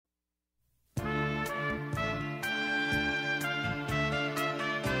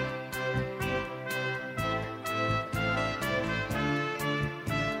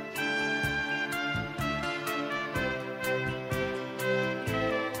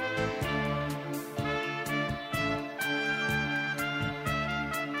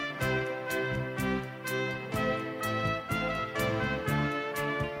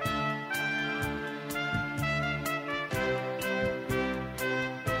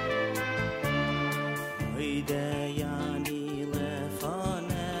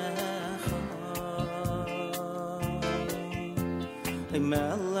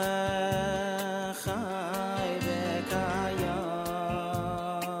Meir Kay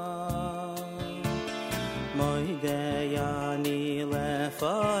Moideyani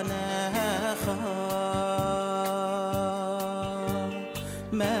lefanecha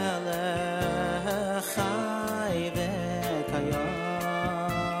Meir Kay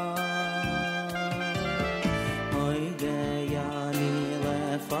Moideyani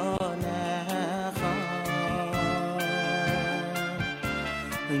lefanecha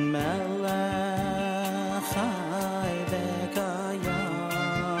Meir Kay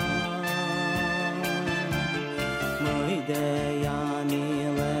Moideyani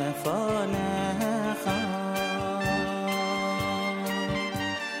lefanecha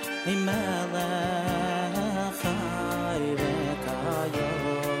Meir Kay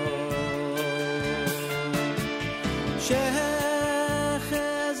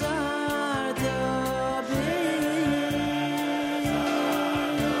Shechazart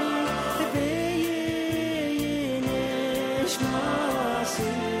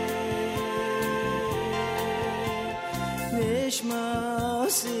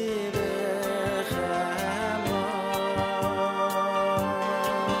Nishmasi bechama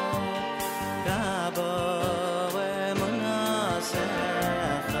Gabo emunasecha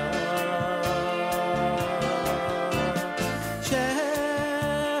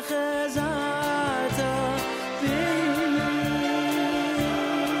Shechazarta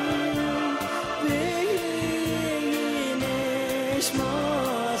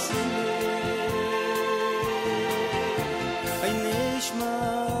Nishmasi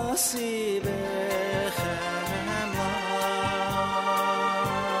Nishmasi bechama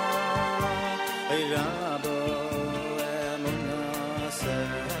Rabo emunasecha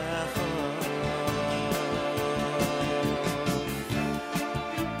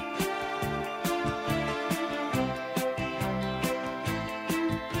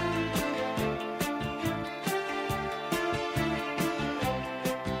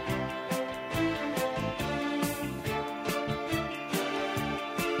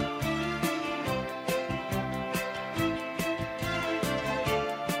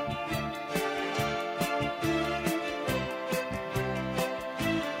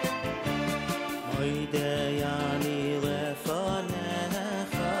Moideyani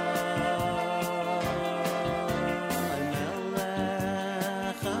lefanecha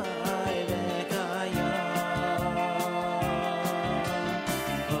Meir Kay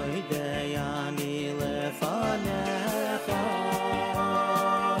Moideyani lefanecha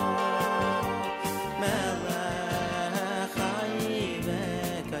Meir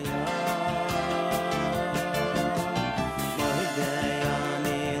Kay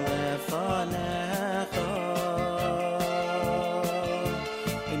Moideyani lefanecha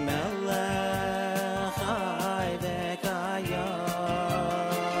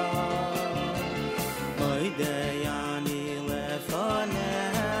Moideyani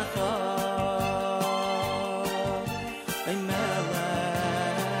lefanecha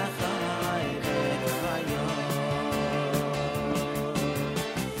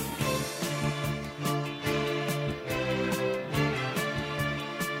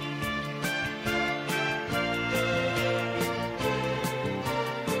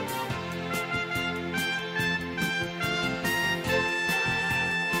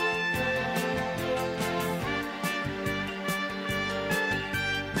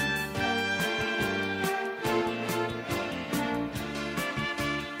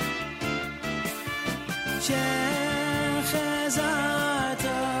Shechazart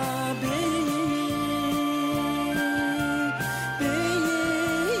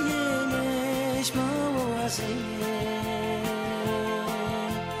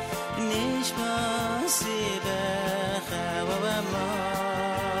Nishmasi bechama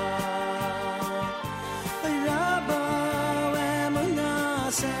Rabo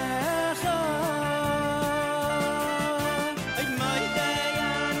emunasecha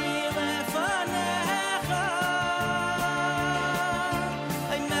Moideyani lefanecha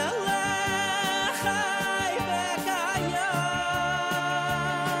Meir Kay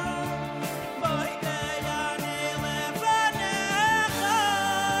Moideyani lefanecha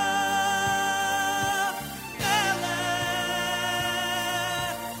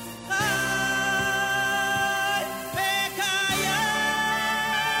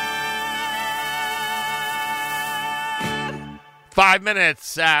Five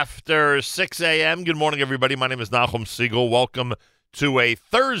minutes after 6 a.m. Good morning, everybody. My name is Nachum Siegel. Welcome to a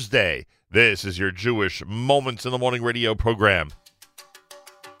Thursday. This is your Jewish Moments in the Morning radio program.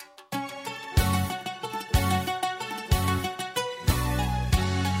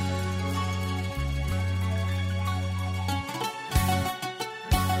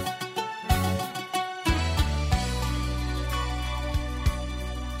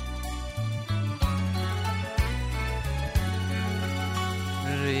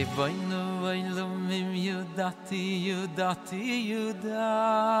 Riboynu oilumim yudati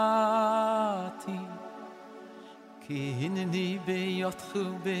Ki hineni beyotchu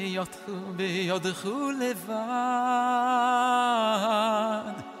beyodchu levad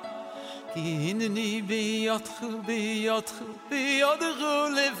Ki hineni beyotchu beyodchu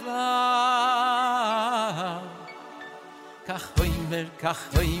levad Kach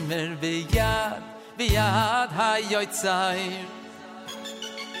hoimer beyad hayotzayr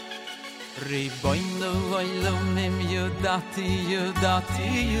Riboynu oilumim yudati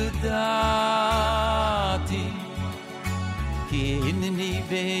Ki hineni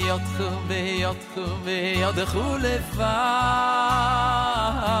beyotchu levad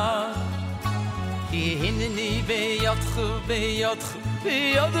Ki hineni beyotchu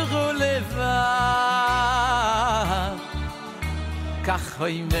levad Kach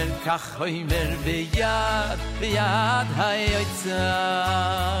hoimer beyad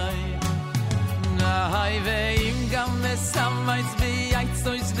hayotzay Hay veim gam mesamayz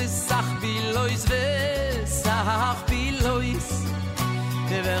beyaytsoyz vesach biloyz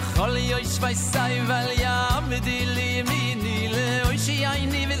Bechol yoish vaysay val yamdili mini leoishi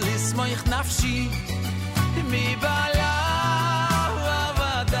ayni velismoich nafshi mi bala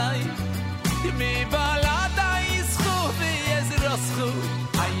avaday mi bala daischu v'yezroschu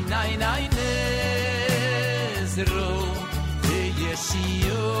ay nezro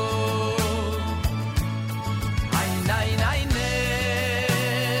v'yeshiyo ay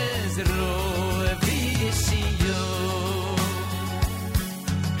nezro v'yeshiyo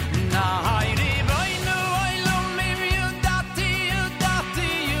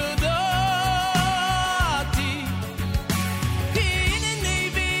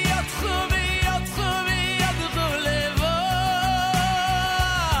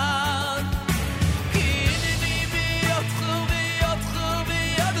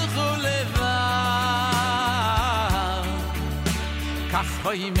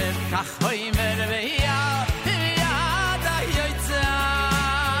Kach hoimer beyad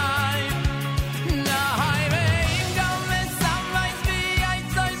hayotzay Na hayveim gam mesamayz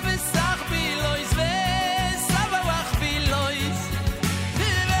beyaytsoyz vesach biloyz vesavach biloyz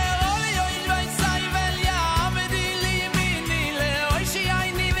V'ol yoish vaysay vel yamdili mini leoishi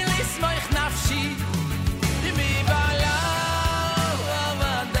ayni velismoich nafshi Mi bala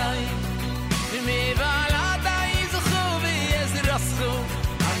avaday Mi bala daizchu v'yezroschu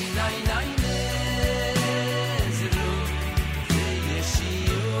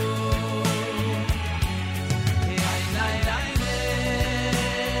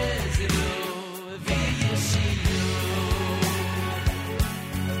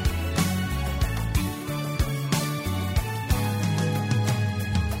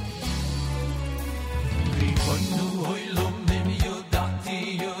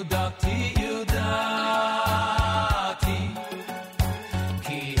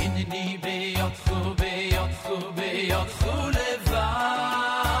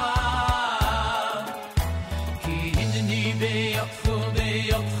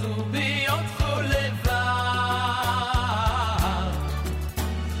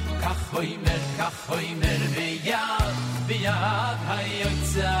Hoimer beyad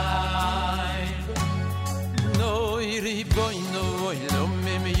hayotzay Noi riboynu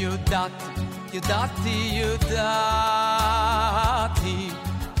oilumim yudati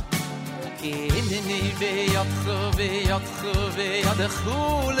Ki hineni beyotchu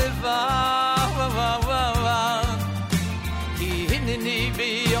levad Ki hineni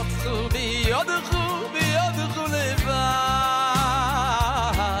beyotchu levad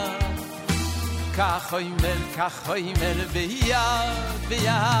Kach hoimer beyad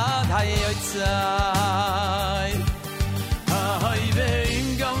hayotzay Hay veim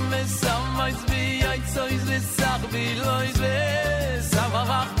gam mesamayz beyaytsoyz vesach biloyz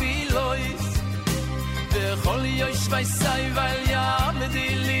vesavach biloyz Bechol yoish vaysay val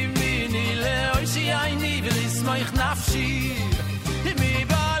yamdili mini leoishi ayni velismoich nafshi Mi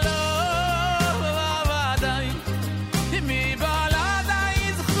bala avaday Mi bala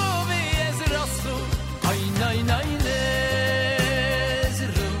daizchu v'yezroschu ay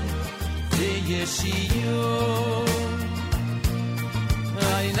nezro v'yeshiyo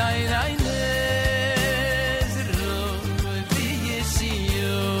ay nezro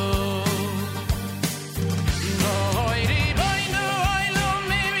v'yeshiyo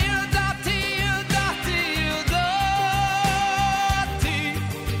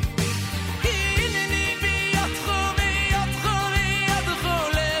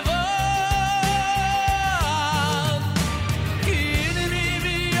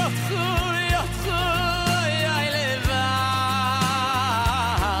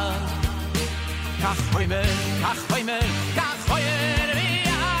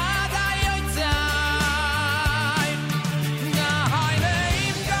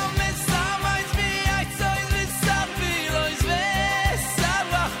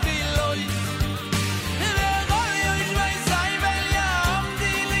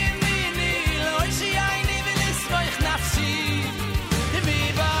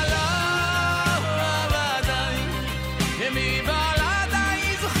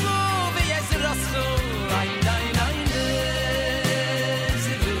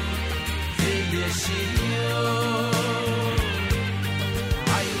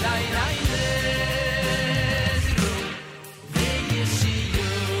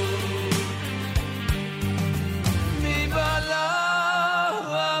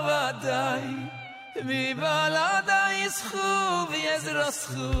mi balada ischu vi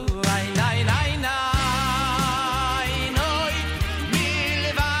ezroschu ay nay nay nay noy mi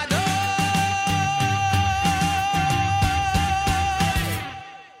levado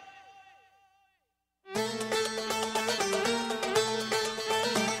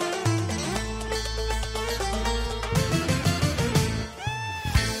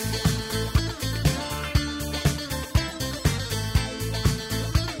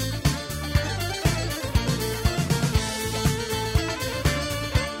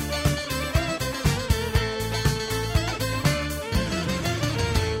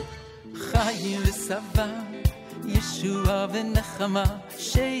Sava Yeshua v'nechama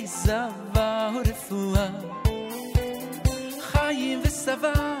Shei Zava Urefua Chayim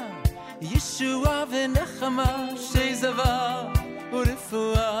v'sava Yeshua v'nechama Shei Zava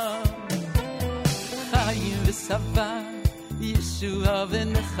Urefua Chayim v'sava Yeshua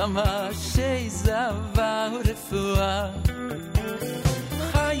v'nechama Shei Zava Urefua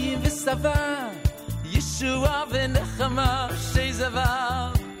Chayim v'sava Yeshua v'nechama Shei Zava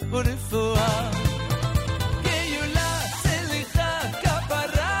Urefua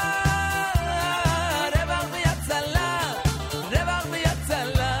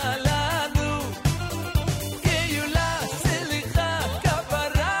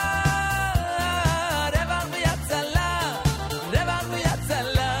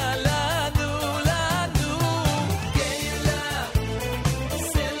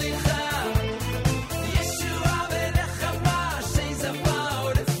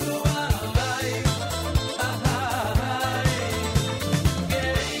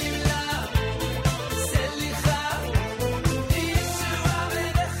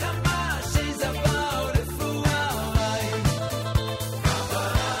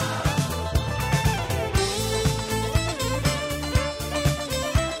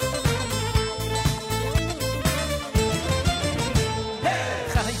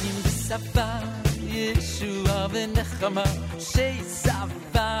Nechama Shei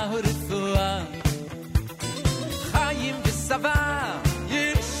Zava Urefua Chayim v'sava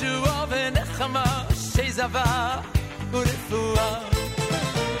Yeshua v'nechama Shei Zava Urefua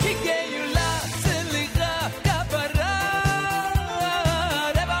Kigeyula Tzelicha Kapara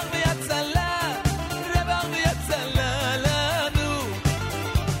Rebach v'yatzala Rebach v'yatzala Lanu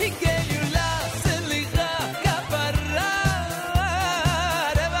Kigeyula Tzelicha Kapara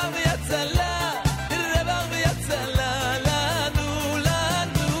Rebach v'yatzala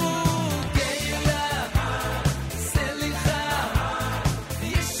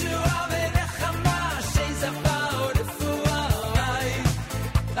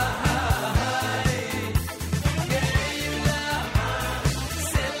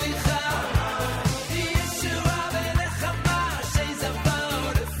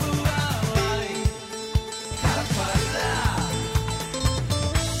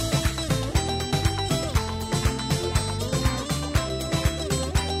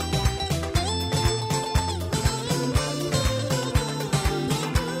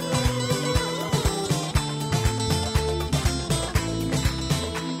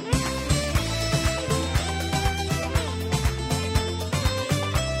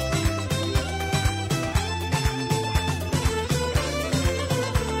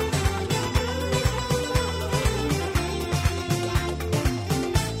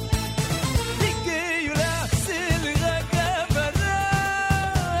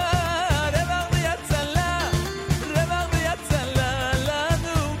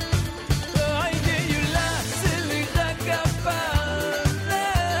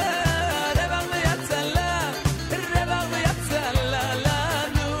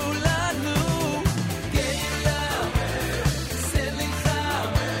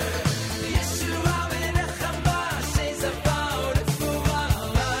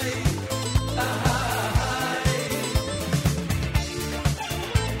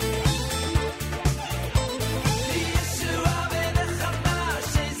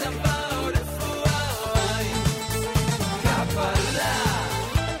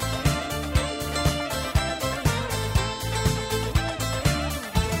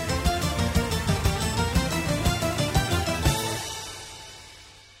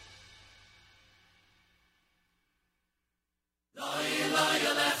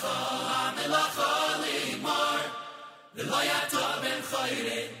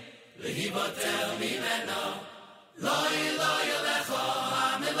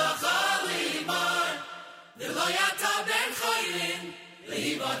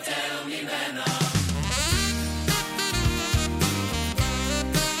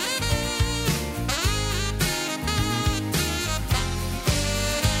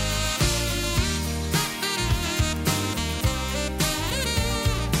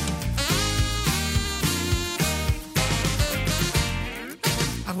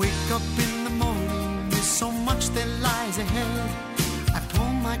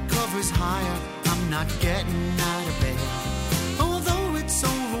is higher, I'm not getting out of bed. Although it's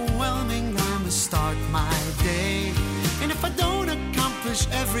overwhelming, I must start my day. And if I don't accomplish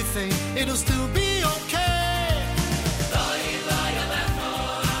everything, it'll still be okay.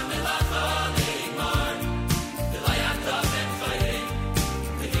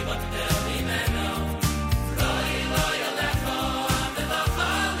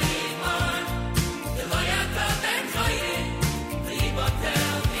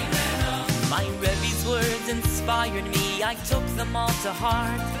 Inspired me, I took them all to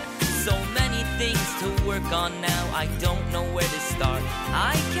heart. So many things to work on now, I don't know where to start.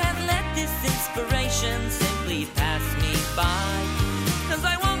 I can't let this inspiration simply pass me by, 'cause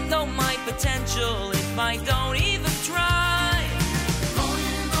I won't know my potential if I don't even try.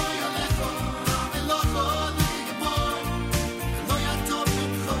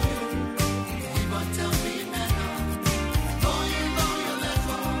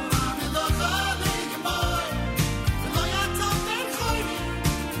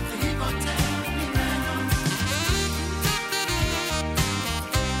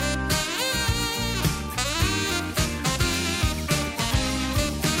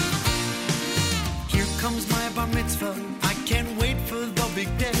 I can't wait for the big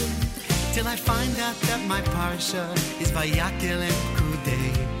day, till I find out that my parsha is Vayakel and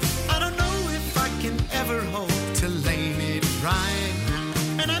Kudei. I don't know if I can ever hope to lay it right,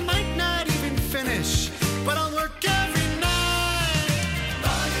 and I might not even finish, but I'll work every night.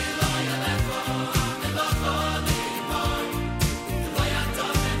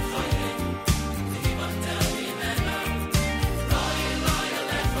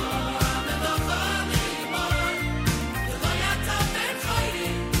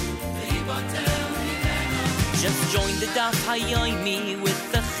 Just joined the Daf Hayomi with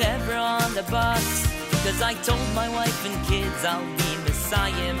the Chevra on the bus, 'cause I told my wife and kids I'll be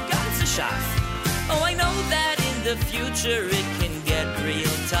Messiah, God's a shas. Oh, I know that in the future it can get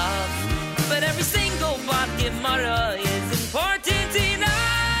real tough, but every single Bar Gemara is important enough.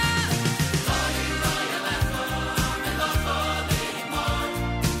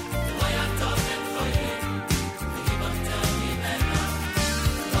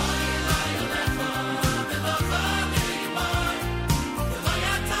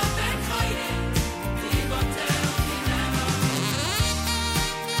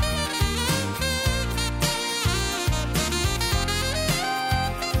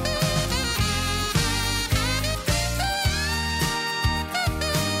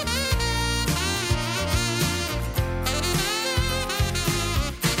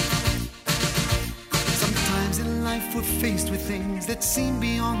 We're faced with things that seem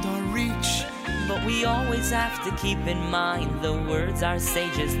beyond our reach, but we always have to keep in mind the words our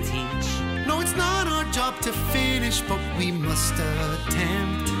sages teach. No, it's not our job to finish, but we must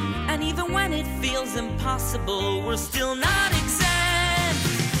attempt. And even when it feels impossible, we're still not exempt.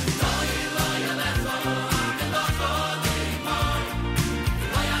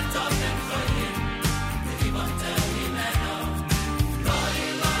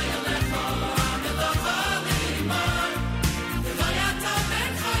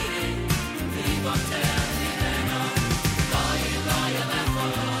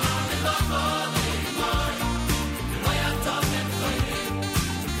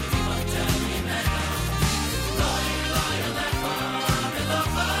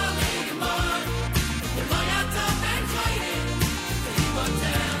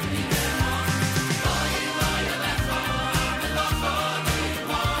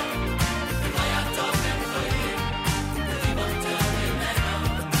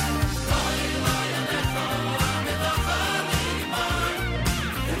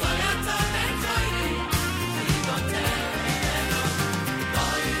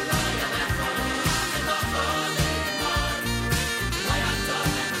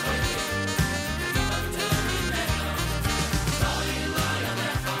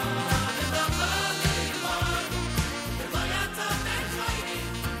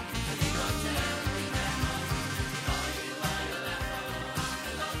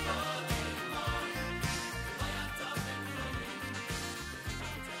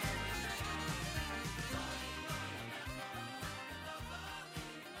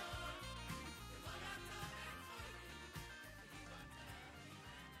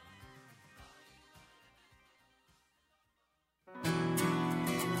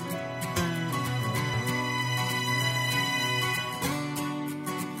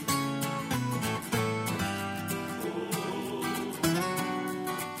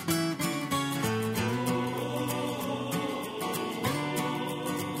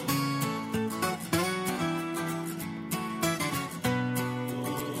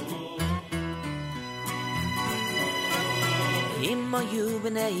 Imoyu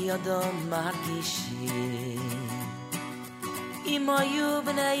b'nei Adam margishim Imoyu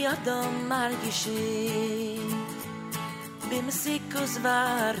b'nei Adam margishim B'mesikus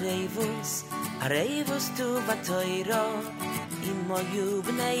v'arevus Arevus tu v'toiro Imoyu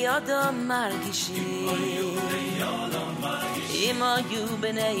b'nei Adam margishim Imoyu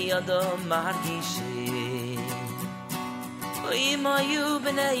b'nei Adam margishim Imoyu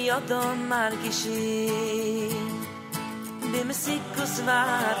b'nei Adam margishim B'mesikus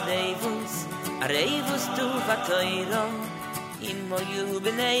v'arevus Arevus tu v'toiro Imoyu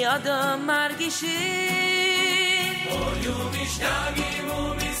b'nei Adam margishim Oyu mishtagim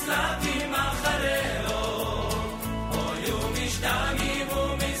u'mislatim achareo Oyu mishtagim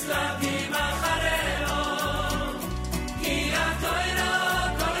u'mislatim achareo Ki atoiro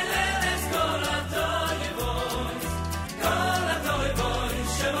kol leles kol atoyvois Kol atoyvois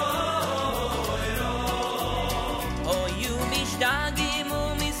shevoiro Oyu mishtagim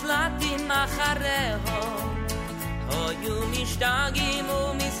u'mislatim achareo Oyu mishtagim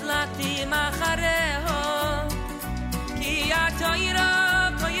u'mislatim achareo Ki atoyro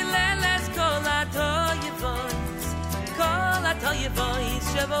koyleles kol atoyvois Kol atoyvois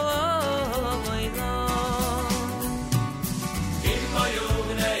shevoiro Imoyu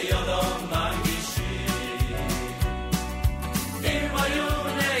b'nei Adam margishim Imoyu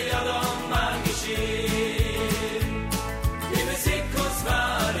b'nei Adam margishim B'mesikus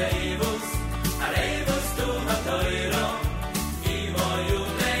v'arevus Arevus tu v'toiro Imoyu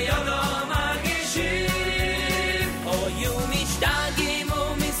b'nei Adam margishim Oyu mishtagim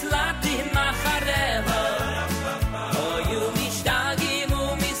u'mislatim achareo Oyu mishtagim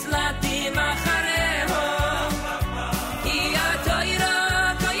u'mislatim achareo Ki atoyro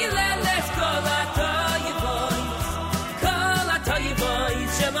koyleles kol atoyvois Kol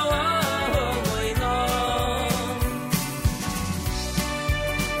atoyvois shevoiro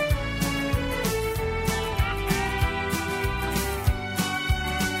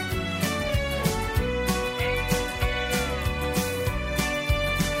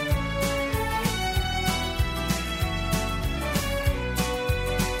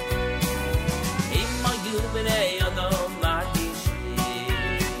Imoyu b'nei Adam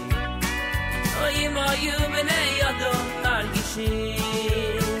margishim Imoyu b'nei Adam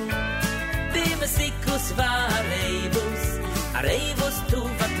margishim B'mesikus v'arevus Arevus tu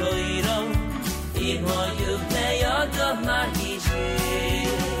v'toiro Imoyu b'nei Adam margishim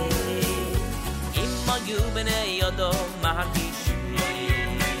Imoyu b'nei Adam margishim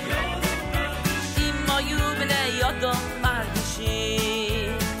Imoyu b'nei Adam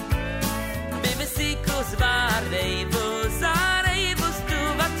margishim B'mesikus v'arevus Arevus tu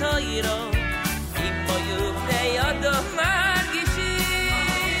v'toiro Imoyu b'nei Adam margishim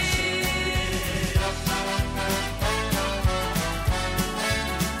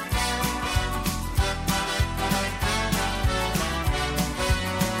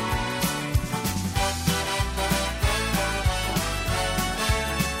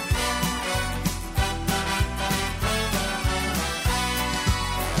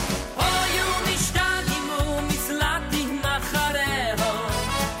Oyu mishtagim u'mislatim achareo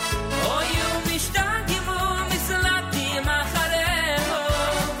Oyu mishtagim u'mislatim achareo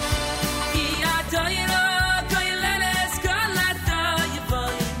Ki atoyro koyleles kol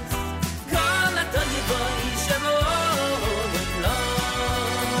atoyvois Kol atoyvois shevoiro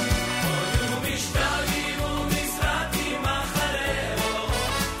Oyu mishtagim u'mislatim achareo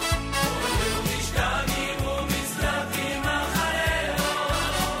Oyu mishtagim u'mislatim achareo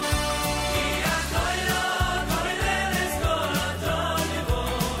Ki atoyro koyleles kol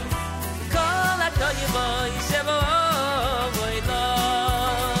atoyvois Kol atoyvois shevoiro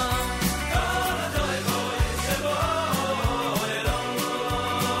Kol atoyvois shevoiro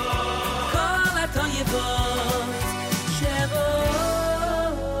Kol atoyvois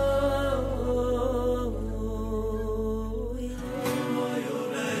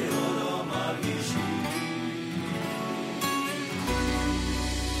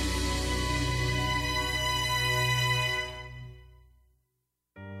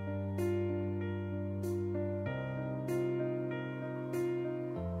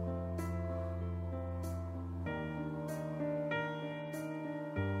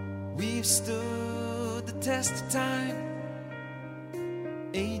We've stood the test of time.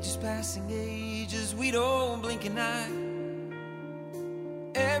 Ages passing ages, we don't blink an eye.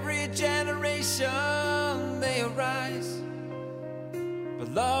 Every generation they arise, but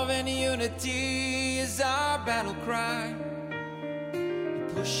love and unity is our battle cry. You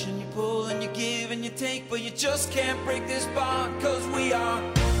push and you pull and you give and you take, but you just can't break this bond, 'cause we are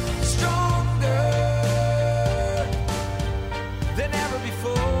stronger than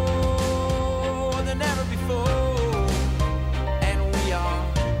before, than ever before. And we are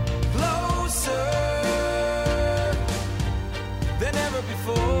closer than ever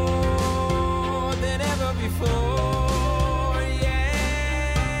before, than ever before, yeah.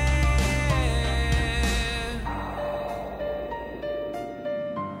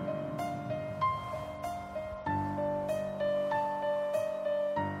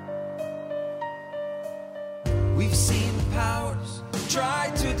 We've seen the powers try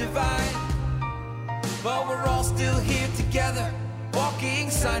to divide, but we're all still here together, walking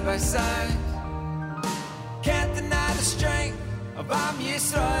side by side. Can't deny the strength of Am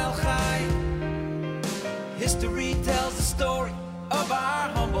Yisrael Chai. History tells the story of our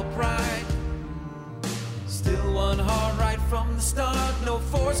humble pride. Still one heart right from the start. No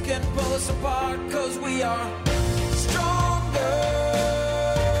force can pull us apart, 'cause we are stronger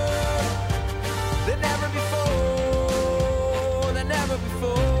than ever before, than ever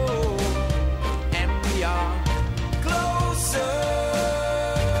before. And we are closer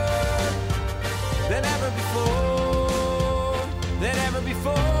than ever before, than ever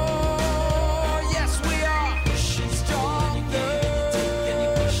before. Yes, we are pushing stronger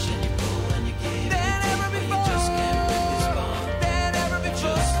than ever before, than ever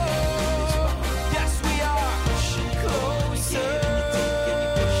before. Yes, we are pushing closer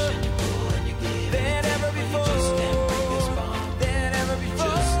than ever before, than ever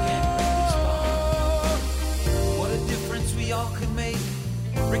before. What a difference we all could make.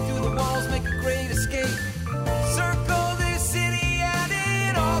 Break through the walls, make a great escape. Circle this city and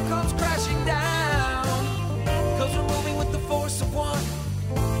it all comes crashing down. 'Cause we're moving with the force of one.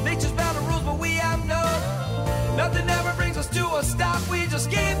 Nature's bound to rules, but we have no. Nothing ever brings us to a stop. We just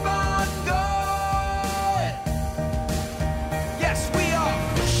keep on going. Yes, we are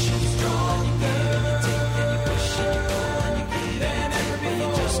pushing stronger than ever before.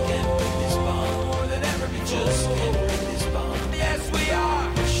 You just can't break this bond. More than ever before. Just can't break this bond. Yes, we are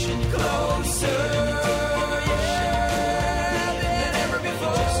pushing closer. Than ever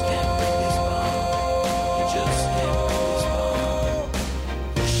before. You just can't break this bond. You just can't break this bond.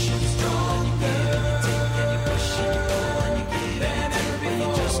 Pushing stronger. And you push and you pull and you give. Than ever before. You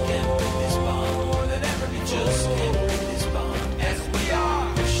just can't break this bond. More than ever before. You just can't break this bond. As we are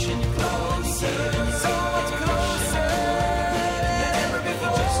pushing closer. So much closer than ever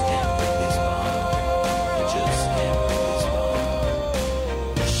before. You just can't break this bond. You just can't break this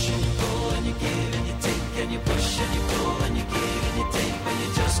bond. Push and you pull and you give and you take and you push and you pull and you give and you take, but you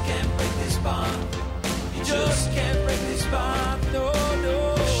just can't break this bond. You just can't break this bond. No,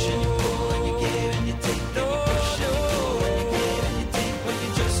 no. Push and you pull and you give and you take and you push and you pull and you give and you take, but you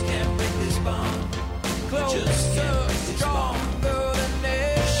just can't break this bond. Closer, stronger than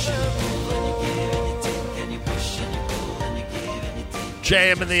ever. Push and you pull and you give and you take and you push and you pull and you give and you take.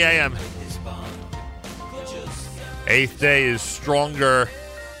 JM in the AM. This bond. Just Eighth day is stronger,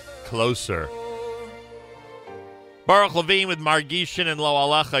 closer. Baruch Levine with Margishin and Lo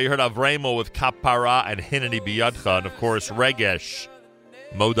Alecha. You heard Avremo with Kapara and Hineni Biyadcha. And, of course, Regesh,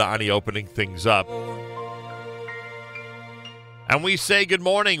 Moda'ani opening things up. And we say good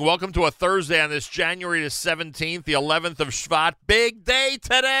morning. Welcome to a Thursday on this January the 17th, the 11th of Shvat. Big day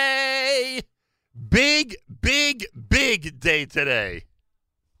today. Big, big, big day today.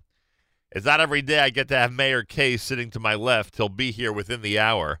 It's not every day I get to have Meir Kay sitting to my left. He'll be here within the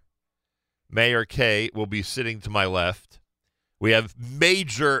hour. Meir Kay will be sitting to my left. We have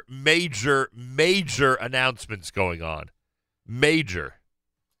major, major, major announcements going on. Major.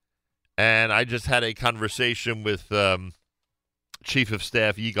 And I just had a conversation with Chief of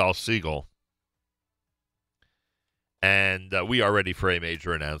Staff Yigal Siegel. And we are ready for a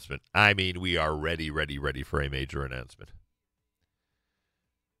major announcement. I mean, we are ready for a major announcement.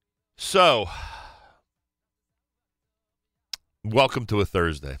 So, welcome to a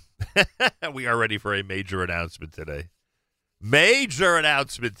Thursday. We are ready for a major announcement today. Major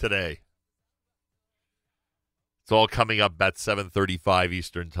announcement today. It's all coming up at 7:35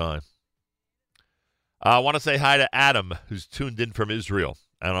 Eastern Time. I want to say hi to Adam, who's tuned in from Israel.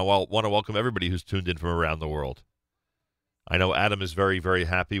 And I want to welcome everybody who's tuned in from around the world. I know Adam is very, very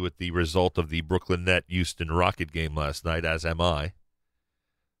happy with the result of the Brooklyn Net Houston Rocket game last night, as am I.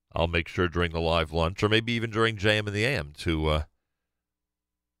 I'll make sure during the live lunch, or maybe even during JM in the AM, to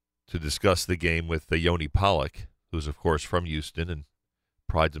discuss the game with Yoni Pollock, who's, of course, from Houston and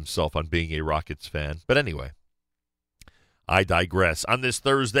prides himself on being a Rockets fan. But anyway, I digress. On this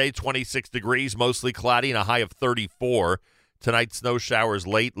Thursday, 26 degrees, mostly cloudy, and a high of 34. Tonight, snow showers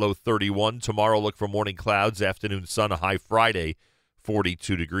late, low 31. Tomorrow, look for morning clouds, afternoon sun, a high Friday,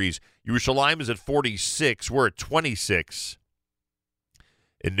 42 degrees. Yerushalayim is at 46. We're at 26.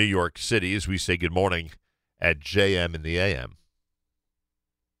 in New York City as we say good morning at JM in the AM.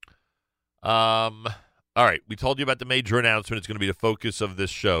 All right, we told you about the major announcement. It's going to be the focus of this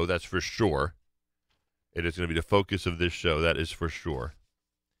show, that's for sure. It is going to be the focus of this show, that is for sure.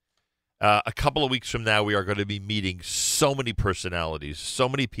 A couple of weeks from now, we are going to be meeting so many personalities, so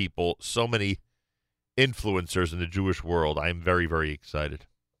many people, so many influencers in the Jewish world. I am very, very excited.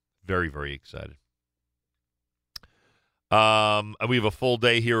 Very, very excited. And we have a full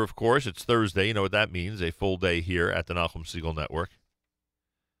day here, of course. It's Thursday. You know what that means, a full day here at the Nachum Segal Network.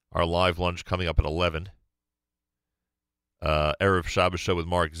 Our live lunch coming up at 11. Erev Shabbos show with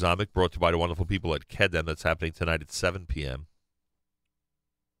Mark Zamek, brought to you by the wonderful people at Kedem. That's happening tonight at 7 p.m.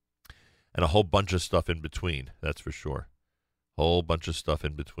 And a whole bunch of stuff in between, that's for sure. Whole bunch of stuff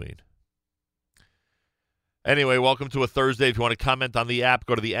in between. Anyway, welcome to a Thursday. If you want to comment on the app,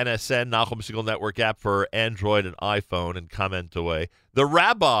 go to the NSN, Nachum Segal Network app for Android and iPhone, and comment away. The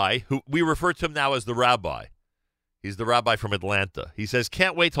rabbi, who we refer to him now as the rabbi, he's the rabbi from Atlanta. He says,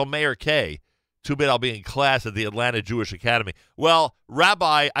 can't wait till Meir Kay. Too bad I'll be in class at the Atlanta Jewish Academy. Well,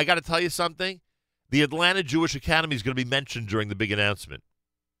 Rabbi, I got to tell you something. The Atlanta Jewish Academy is going to be mentioned during the big announcement.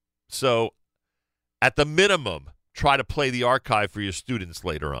 So, at the minimum, try to play the archive for your students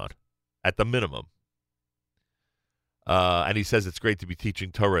later on. At the minimum. And he says it's great to be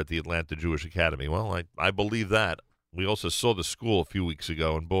teaching Torah at the Atlanta Jewish Academy. Well, I believe that. We also saw the school a few weeks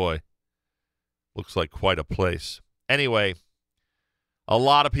ago, and boy, looks like quite a place. Anyway, a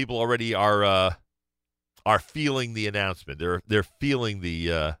lot of people already are feeling the announcement. They're feeling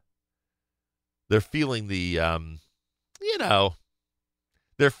the they're feeling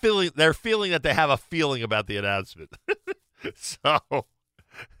that they have a feeling about the announcement.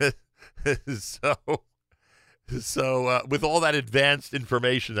 So with all that advanced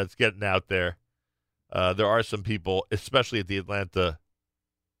information that's getting out there, there are some people, especially at the Atlanta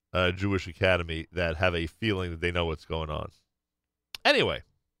Jewish Academy, that have a feeling that they know what's going on. Anyway,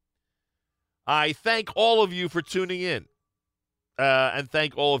 I thank all of you for tuning in, and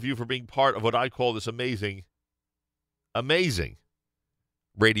thank all of you for being part of what I call this amazing, amazing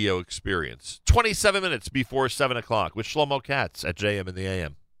radio experience. 27 minutes before 7 o'clock with Shlomo Katz at JM in the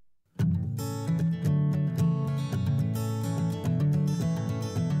AM.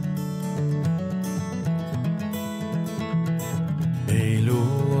 אילו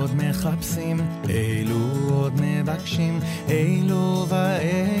עוד מחפשים, אילו עוד מבקשים, אילו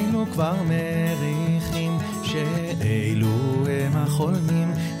ואילו כבר מריחים, שאילו הם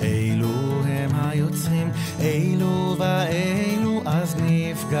החולמים, אילו הם היוצרים, אילו ואילו אז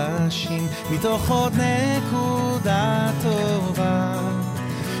נפגשים, מתוך עוד נקודה טובה,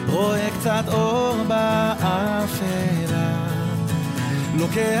 רואה קצת אור באפלה,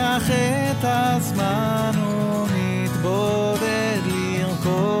 לוקח את הזמן ומתבודד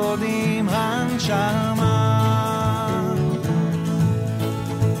לרקוד עם הנשמה.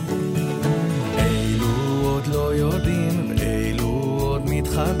 אילו עוד לא יודעים ואילו עוד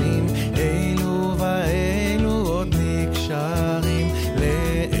מתחבאים, אילו ואילו עוד נקשרים,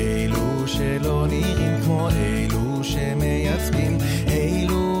 לאילו שלא נראים כמו אילו שמייצגים,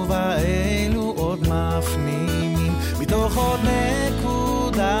 אילו ואילו עוד מפנימים, מתוך עוד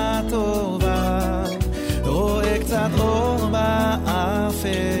נקודה טובה, רואה קצת אור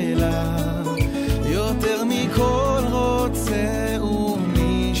באפלה, יותר מכל רוצה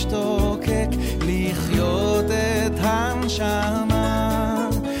ומשתוקק לחיות את הנשמה,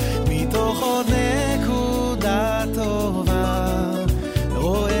 מתוך עוד נקודה טובה,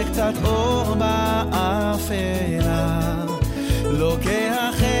 רואה קצת אור באפלה,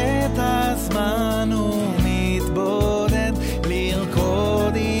 לוקח את הזמן ומתבודד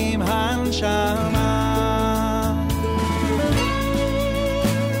לרקוד עם הנשמה.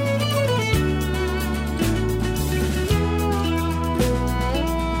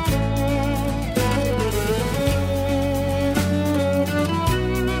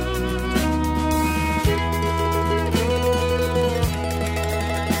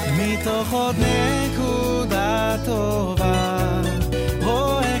 מתוך עוד נקודה טובה,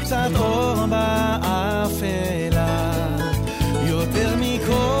 רואה קצת אור באפלה, יותר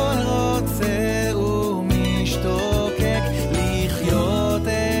מכל רוצה ומשתוקק לחיות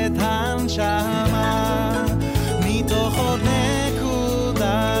את הנשמה, מתוך עוד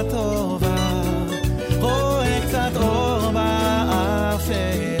נקודה טובה, רואה קצת אור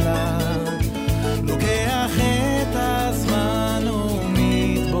באפלה, לוקח את הזמן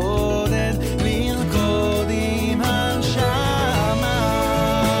ומתבודד לרקוד עם הנשמה.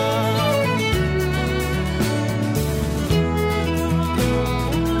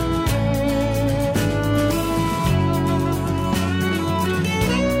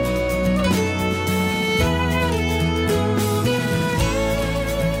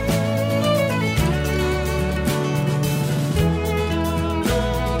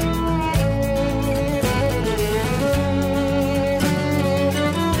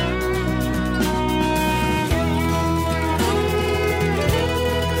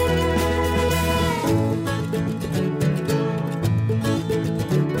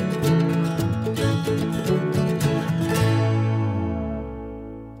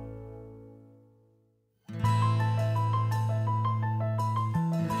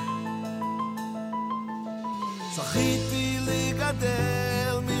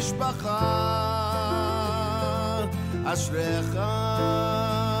 ליבך אשריך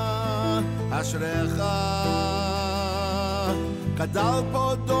אשריך גדל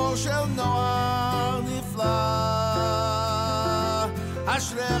פה דור של נוער נפלא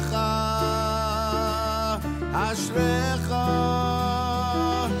אשריך אשריך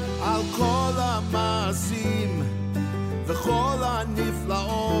על כל המעשים וכל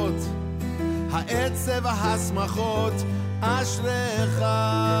הנפלאות העצב והשמחות אשריך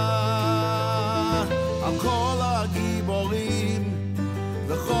על כל הגיבורים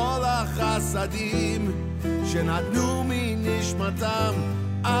וכל החסדים שנתנו מנשמתם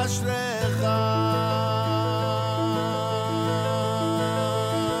אשריך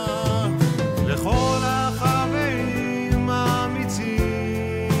לכל החברים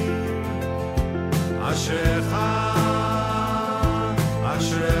האמיצים אשריך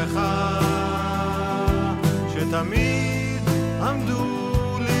אשריך שתמיד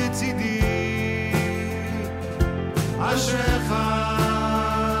עמדו לצידי אשריך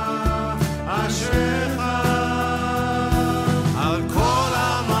אשריך על כל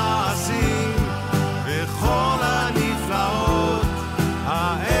המעשים וכל הנפלאות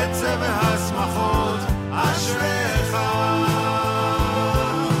העצב והשמחות אשריך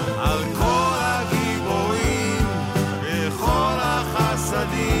על כל הגיבורים וכל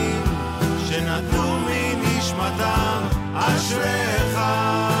החסדים שנתנו מנשמתם אשריך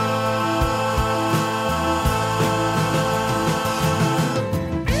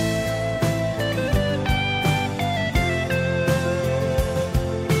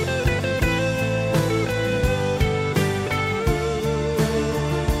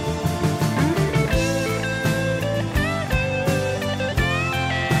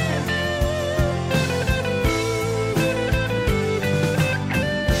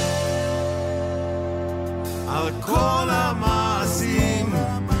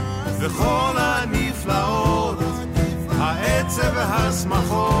וכל הנפלאות העצב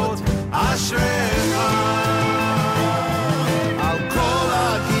והשמחות אשריך על כל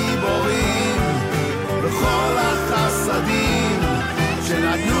הגיבורים וכל החסדים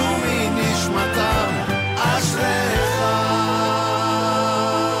שנתנו מנשמתם אשריך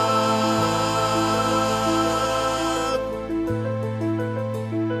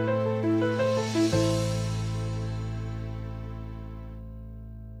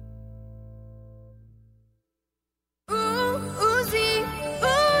עוזי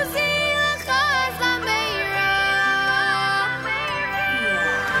לך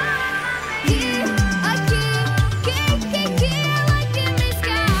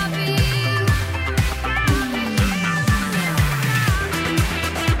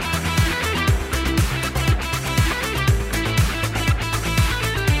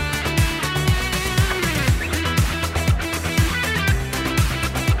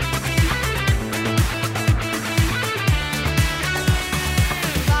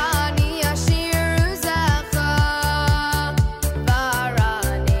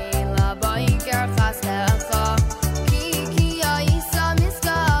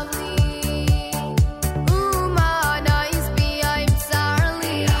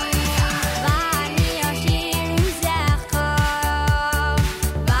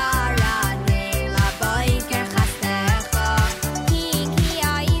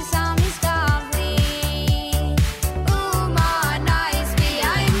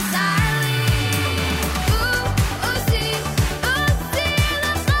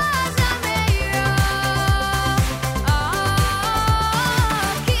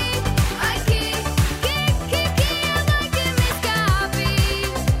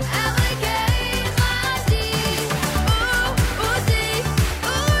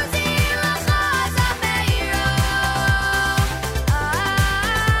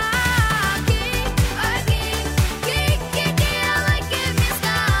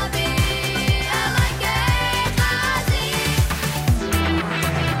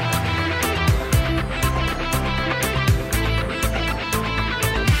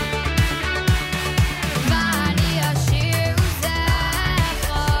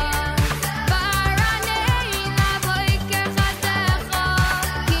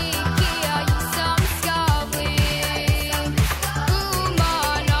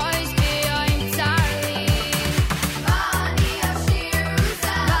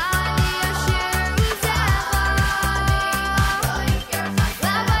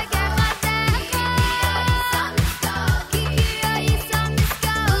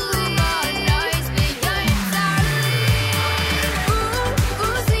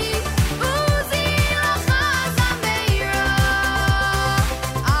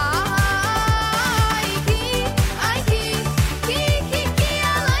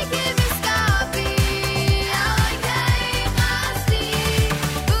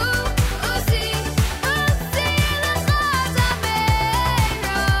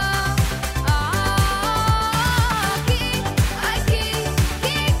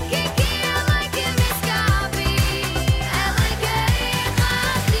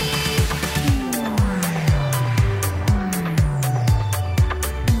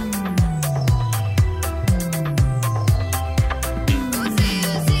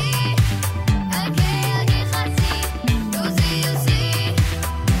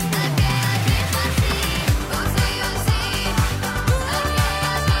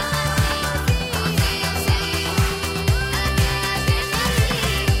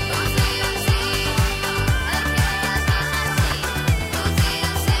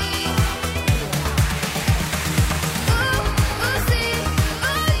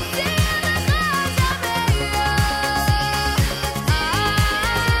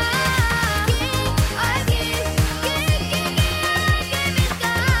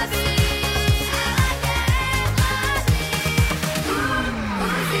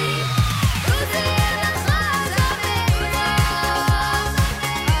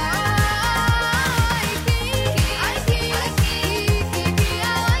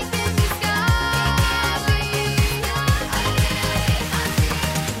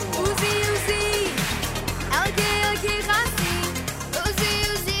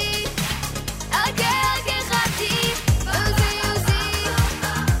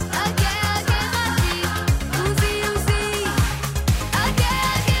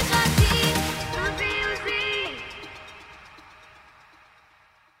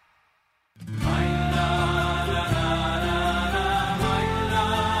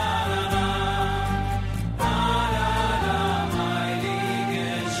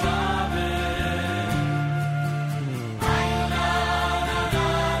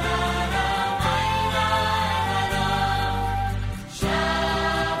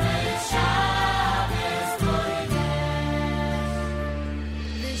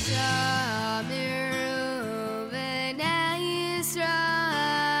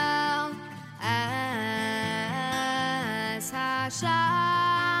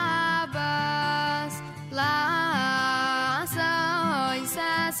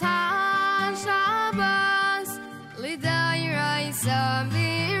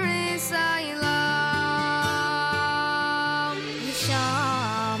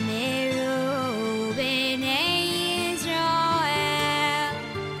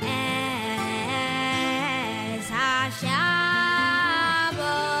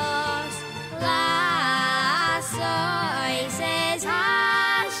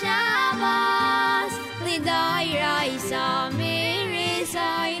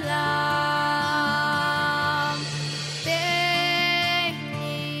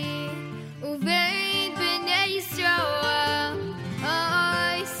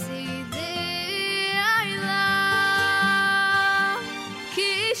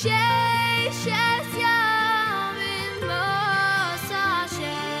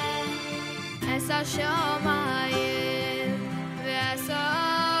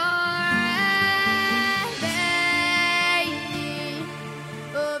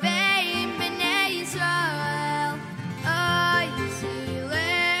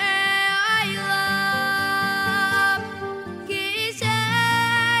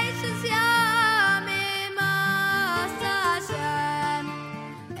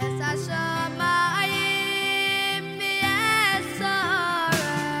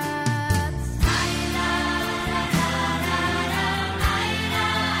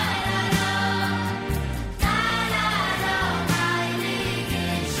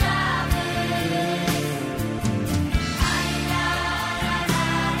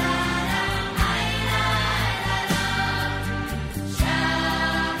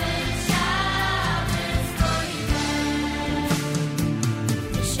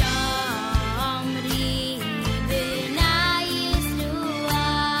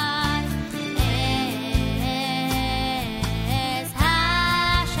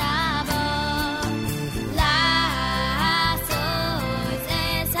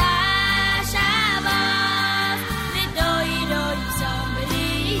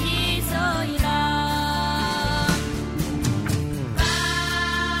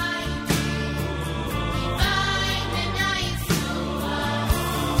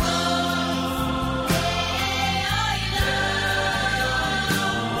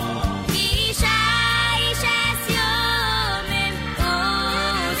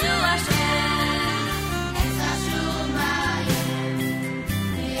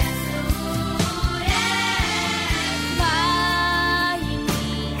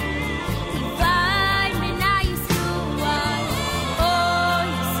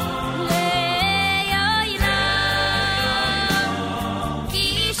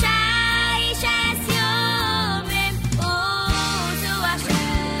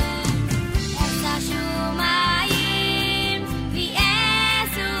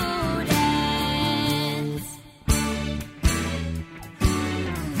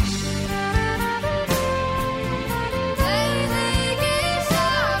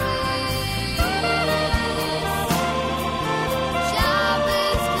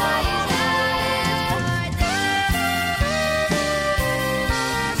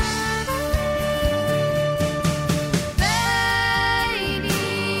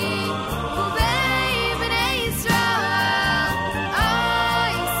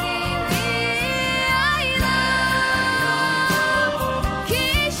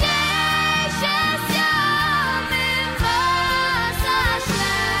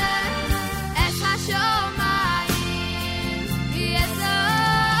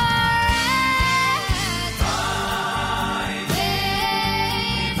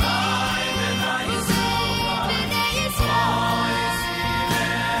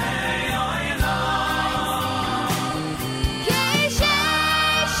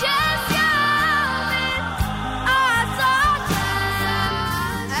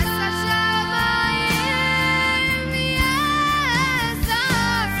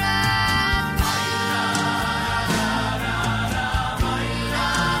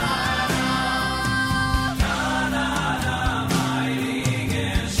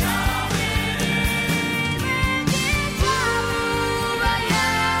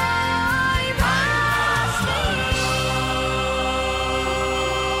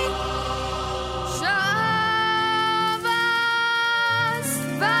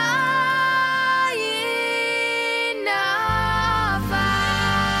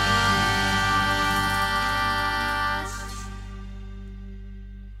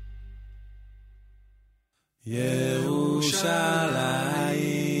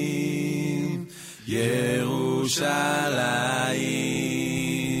ירושלים, ירושלים,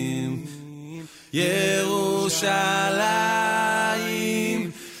 ירושלים,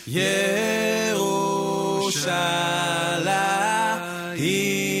 ירושלים.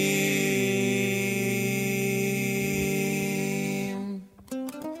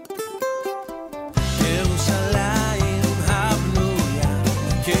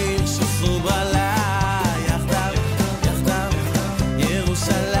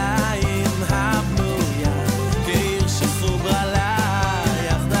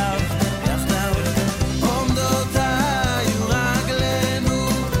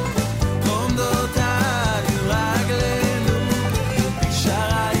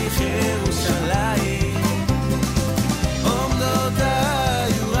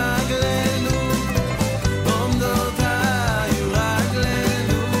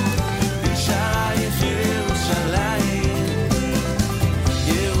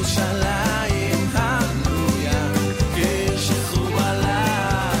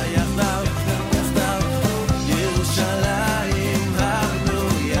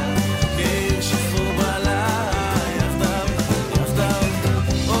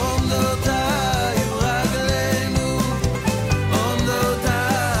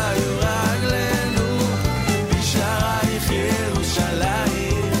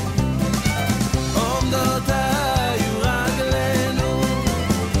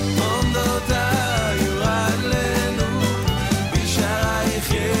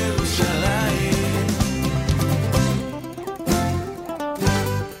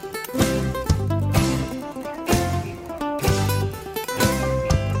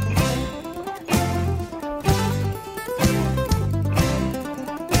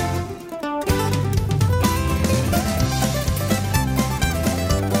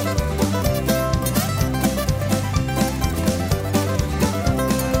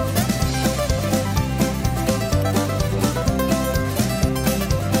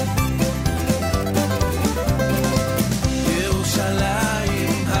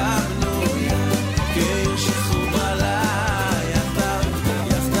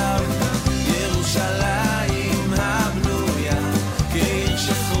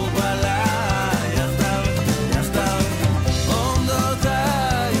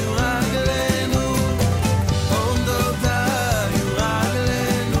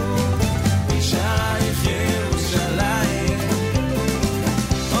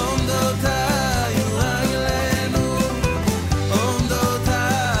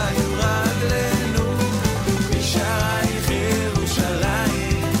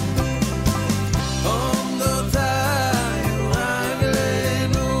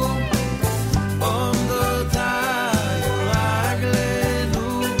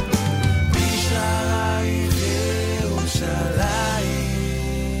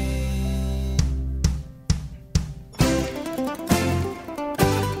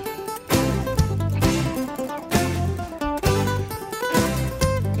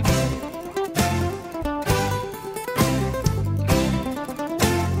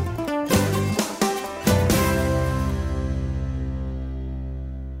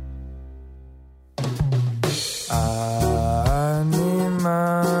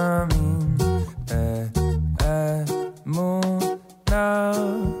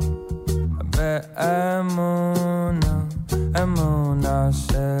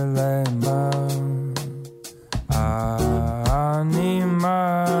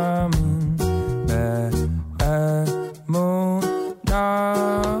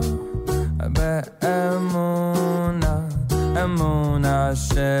 אמונה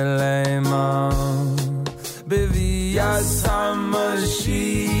שלמה בביאת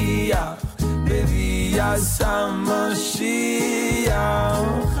המשיח בביאת המשיח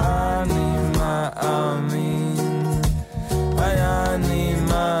אני מאמין אני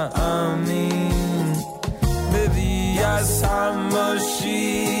מאמין בביאת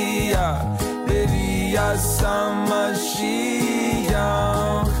המשיח בביאת המשיח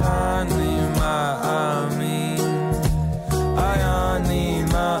אני מאמין אני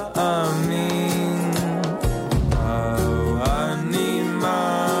מאמין אני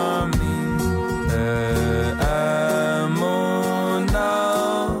מאמין באמונה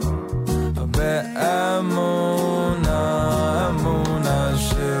באמונה אמונה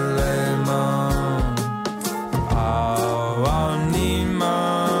שלמה אני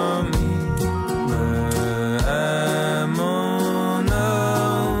מאמין באמונה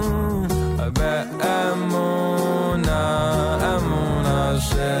באמונה אמונה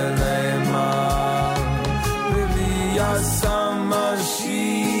שלמה בביאת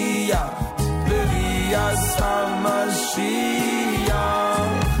המשיח בביאת המשיח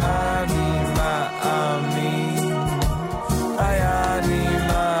אני מאמין אני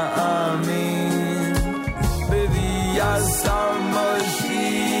מאמין בביאת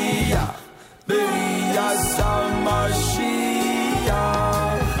המשיח בביאת המשיח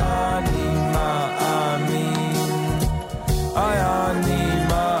אני מאמין אני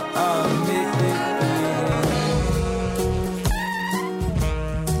מאמין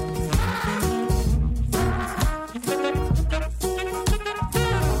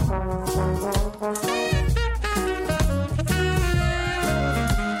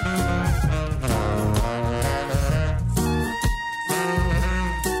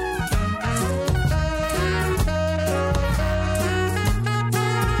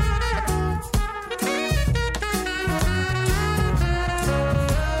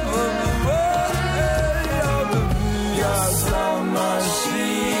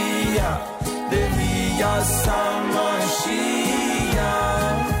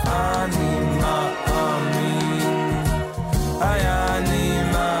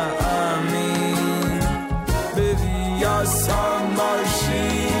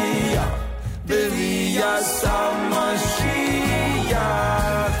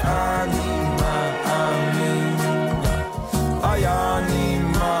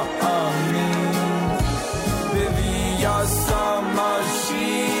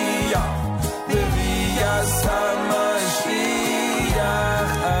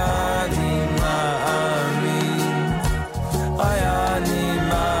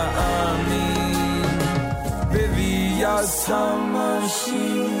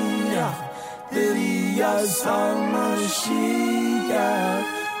המשיח בביאת המשיח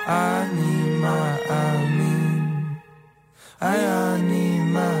אני מאמין אני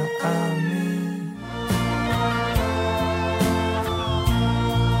מאמין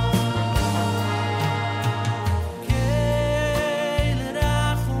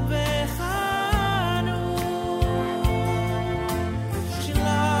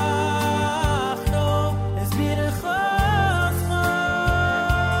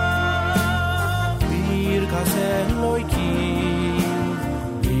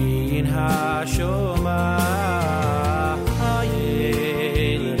השומע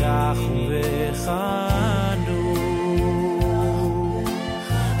היל רחום וחנו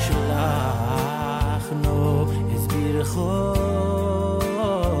שלחנו הסבירכוסכו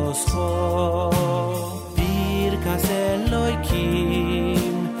ברכת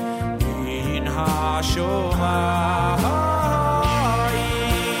אלוהים מן השומעים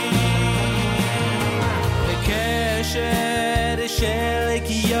בקשר של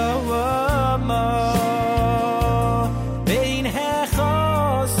קיום בין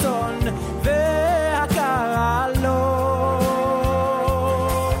החוסון והקרלות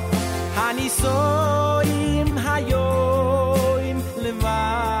הניסויים היום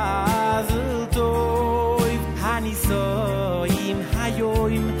למזל טוב הניסויים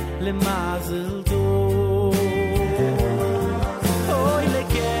היום למזל טוב אוי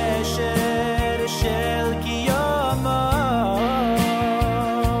לקשר של קיום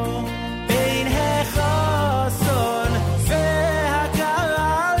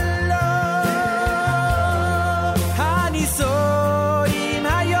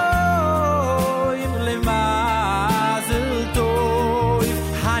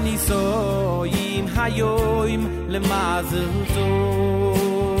למזל טוב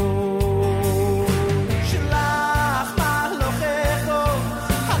שלח מלוכך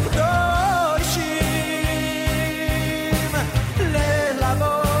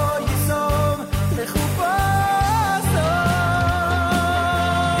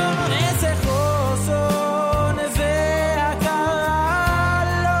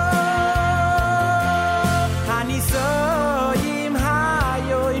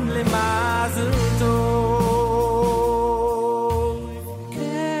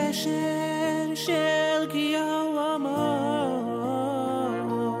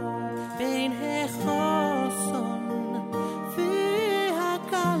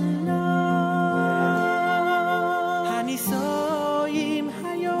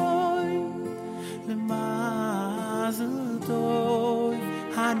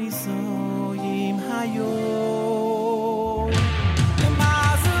הנישואים היום.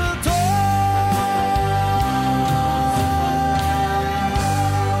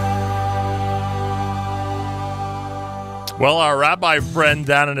 Well, our rabbi friend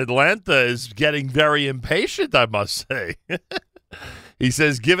down in Atlanta is getting very impatient, I must say. He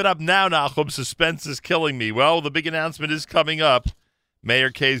says, give it up now, Nachum. Suspense is killing me. Well, the big announcement is coming up. Meir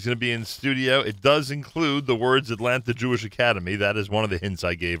Kay is going to be in studio. It does include the words Atlanta Jewish Academy. That is one of the hints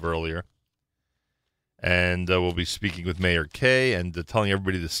I gave earlier. And we'll be speaking with Meir Kay and telling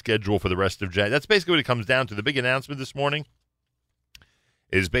everybody the schedule for the rest of January. That's basically what it comes down to. The big announcement this morning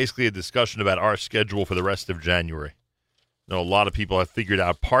is basically a discussion about our schedule for the rest of January. I know a lot of people have figured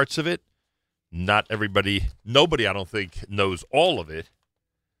out parts of it. Not everybody, nobody, I don't think, knows all of it.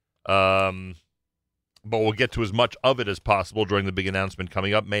 But we'll get to as much of it as possible during the big announcement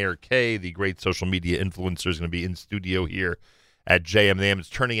coming up. Meir Kay, the great social media influencer, is going to be in studio here at JMAM.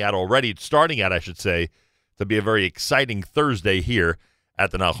 It's starting out, I should say, to be a very exciting Thursday here at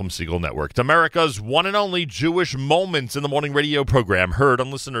the Nachum Segal Network. It's America's one and only Jewish Moments in the Morning radio program, heard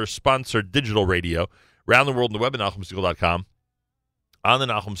on listener-sponsored digital radio around the world on the web at NachumSegal.com, on the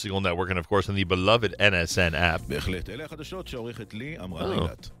Nachum Segal Network, and of course on the beloved NSN app.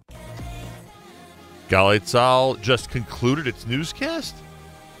 Galei Tzahal just concluded its newscast?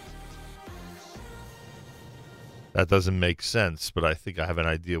 That doesn't make sense, but I think I have an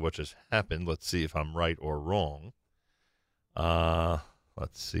idea what just happened. Let's see if I'm right or wrong.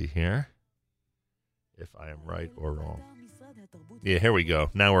 Let's see here. If I am right or wrong. Yeah, here we go.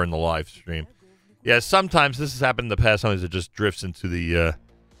 Now we're in the live stream. Yeah, sometimes this has happened in the past. Sometimes it just drifts into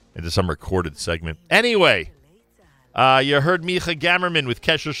some recorded segment. Anyway, you heard Micha Gamerman with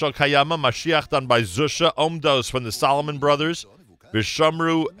Kesher Shal Kayama, Mashiach done by Zusha, Omdos from the Solomon Brothers,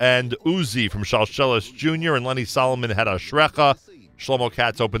 Vishamru and Uzi from Shalshelis Jr., and Lenny Solomon had Ashrecha. Shlomo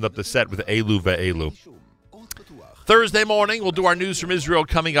Katz opened up the set with Elu Ve'elu. Thursday morning, we'll do our news from Israel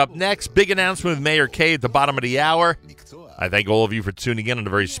coming up next. Big announcement with Meir Kay at the bottom of the hour. I thank all of you for tuning in on a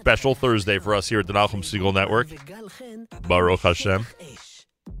very special Thursday for us here at the Nachum Segal Network. Baruch Hashem.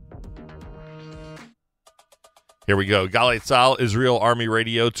 Here we go. Galei Tzahal, Israel Army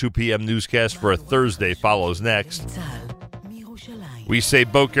Radio, 2 p.m. newscast for a Thursday follows next. We say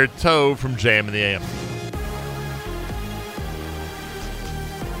Boker Tov from JM in the AM.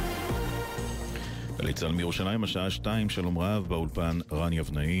 גלי צה"ל מירושלים, השעה 2, שלום רב, באולפן רן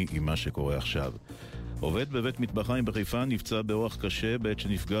יבנאי עם מה שקורה עכשיו. עובד בבית מטבחיים בחיפה נפצע באורח קשה בעת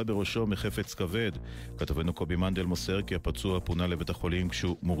שנפגע בראשו מחפץ כבד. כתבנו קובי מנדל מוסר כי הפצוע פונה לבית החולים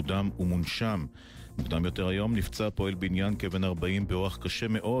כשהוא מורדם ומונשם. מוקדם יותר היום נפצע פועל בניין כבן 40 באורח קשה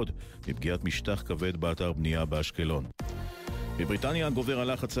מאוד מפגיעת משטח כבד באתר בנייה באשקלון. בבריטניה גובר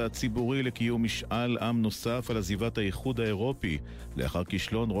הלחץ הציבורי לקיום משאל עם נוסף על עזיבת האיחוד האירופי, לאחר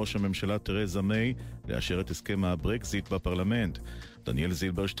כישלון ראש הממשלה תרזה מיי לאשר את הסכם הברקזיט בפרלמנט. דניאל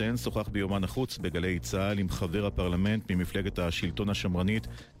זילברשטיין שוחח ביומן החוץ בגלי צה"ל עם חבר הפרלמנט ממפלגת השלטון השמרנית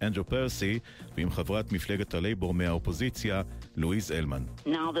אנדרו פרסי ועם חברת מפלגת הלייבור מהאופוזיציה לואיז אלמן.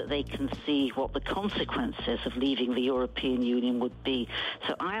 Now that they can see what the consequences of leaving the European Union would be.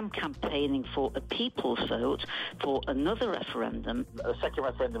 So I am campaigning for a people's vote for another referendum. The second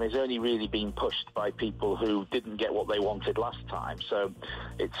referendum is only really being pushed by people who didn't get what they wanted last time. So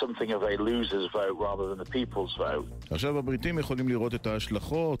it's something of a loser's vote rather than a people's vote. עכשיו הבריטים יכולים לראות את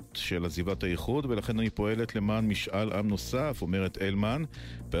ההשלכות של עזיבת האיחוד, ולכן אני פועלת למען משאל עם נוסף, אומרת אלמן.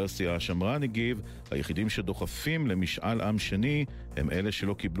 פרסי השמרן הגיב, היחידים שדוחפים למשאל עם שני הם אלה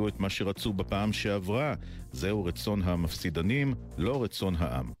שלא קיבלו את מה שרצו בפעם שעברה. זהו רצון המפסידנים, לא רצון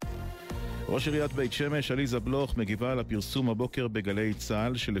העם. ראש עיריית בית שמש, עליזה בלוך, מגיבה על הפרסום הבוקר בגלי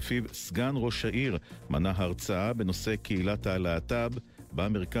צה"ל שלפיו סגן ראש העיר מנה הרצאה בנושא קהילת הלהט"ב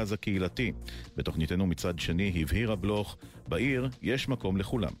במרכז הקהילתי. בתוכניתנו מצד שני הבהירה בלוך, בעיר יש מקום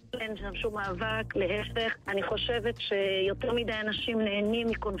לכולם. אין שם שום מאבק, להפך. אני חושבת שיותר מדי אנשים נהנים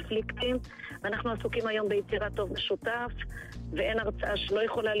מקונפליקטים, ואנחנו עסוקים היום ביצירת טוב משותף, ואין הרצאה שלא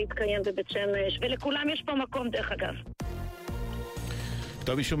יכולה להתקיים בבית שמש, ולכולם יש פה מקום דרך אגב.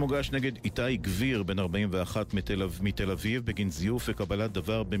 כתב אישום מוגש נגד איתי גביר, בן 41 מתל אביב, בגין זיוף וקבלת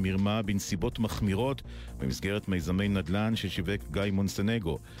דבר במרמה בנסיבות מחמירות במסגרת מיזמי נדל"ן ששיווק גיא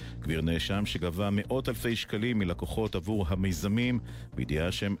מונסנגו. גביר נאשם שגבה מאות אלפי שקלים מלקוחות עבור המיזמים,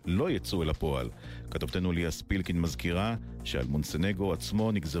 בידיעה שהם לא יצאו אל הפועל. כתבתנו ליה ספילקין מזכירה שעל מונסנגו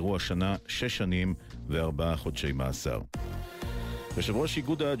עצמו נגזרו השנה 6 שנים ו4 חודשי מאסר. יושב ראש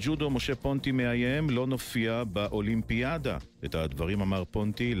איגוד הג'ודו משה פונטי מאיים לא נופיע באולימפיאדה. את הדברים אמר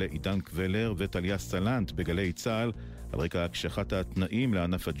פונטי לעידן קבלר וטליה סלנט בגלי צה"ל על רקע הקשחת התנאים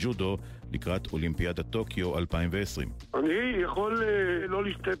לענף הג'ודו לקראת אולימפיאדת טוקיו 2020. אני יכול לא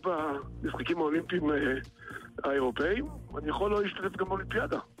להשתתף במשחקים האולימפיים האירופאים, אני יכול לא להשתתף גם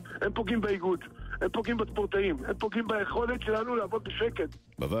באולימפיאדה. הם פוגעים באיגוד, הם פוגעים בספורטאים, הם פוגעים ביכולת שלנו לעבוד בשקט.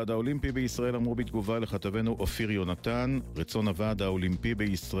 בוועד האולימפי בישראל אמרו בתגובה לכתבנו אופיר יונתן, רצון הוועד האולימפי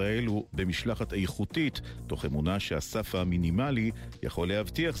בישראל הוא במשלחת איכותית, תוך אמונה שהסף המינימלי יכול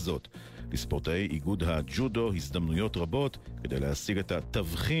להבטיח זאת. לספורטאי איגוד הג'ודו הזדמנויות רבות כדי להשיג את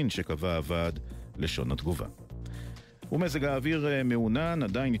התבחין שקבע הוועד, לשון התגובה. ומזג האוויר מעונן,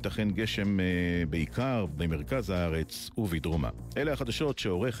 עדיין ייתכן גשם בעיקר במרכז הארץ ובדרומה. אלה החדשות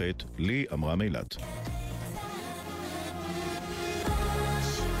שעורכת לי אמרה מילת.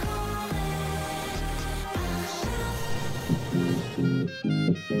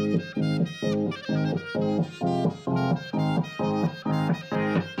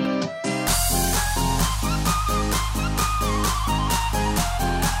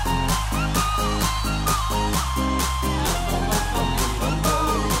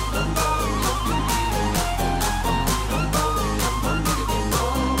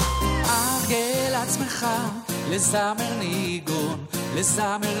 לזמר ניגון,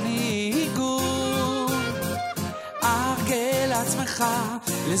 לזמר ניגון, ארגל עצמך,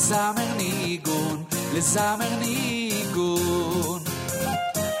 לזמר ניגון, לזמר ניגון,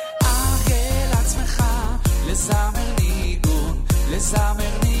 ארגל עצמך, לזמר ניגון,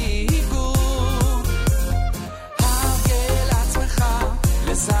 לזמר ניגון, ארגל עצמך,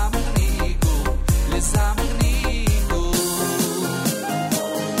 לזמר ניגון, לזמר ניגון.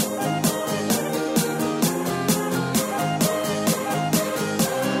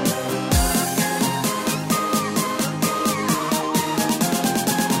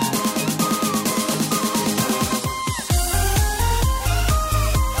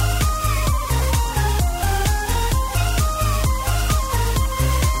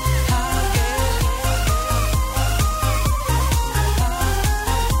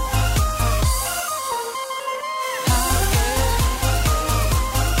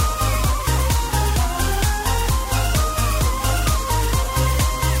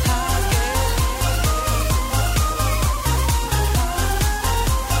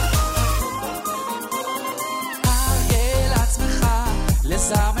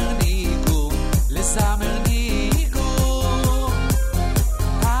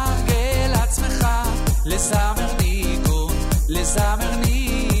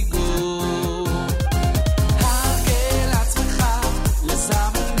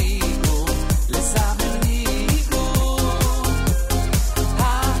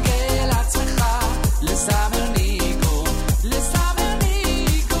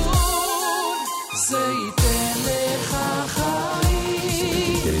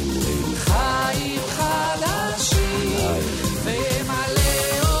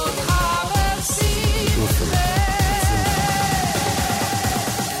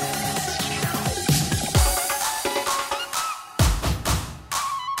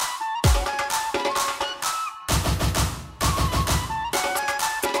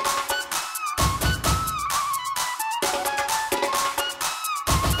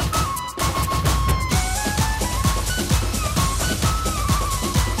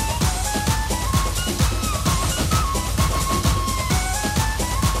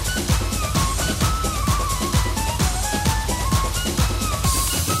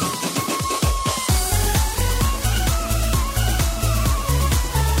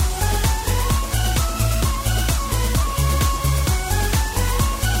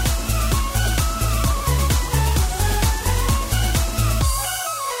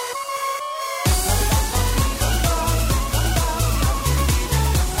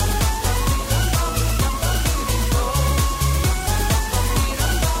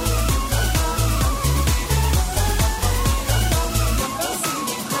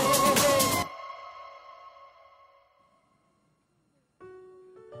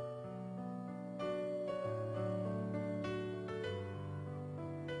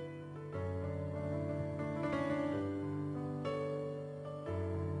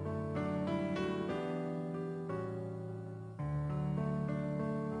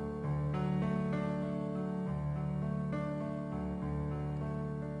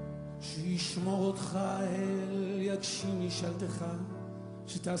 שישמור אותך אל יגשים משאלתך,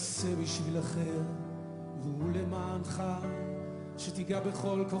 שתעשה בשביל אחר והוא למענך, שתיגע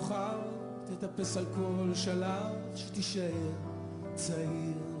בכל כוכב, תטפס על כל שלב, שתישאר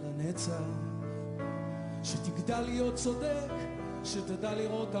צעיר לנצח, שתגדל להיות צודק, שתדע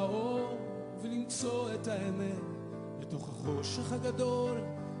לראות האור ולמצוא את האמת בתוך החושך הגדול,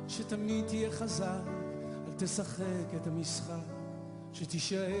 שתמיד תהיה חזק, אל תשחק את המשחק,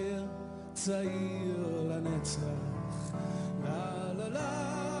 שתישאר צעיר לנצח. לה לה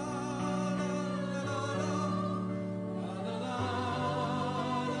לה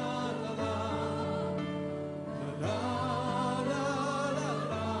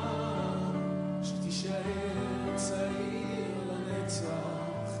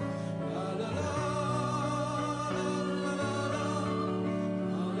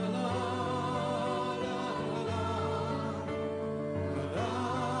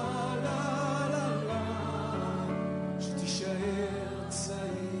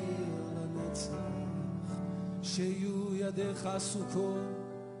שיהיו ידיך עסוקות,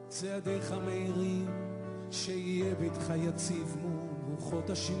 צעדיך מהירים, שיהיה ביתך יציב מול רוחות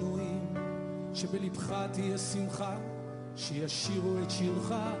השינויים, שבלבך תהיה שמחה, שישירו את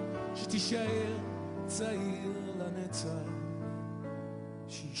שירך, שתישאר צעיר לנצח,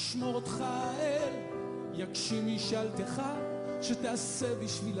 שישמור אותך האל, יגשים משאלתך, שתעשה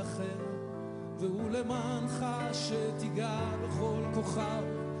בשביל אחר, והוא למענך, שתיגע בכל כוכב,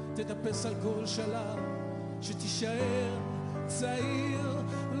 תטפס על כל שלב, שתישאר צעיר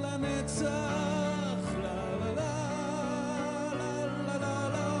לנצח. לה לה לה לה לה לה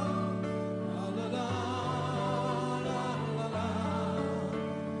לה לה לה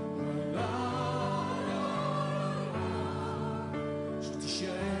לה,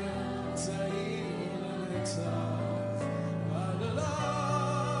 שתישאר צעיר לנצח. לה לה לה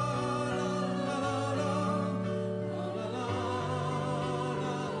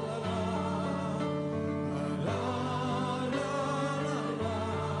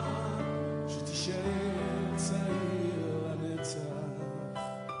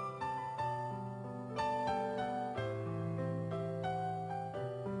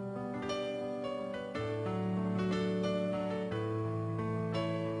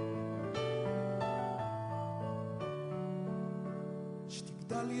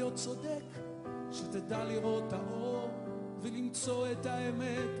שתגדל להיות צודק, שתדע לראות האור ולמצוא את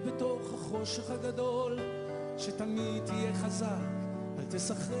האמת בתוך החושך הגדול, שתמיד תהיה חזק, אל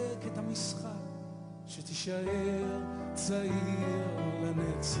תשחק את המשחק, שתישאר צעיר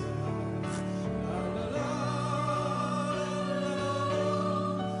לנצח. לה לה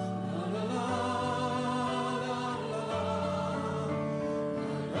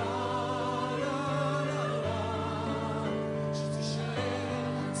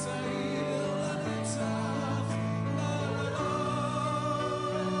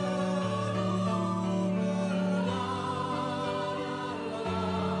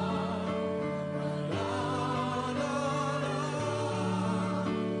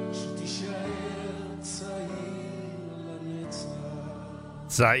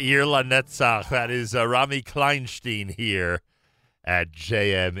Zair Lanetzach. That is Rami Kleinstein here at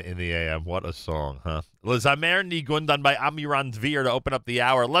JM in the AM. What a song, huh? L'Zamer Nigun, done by Amiran Dvir to open up the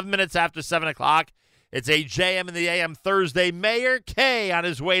hour. 11 minutes after 7 o'clock. It's a JM in the AM Thursday. Meir Kay on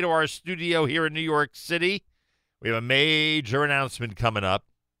his way to our studio here in New York City. We have a major announcement coming up,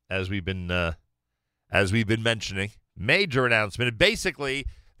 as we've been mentioning. Major announcement. And basically,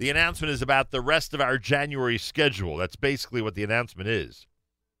 the announcement is about the rest of our January schedule. That's basically what the announcement is.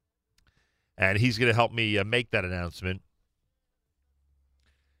 And he's going to help me make that announcement.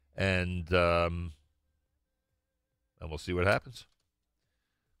 And we'll see what happens.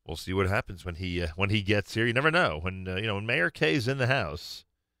 We'll see what happens when he gets here. You never know. When Meir Kay is in the house,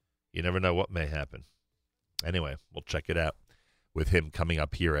 you never know what may happen. Anyway, we'll check it out with him coming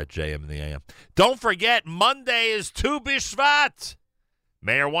up here at JM in the AM. Don't forget, Monday is Tu B'Shvat.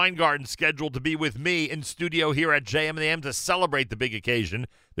 Mayor Weingarten scheduled to be with me in studio here at JM in the AM to celebrate the big occasion.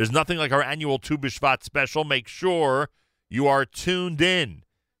 There's nothing like our annual Tu B'Shvat special. Make sure you are tuned in.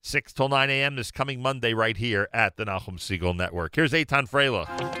 6 till 9 a.m. this coming Monday right here at the Nachum Segal Network. Here's Eitan Freila.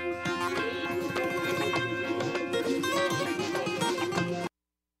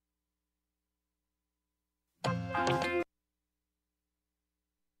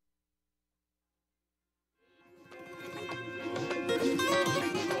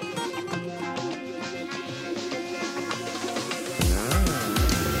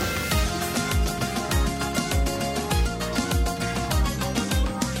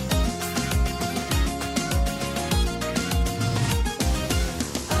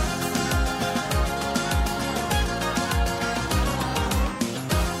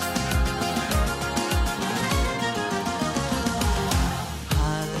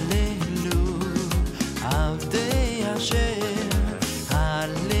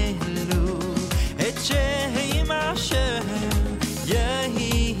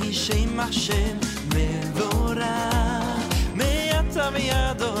 Hashem mevorach me'atav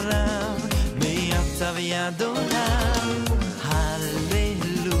yadorav me'atav ויד עולם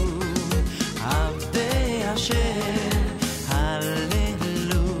הללו עבדי אשר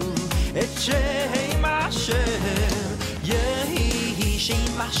הללו את שם אשר יהי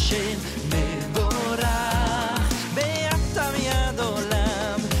שם אשר מבורך מעתה ויד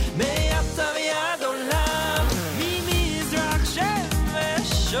עולם מעתה ויד עולם ממזרח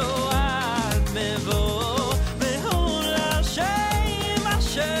שמש עד מבוא בהולה שם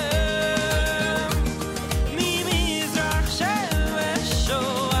אשר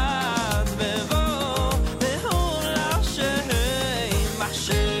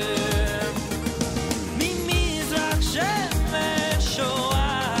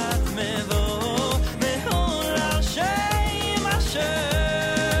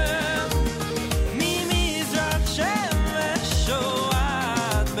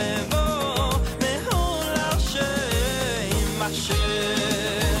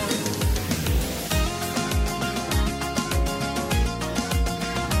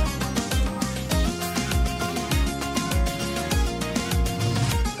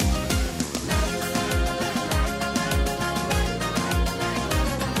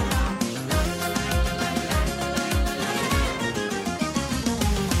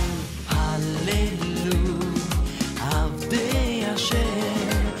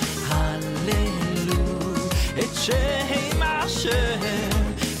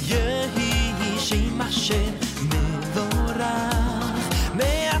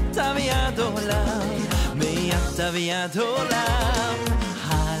ויד עולם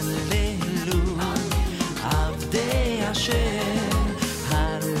הללו עבדי אשר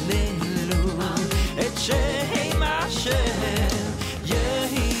הללו את שם אשר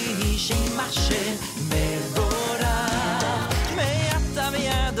יהי שם אשר מבורך מעתה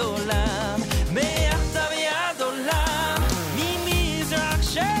ויד עולם מעתה ויד עולם ממזרח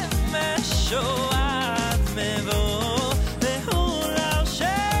שמש עד מבוא בהולה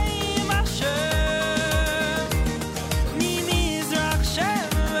שם אשר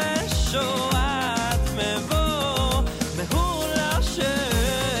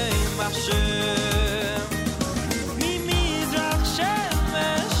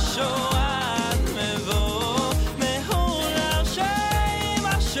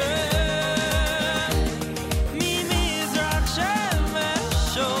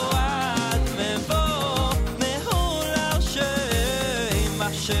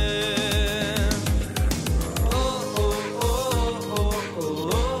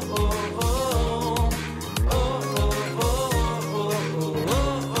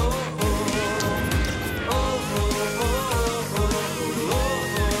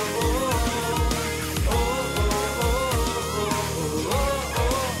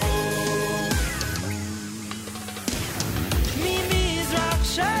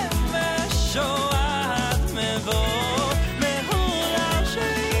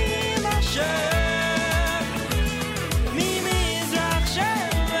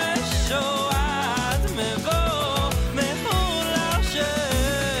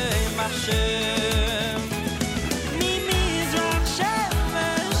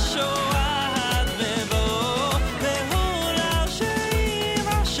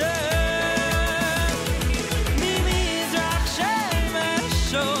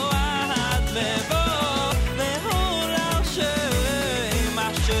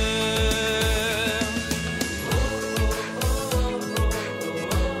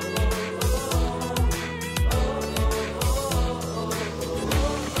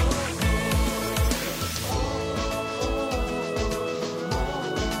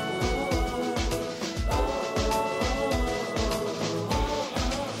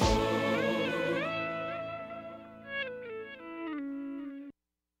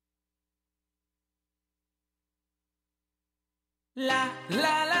La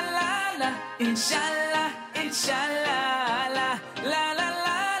la la la la, inshallah, inshallah, la la la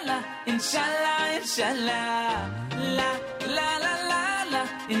la la, inshallah, inshallah, la la la la la,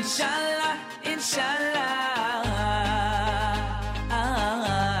 inshallah, inshallah.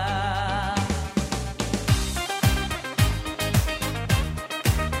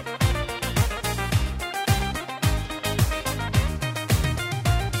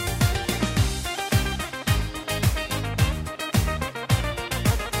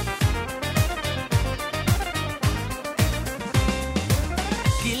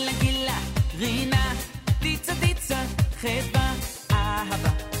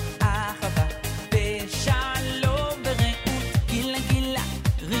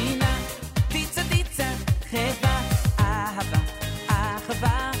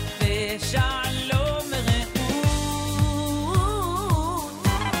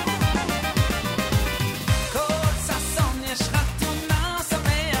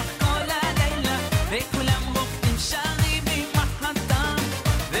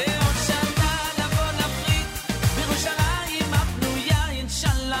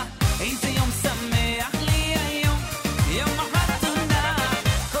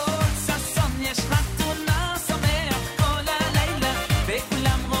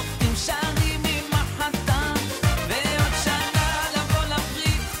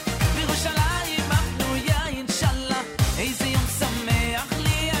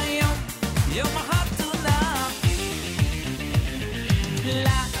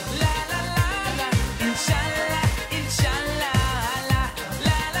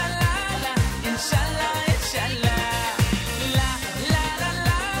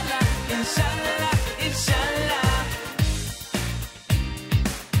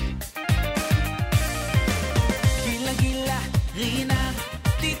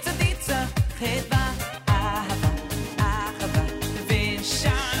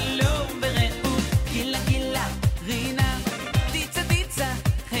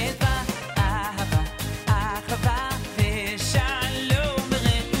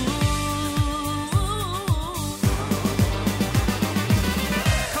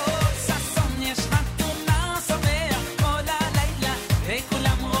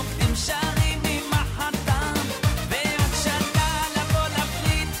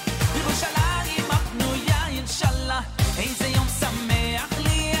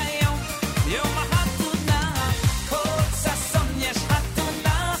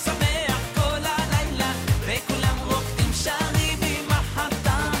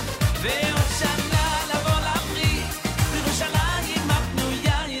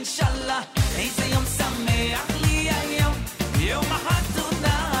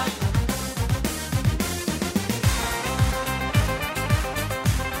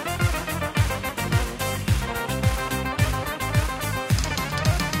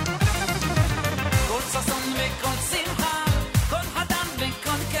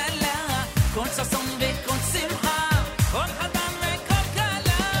 שמחה, כל חתן וכל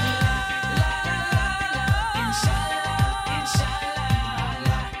כלה. אינשאללה, אינשאללה,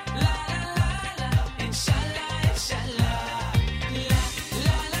 לה לה לה לה, אינשאללה, אינשאללה, לה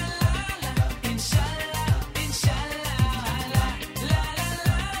לה לה לה, אינשאללה, אינשאללה, לה לה לה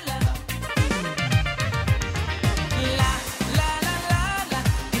לה, לה לה לה לה,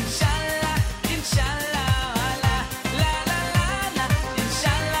 אינשאללה, אינשאללה, לה לה לה לה,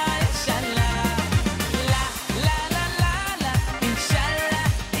 אינשאללה, אינשאללה, לה לה לה לה, אינשאללה,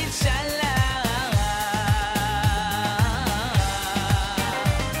 אינשאללה.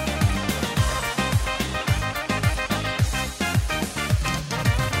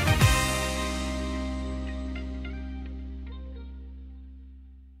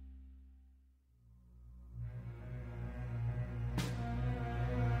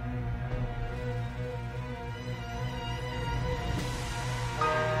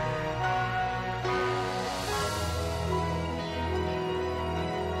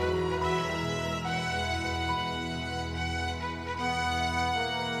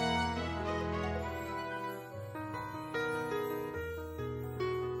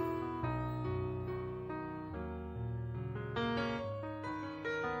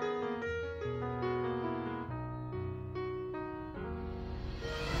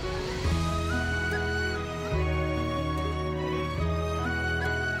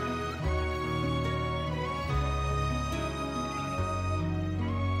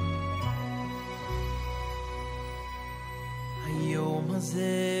 היום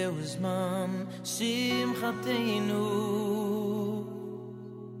הזה הוא זמן שמחתנו,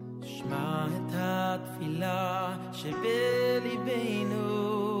 שמע את התפילה שבליבנו,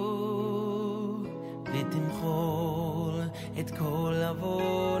 ותמחול את כל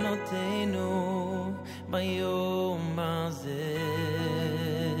עוונותינו ביום הזה.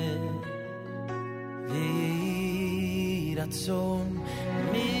 ויהי רצון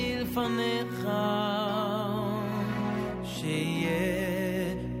מלפניך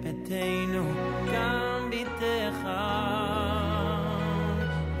שיהיה ביתנו גם ביתך,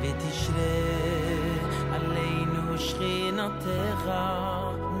 ותשרה עלינו שכינתך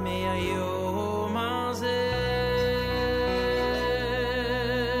מהיום הזה.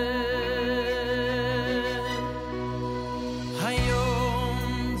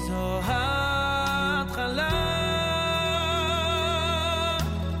 היום זו ההתחלה,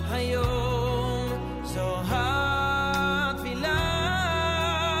 היום זו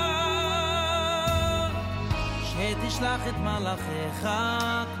תשלח את מלאכיך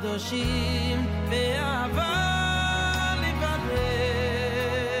הקדושים באהבה לברך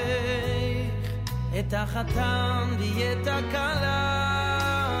את החתן ואת הכלה.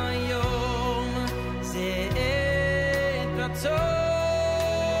 היום זה עת רצון,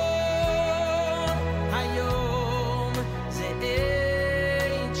 היום זה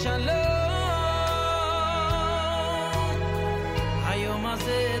עת שלום, היום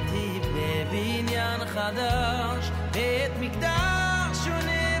הזה תבנה בניין חדש, את מקדש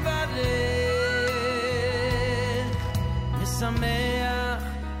ונברך, משמח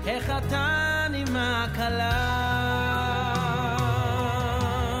החתן עם הכלה.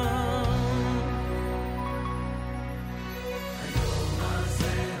 היום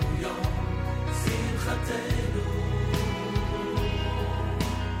הזה הוא יום שמחתנו,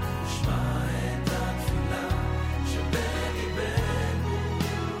 נשמע את התפילה שבליבנו,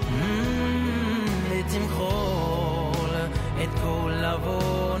 ותמחול את כל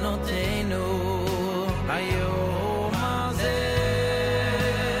עוונותינו היום הזה.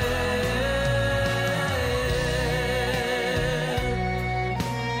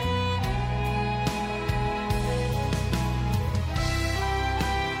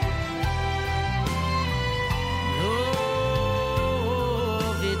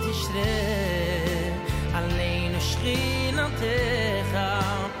 ותשרה עלינו שכינתך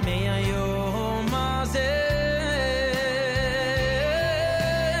מהיום הזה.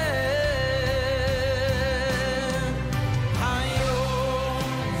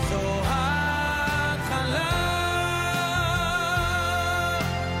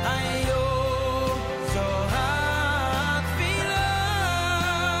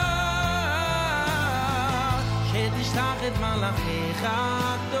 את מלאכיך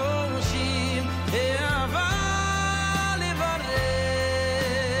הקדושים באהבה לברך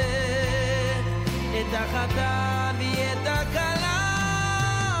את החתן ואת הכלה.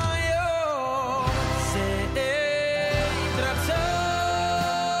 היום זה עת רצון,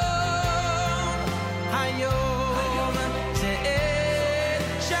 היום זה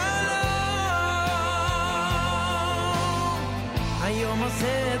עת שלום, היום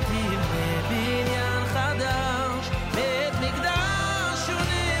הזה תבנה בניין חדש, בית מקדש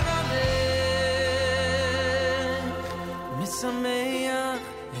ונברך. משמח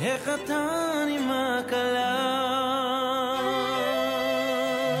החתן עם הכלה.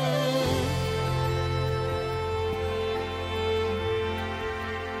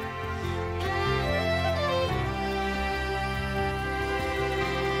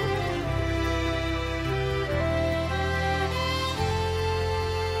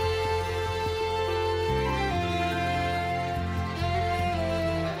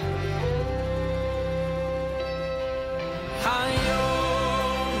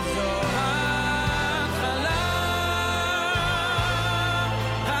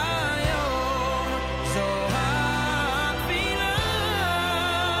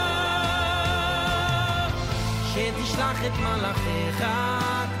 את מלאכיך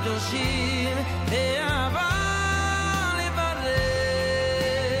הקדושים באהבה לברך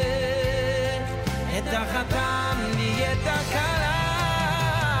את החתן ואת הכלה.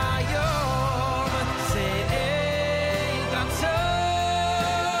 היום זה עת רצון,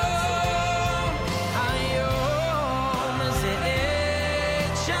 היום זה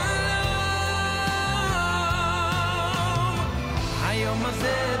עת שלום, היום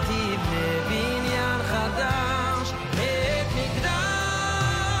הזה תבנה בניין חדש,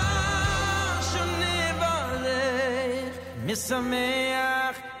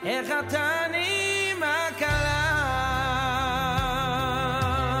 משמח החתן עם הכלה.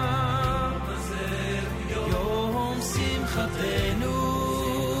 יום שמחתנו,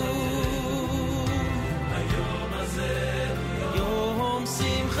 היום הזה יום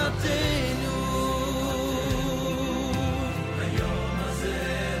שמחתנו, היום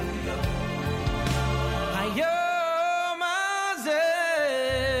הזה היום הזה.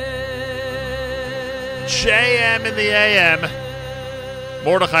 JM in the AM.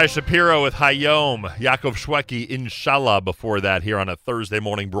 Mordechai Shapiro with Hayom. Yaakov Shweki, Inshallah, before that here on a Thursday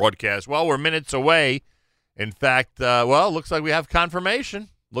morning broadcast. Well, we're minutes away. In fact, looks like we have confirmation.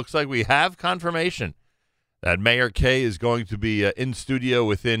 Looks like we have confirmation that Meir Kay is going to be in studio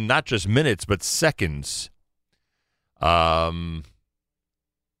within not just minutes, but seconds. Apparently,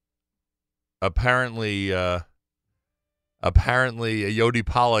 Yodi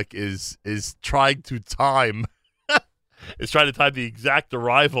Pollack is trying to time the exact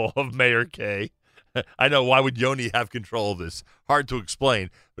arrival of Meir Kay. I know, why would Yoni have control of this? Hard to explain,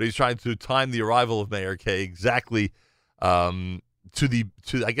 but he's trying to time the arrival of Meir Kay exactly to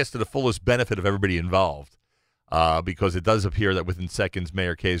the fullest benefit of everybody involved. Because it does appear that within seconds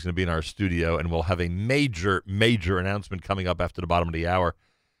Meir Kay is going to be in our studio, and we'll have a major announcement coming up after the bottom of the hour,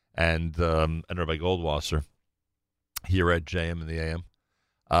 and Rabbi Goldwasser here at JM in the AM.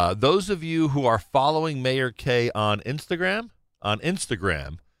 Those of you who are following Meir Kay on Instagram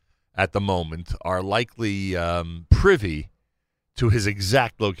at the moment are likely privy to his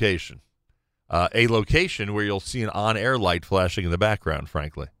exact location, a location where you'll see an on-air light flashing in the background,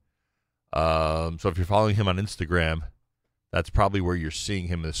 frankly. So if you're following him on Instagram, that's probably where you're seeing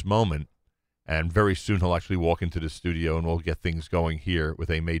him this moment, and very soon he'll actually walk into the studio, and we'll get things going here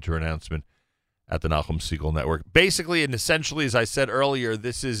with a major announcement at the Nachum Segal Network. Basically and essentially, as I said earlier,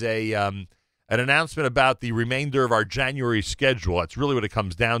 this is an announcement about the remainder of our January schedule. That's really what it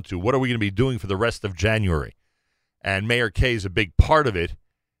comes down to. What are we going to be doing for the rest of January? And Meir Kay is a big part of it,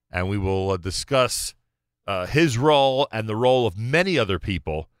 and we will discuss his role and the role of many other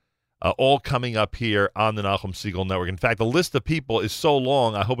people, all coming up here on the Nachum Segal Network. In fact, the list of people is so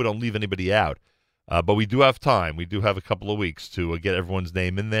long, I hope we don't leave anybody out. But we do have time. We do have a couple of weeks to get everyone's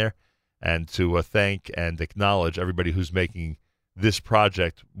name in there, and to thank and acknowledge everybody who's making this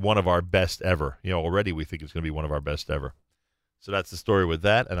project one of our best ever. Already we think it's going to be one of our best ever. So that's the story with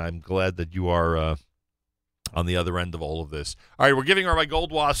that, and I'm glad that you are on the other end of all of this. All right, we're giving Rabbi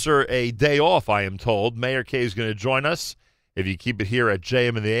Goldwasser a day off, I am told. Meir Kay is going to join us if you keep it here at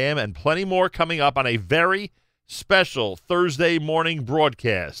JM in the AM, and plenty more coming up on a very special Thursday morning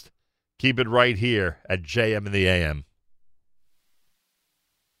broadcast. Keep it right here at JM in the AM.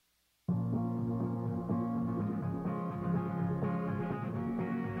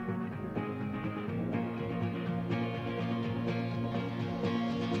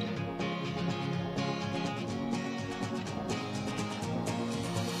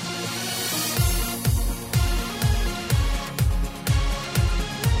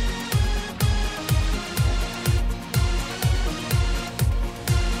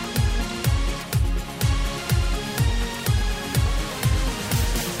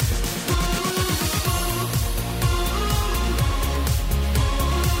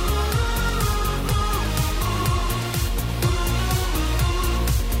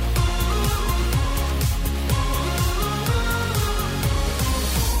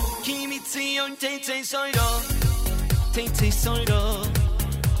 Tay soiro, Tay soiro,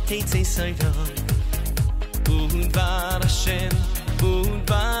 Tay soiro. Udvar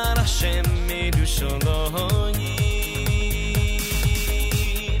Hashem Yerushalayim.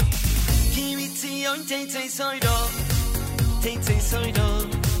 Kimitzion Tay soiro, Tay soiro,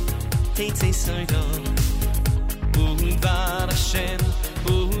 Tay soiro. Udvar Hashem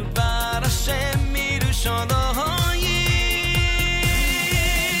Yerushalayim.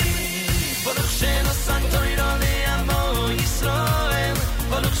 Baruch Sheno Santoiro Le'amo Yisrael.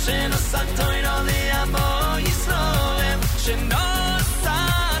 Baruch Sheno Santoiro Le'amo Yisrael. Sheno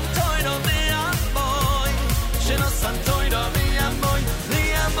Santoiro Le'amo. Sheno Santoiro Le'amo.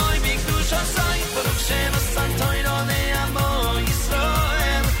 Le'amo B'Kedushosai. Baruch Sheno Santoiro Le'amo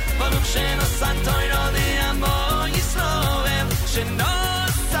Yisrael. Baruch Sheno Santoiro Le'amo Yisrael. Sheno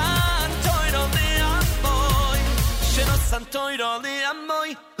Santoiro Le'amo. Sheno Santoiro Le'amo.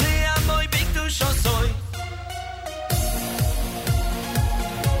 Le'amo B'Kedushosai.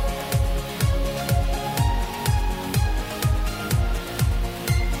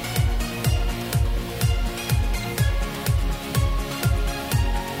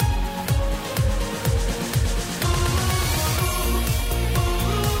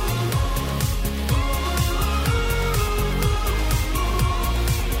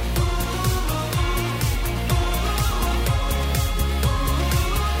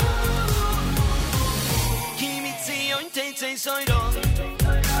 Tay soiro,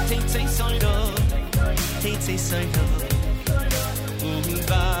 Tay soiro, Tay soiro.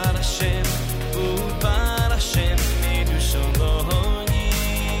 Udvar Hashem Yerushalayim.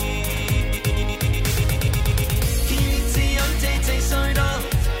 Kimitzion Tay soiro,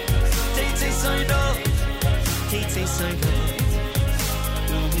 Tay soiro, Tay soiro.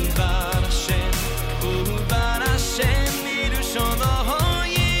 Udvar Hashem Yerushalayim.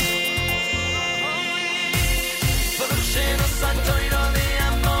 Santoiro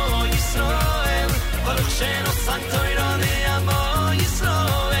Le'amo Yisrael. Baruch Sheno Santoiro Le'amo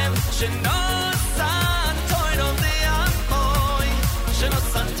Yisrael. Sheno Santoiro Le'amo. Sheno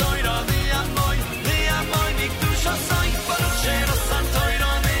Santoiro Le'amo. Le'amo B'Kedushosai. Baruch Sheno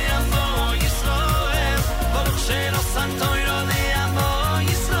Santoiro Le'amo Yisrael. Baruch Sheno Santoiro Le'amo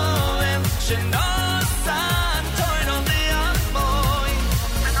Yisrael. Sheno Santoiro Le'amo.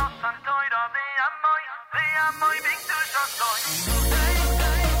 Sheno Santoiro Le'amo. Le'amo B'Kedushosai.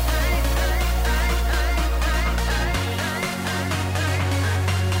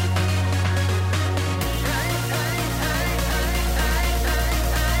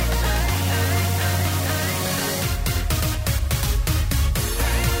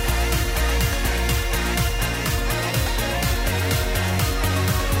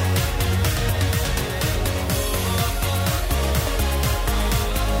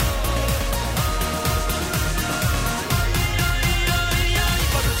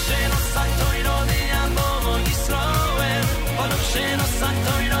 Sheno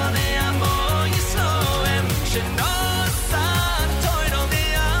Santoiro Le'amo Yisrael. Sheno Santoiro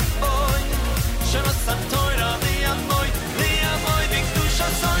Le'amo. Sheno Santoiro Le'amo. Le'amo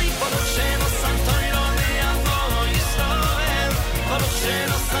B'Kedushosai. Baruch Sheno Santoiro Le'amo Yisrael. Baruch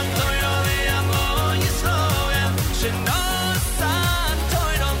Sheno Santoiro Le'amo Yisrael. Sheno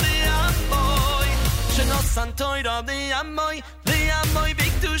Santoiro Le'amo. Sheno Santoiro Le'amo. Le'amo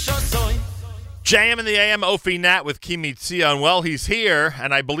B'Kedushosai. JM in the AM, Ofi Nat with Kimi Tzion. Well, he's here,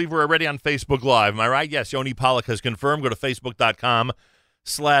 and I believe we're already on Facebook Live. Am I right? Yes, Yoni Pollack has confirmed. Go to Facebook.com/Nachum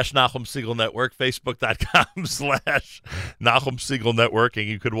Segal Network, Facebook.com/Nachum Segal Network, and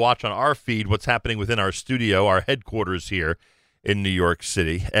you could watch on our feed what's happening within our studio, our headquarters here in New York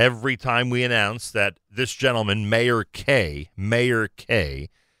City. Every time we announce that this gentleman, Meir Kay,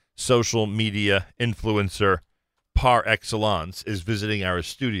 social media influencer par excellence, is visiting our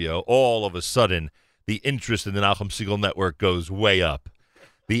studio, all of a sudden, the interest in the Nachum Segal Network goes way up.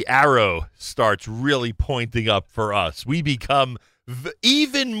 The arrow starts really pointing up for us. We become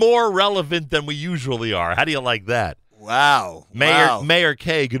even more relevant than we usually are. How do you like that? Wow. Meir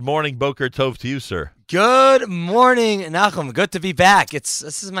Kay, good morning. Boker Tov to you, sir. Good morning, Nachum. Good to be back. This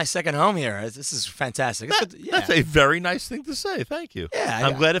is my second home here. This is fantastic. That's a very nice thing to say. Thank you. Yeah,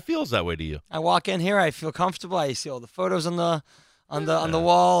 I'm glad it feels that way to you. I walk in here, I feel comfortable. I see all the photos on the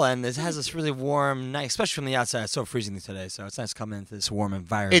wall, and it has this really warm night, especially from the outside. It's so freezing today, so it's nice coming into this warm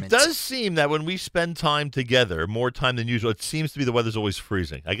environment. It does seem that when we spend time together, more time than usual, it seems to be the weather's always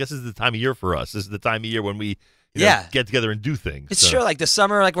freezing. I guess this is the time of year for us. This is the time of year when we get together and do things. It's true. Like the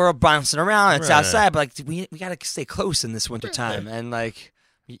summer, like we're all bouncing around. It's outside, but like we got to stay close in this winter time, and like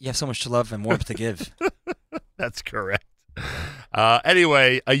you have so much to love and warmth to give. That's correct.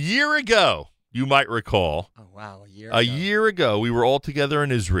 Anyway, a year ago, you might recall. Oh, wow. A year ago, we were all together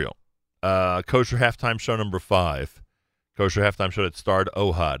in Israel. Kosher Halftime Show number 5. Kosher Halftime Show that starred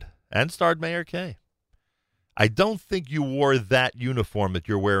Ohad and starred Meir Kay. I don't think you wore that uniform that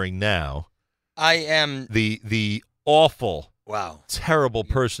you're wearing now. I am the awful, wow, terrible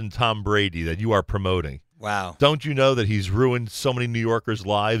person Tom Brady that you are promoting. Wow. Don't you know that he's ruined so many New Yorkers'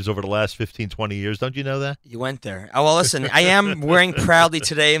 lives over the last 15, 20 years? Don't you know that? You went there. Oh, well, listen, I am wearing proudly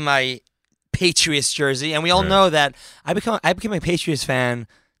today my Patriots jersey, and we all know that I became a Patriots fan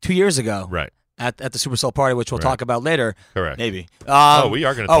 2 years ago. Right. At the Super Soul party, which we'll talk about later. Correct. Maybe. We are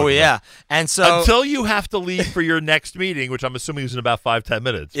going to talk about yeah. And so until you have to leave for your next meeting, which I'm assuming is in about 5-10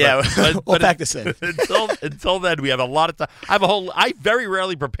 minutes. Yeah, we'll pack this in. Until then, we have a lot of time. I very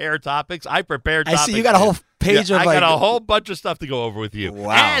rarely prepare topics. I prepare topics. I see you got a whole page of I got a whole bunch of stuff to go over with you.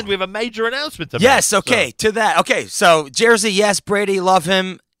 Wow. And we have a major announcement to make. Yes, okay, to that. Okay, so Jersey, yes, Brady, love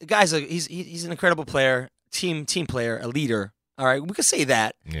him. The guy's he's an incredible player, team player, a leader. All right, we could say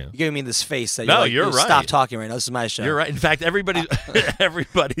that. Yeah. You're giving me this face that you're right. Stop talking right now. This is my show. You're right. In fact, everybody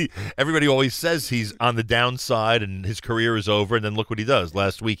always says he's on the downside and his career is over. And then look what he does.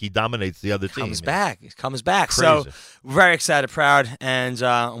 Last week he dominates the other team. He comes back. Crazy. So very excited, proud, and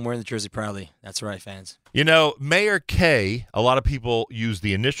I'm wearing the jersey proudly. That's right, fans. You know, Meir Kay. A lot of people use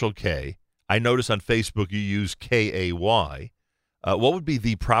the initial K. I notice on Facebook you use K-A-Y. What would be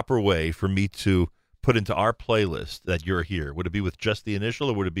the proper way for me to put into our playlist that you're here? Would it be with just the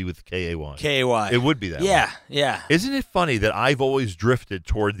initial or would it be with K-A-Y? K-A-Y. It would be that way. Yeah. Isn't it funny that I've always drifted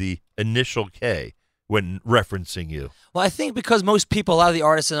toward the initial K when referencing you? Well, I think because most people, a lot of the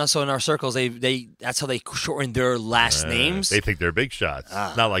artists and also in our circles, they that's how they shorten their last names. They think they're big shots.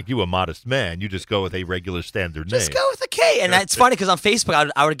 Not like you, a modest man. You just go with a regular standard name. Just go with a K. And that's funny because on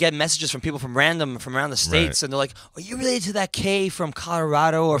Facebook, I would get messages from people from around the states, and they're like, "Are you related to that K from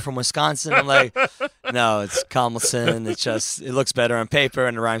Colorado or from Wisconsin?" I'm like, "No, it's Kamilson. It looks better on paper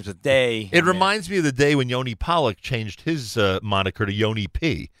and it rhymes with day." It reminds me of the day when Yoni Pollock changed his moniker to Yoni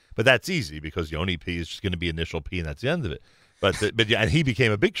P. But that's easy because Yoni P is just going to be initial P, and that's the end of it. And he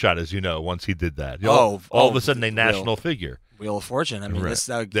became a big shot, as you know, once he did that. All of a sudden, a national figure. Wheel of Fortune. I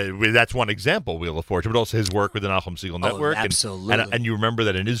mean, that's one example, Wheel of Fortune, but also his work with the Nachum Segal Network. Absolutely. And you remember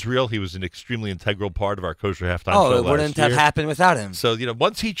that in Israel, he was an extremely integral part of our Kosher Halftime Show it wouldn't have happened without him. So,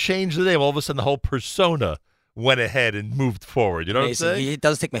 once he changed the name, all of a sudden the whole persona went ahead and moved forward. You know Amazing. what I'm saying? He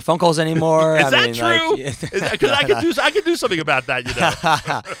doesn't take my phone calls anymore. Is that true? Because I can do something about that,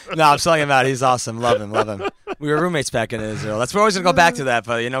 No, I'm telling him out. He's awesome. Love him. We were roommates back in Israel. We're always going to go back to that,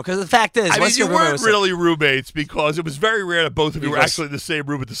 but because the fact is, you weren't really roommates because it was very rare that both of you were actually in the same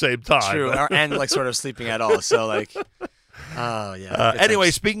room at the same time. True, and sort of sleeping at all. So oh yeah.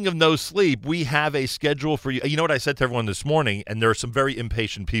 Anyway, speaking of no sleep, we have a schedule for you. You know what I said to everyone this morning, and there are some very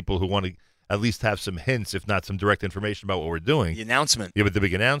impatient people who want to at least have some hints, if not some direct information about what we're doing. The announcement. Yeah, with the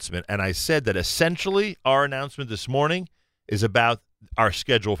big announcement. And I said that essentially our announcement this morning is about our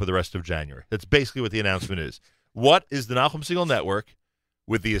schedule for the rest of January. That's basically what the announcement is. What is the Nachum Segal Network,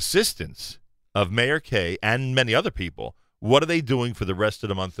 with the assistance of Meir Kay and many other people, what are they doing for the rest of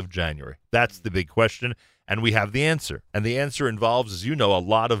the month of January? That's the big question, and we have the answer. And the answer involves, as you know, a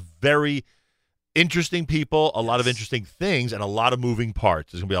lot of very interesting people, a lot of interesting things, and a lot of moving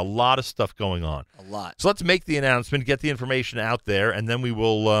parts. There's going to be a lot of stuff going on. A lot. So let's make the announcement, get the information out there, and then we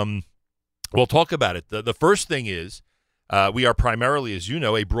will we'll talk about it. The first thing is we are primarily, as you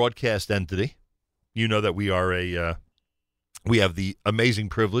know, a broadcast entity. You know that we are we have the amazing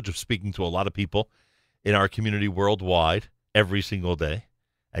privilege of speaking to a lot of people in our community worldwide every single day.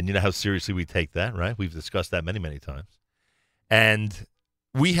 And you know how seriously we take that, right? We've discussed that many, many times. And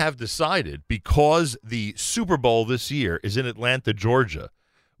we have decided, because the Super Bowl this year is in Atlanta, Georgia,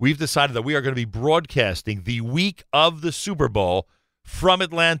 we've decided that we are going to be broadcasting the week of the Super Bowl from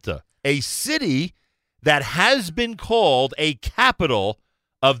Atlanta, a city that has been called a capital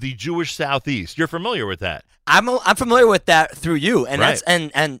of the Jewish Southeast. You're familiar with that? I'm familiar with that through you, and right.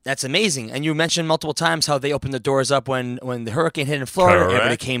 that's amazing. And you mentioned multiple times how they opened the doors up when the hurricane hit in Florida. Correct.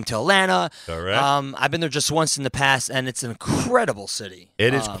 Everybody came to Atlanta. Correct. I've been there just once in the past, and it's an incredible city.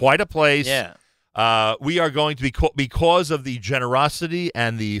 It is quite a place. Yeah. We are going to be, because of the generosity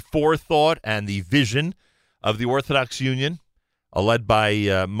and the forethought and the vision of the Orthodox Union, led by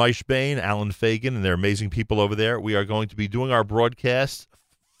Maish Bain, Alan Fagan, and their amazing people over there, we are going to be doing our broadcasts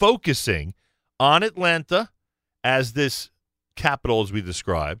focusing on Atlanta as this capital, as we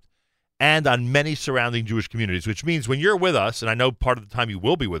described, and on many surrounding Jewish communities, which means when you're with us, and I know part of the time you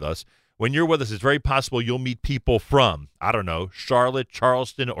will be with us, when you're with us, it's very possible you'll meet people from, I don't know, Charlotte,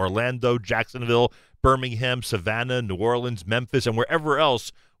 Charleston, Orlando, Jacksonville, Birmingham, Savannah, New Orleans, Memphis, and wherever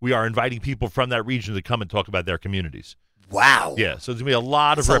else we are inviting people from that region to come and talk about their communities. Wow. Yeah, so there's going to be a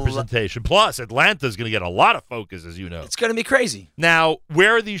lot of representation. Plus, Atlanta's going to get a lot of focus, as you know. It's going to be crazy. Now,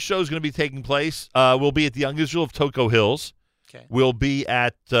 where are these shows going to be taking place? We'll be at the Young Israel of Toco Hills. Okay. We'll be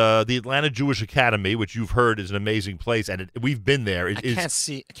at the Atlanta Jewish Academy, which you've heard is an amazing place, and we've been there. I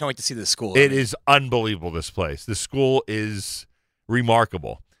can't wait to see the school. It is unbelievable, this place. The school is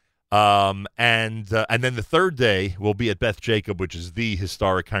remarkable. And then the third day, we'll be at Beth Jacob, which is the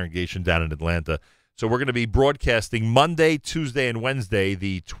historic congregation down in Atlanta. So we're going to be broadcasting Monday, Tuesday, and Wednesday,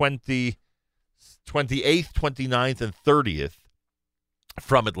 the 28th, 29th, and 30th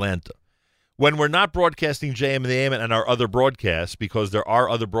from Atlanta. When we're not broadcasting JM and the AM and our other broadcasts, because there are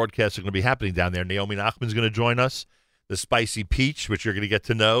other broadcasts that are going to be happening down there, Naomi Nachman's going to join us. The Spicy Peach, which you're going to get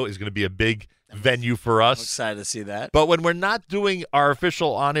to know, is going to be a big venue for us. I'm excited to see that. But when we're not doing our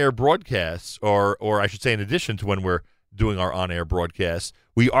official on-air broadcasts, or I should say in addition to when we're doing our on-air broadcasts,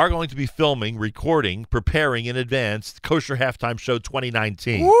 we are going to be filming, recording, preparing in advance Kosher Halftime Show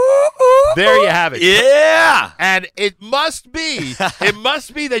 2019. There you have it. Yeah. And it must be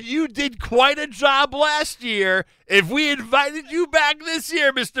that you did quite a job last year if we invited you back this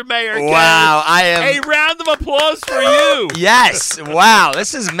year, Mr. Meir Kay. Wow, I am. A round of applause for you. Yes. Wow,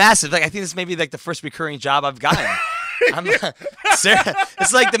 this is massive. Like I think this may be like the first recurring job I've gotten.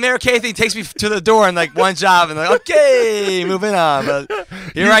 It's like the Meir Kay thing takes me to the door and like one job and like, okay, moving on. But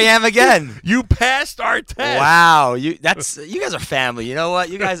here I am again. You passed our test. Wow, you guys are family. You know what?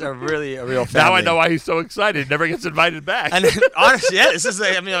 You guys are really a real family. Now I know why he's so excited. Never gets invited back. And honestly, yeah, this is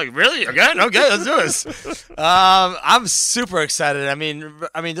like, really again? Okay, let's do this. I'm super excited. I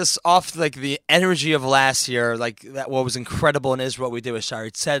mean, just off like the energy of last year, like that what was incredible in Israel. What we did with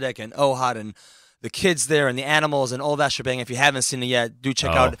Shari Tzedek and Ohad and the kids there and the animals and all that shebang. If you haven't seen it yet, do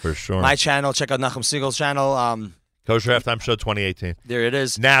check out for sure. my channel. Check out Nachum Siegel's channel. Kosher Halftime Show 2018. There it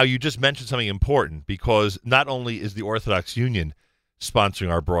is. Now, you just mentioned something important because not only is the Orthodox Union sponsoring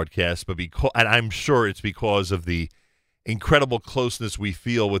our broadcast, but and I'm sure it's because of the incredible closeness we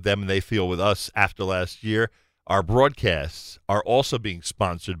feel with them and they feel with us after last year. Our broadcasts are also being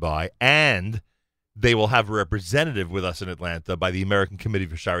sponsored by, and they will have a representative with us in Atlanta by the American Committee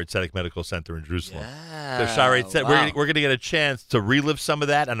for Shari Tzedek Medical Center in Jerusalem. Yeah, so Shari Tzedek, wow. we're going to get a chance to relive some of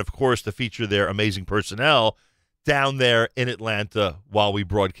that, and of course to feature their amazing personnel down there in Atlanta while we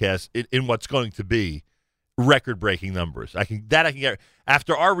broadcast in what's going to be record-breaking numbers. I can get.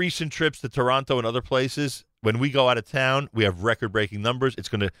 After our recent trips to Toronto and other places, when we go out of town, we have record-breaking numbers.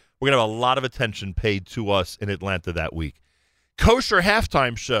 We're gonna have a lot of attention paid to us in Atlanta that week. Kosher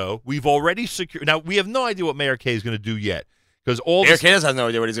Halftime Show, we've already secured. Now, we have no idea what Meir Kay is going to do yet. Because Meir Kay doesn't have no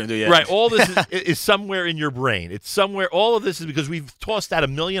idea what he's going to do yet. Right, all this is somewhere in your brain. It's somewhere. All of this is because we've tossed out a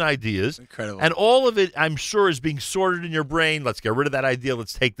million ideas. Incredible. And all of it, I'm sure, is being sorted in your brain. Let's get rid of that idea.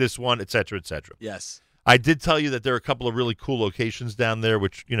 Let's take this one, et cetera, et cetera. Yes. I did tell you that there are a couple of really cool locations down there, and the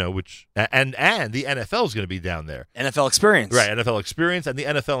NFL is going to be down there. NFL Experience. Right, NFL Experience, and the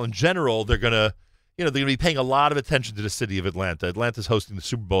NFL in general, they're going to be paying a lot of attention to the city of Atlanta. Atlanta's hosting the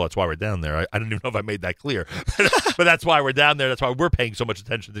Super Bowl. That's why we're down there. I don't even know if I made that clear. But that's why we're down there. That's why we're paying so much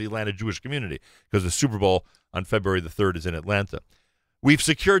attention to the Atlanta Jewish community, because the Super Bowl on February the 3rd is in Atlanta. We've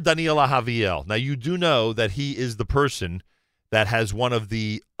secured Daniel Ahaviel. Now, you do know that he is the person that has one of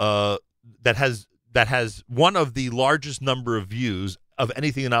the that has one of the largest number of views of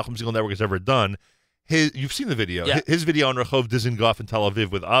anything the Nachum Segal Network has ever done. You've seen the video. Yeah. His video on Rehov Dizengoff in Tel Aviv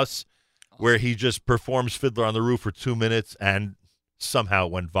with us, where he just performs Fiddler on the Roof for 2 minutes and somehow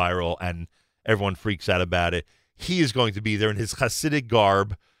it went viral and everyone freaks out about it. He is going to be there in his Hasidic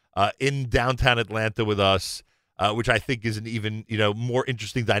garb in downtown Atlanta with us, which I think is an even more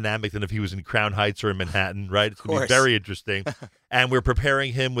interesting dynamic than if he was in Crown Heights or in Manhattan, right? It's going to be very interesting. And we're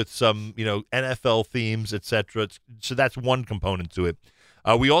preparing him with some NFL themes, etc. So that's one component to it.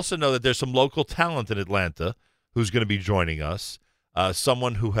 We also know that there's some local talent in Atlanta who's going to be joining us.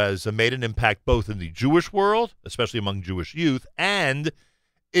 Someone who has made an impact both in the Jewish world, especially among Jewish youth, and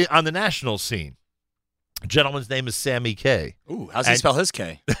on the national scene. The gentleman's name is Meir Kay. Ooh, how's he spell his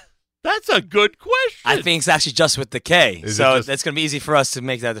K? That's a good question. I think it's actually just with the K, so it's going to be easy for us to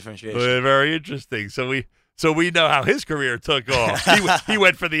make that differentiation. Very interesting. So we know how his career took off. He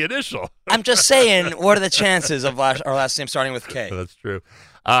went for the initial. I'm just saying, what are the chances of our last name starting with K? That's true.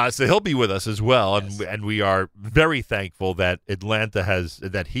 So he'll be with us as well, and we are very thankful that Atlanta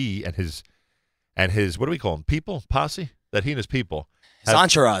he and his what do we call him? Posse? That he and his people, his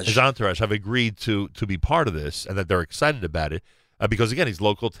entourage have agreed to be part of this, and that they're excited about it because again, he's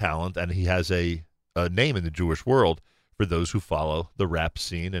local talent and he has a name in the Jewish world for those who follow the rap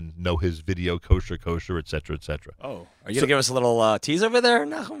scene and know his video, Kosher, et cetera, et cetera. Oh, are you going to give us a little tease over there,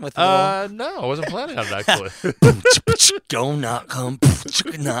 Nachum? With a little... No, I wasn't planning on it, actually. Go, Nachum.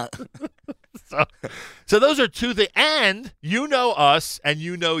 So those are two things. And you know us and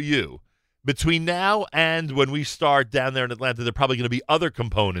you know you. Between now and when we start down there in Atlanta, there are probably going to be other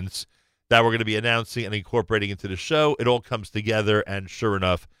components that we're going to be announcing and incorporating into the show. It all comes together, and sure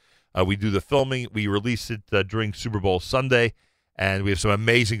enough, we do the filming. We release it during Super Bowl Sunday, and we have some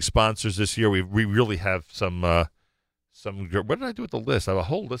amazing sponsors this year. We really have some. What did I do with the list? I have a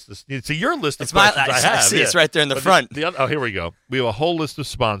whole list. It's your list of questions I have. I see it's right there in the front. Here we go. We have a whole list of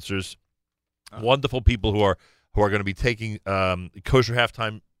sponsors, wonderful people who are going to be taking Kosher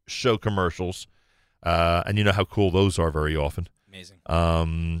Halftime Show commercials, and you know how cool those are very often. Amazing.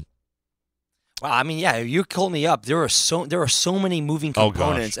 Wow, I mean, yeah, you called me up. There are so many moving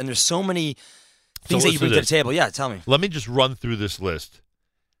components, and there's so many things that you bring to the table. Yeah, tell me. Let me just run through this list.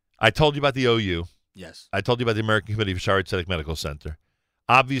 I told you about the OU. Yes. I told you about the American Committee for Shaare Zedek Medical Center.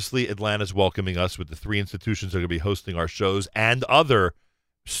 Obviously, Atlanta's welcoming us with the 3 institutions that are going to be hosting our shows, and other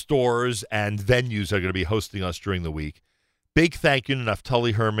stores and venues that are going to be hosting us during the week. Big thank you to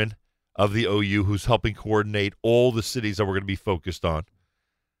Naftali Herman of the OU, who's helping coordinate all the cities that we're going to be focused on.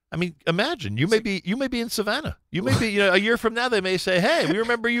 I mean, imagine you may be in Savannah. You may be, a year from now they may say, "Hey, we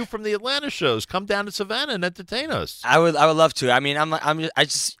remember you from the Atlanta shows. Come down to Savannah and entertain us." I would love to. I mean,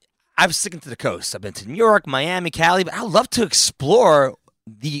 I'm sticking to the coast. I've been to New York, Miami, Cali, but I would love to explore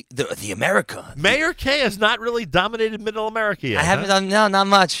the America. Meir Kay has not really dominated Middle America yet. I haven't done not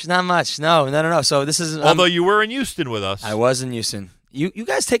much. No. So this is although you were in Houston with us. I was in Houston. You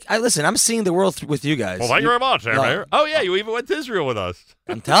guys listen. I'm seeing the world with you guys. Well, thank you very much, Meir. Oh yeah, you even went to Israel with us.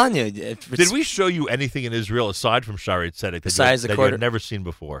 I'm telling you. Did we show you anything in Israel aside from Shaare Zedek that you had never seen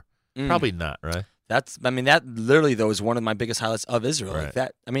before? Probably not, right? That literally though is one of my biggest highlights of Israel. Right. Like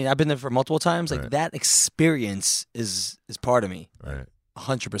that. I mean, I've been there for multiple times. Like that experience is part of me. Right.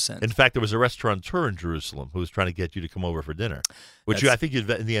 100%. In fact, there was a restaurateur in Jerusalem who was trying to get you to come over for dinner, which I think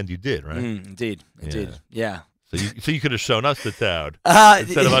in the end you did, right? Indeed. Yeah. So you could have shown us the town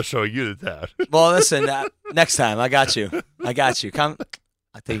instead of us showing you the town. Well, listen, next time I got you. Come,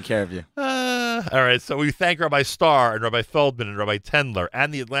 I'm taking care of you. All right. So we thank Rabbi Starr and Rabbi Feldman and Rabbi Tendler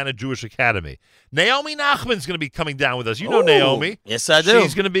and the Atlanta Jewish Academy. Naomi Nachman's going to be coming down with us. You know Naomi. Yes, I do.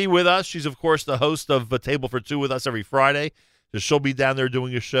 She's going to be with us. She's, of course, the host of Table for Two with us every Friday. So she'll be down there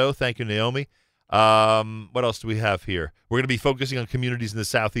doing a show. Thank you, Naomi. What else do we have here? We're going to be focusing on communities in the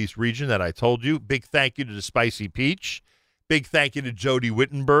Southeast region that I told you. Big thank you to the Spicy Peach. Big thank you to Jody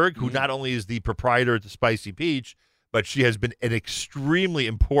Wittenberg, who not only is the proprietor at the Spicy Peach, but she has been an extremely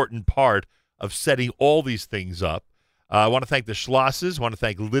important part of setting all these things up. I want to thank the Schlosses. I want to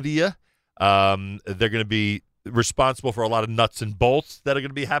thank Lydia. They're going to be responsible for a lot of nuts and bolts that are going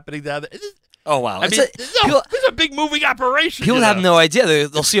to be happening down there. Oh, wow. This is a big moving operation. People have no idea.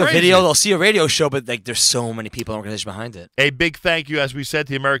 They'll see a video, they'll see a radio show, but there's so many people and organizations behind it. A big thank you, as we said,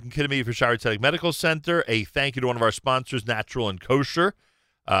 to the American Academy for Shaare Zedek Medical Center. A thank you to one of our sponsors, Natural and Kosher.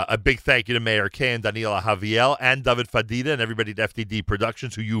 A big thank you to Meir Kay and Daniela Javiel and David Fadida and everybody at FDD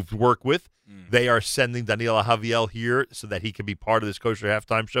Productions who you've worked with. They are sending Daniela Javiel here so that he can be part of this Kosher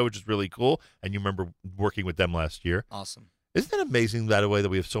Halftime Show, which is really cool. And you remember working with them last year. Awesome. Isn't that amazing, by the way, that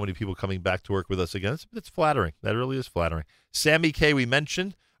we have so many people coming back to work with us again? It's flattering. That really is flattering. Sammy K, we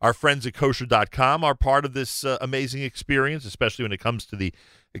mentioned. Our friends at kosher.com are part of this amazing experience, especially when it comes to the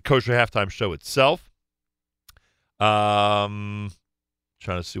Kosher Halftime Show itself. Trying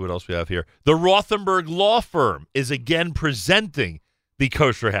to see what else we have here. The Rothenberg Law Firm is again presenting the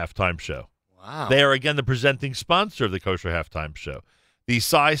Kosher Halftime Show. Wow. They are again the presenting sponsor of the Kosher Halftime Show. The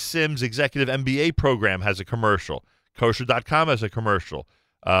Cy Sims Executive MBA program has a commercial. Kosher.com has a commercial.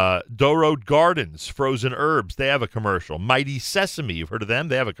 Doro Gardens, Frozen Herbs, they have a commercial. Mighty Sesame, you've heard of them?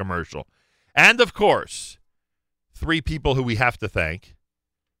 They have a commercial. And, of course, 3 people who we have to thank.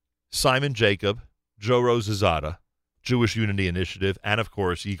 Simon Jacob, Joe Rosazada, Jewish Unity Initiative, and, of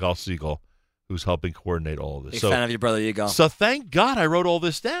course, Yigal Siegel, who's helping coordinate all of this. Big fan of your brother Yigal. So thank God I wrote all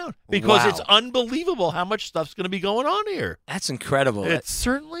this down because Wow. it's unbelievable how much stuff's going to be going on here. That's incredible. It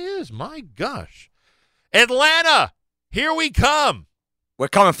certainly is. My gosh. Atlanta, here we come. We're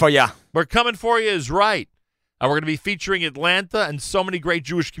coming for you. We're coming for you is right. We're going to be featuring Atlanta and so many great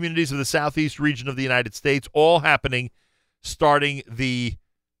Jewish communities of the Southeast region of the United States, all happening starting the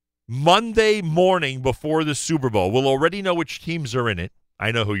Monday morning before the Super Bowl. We'll already know which teams are in it.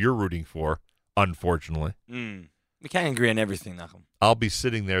 I know who you're rooting for, unfortunately. We can't agree on everything, Nachum. I'll be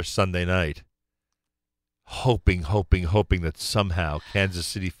sitting there Sunday night hoping that somehow Kansas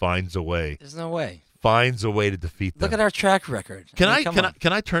City finds a way. There's no way. finds a way to defeat them. Look at our track record. Can I I mean, come on.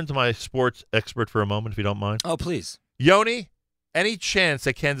 can I turn to my sports expert for a moment, if you don't mind? Oh, please. Yoni, any chance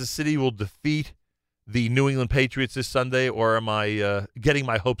that Kansas City will defeat the New England Patriots this Sunday, or am I getting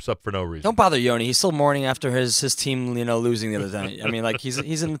my hopes up for no reason? Don't bother Yoni. He's still mourning after his team, losing the other day. I mean, like he's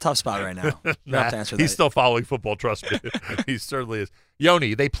in a tough spot right now. You don't have to answer He's that. still following football. Trust me, he certainly is.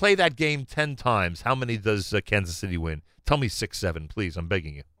 Yoni, they play that game 10 times. How many does Kansas City win? Tell me 6, 7, please. I'm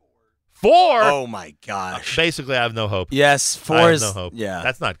begging you. 4. Oh my gosh. Basically, I have no hope. Yes, 4 I have is no hope. Yeah,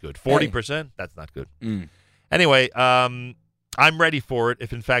 that's not good. 40%. That's not good. Mm. Anyway, I'm ready for it.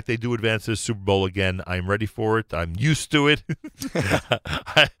 If, in fact, they do advance to the Super Bowl again, I'm ready for it. I'm used to it.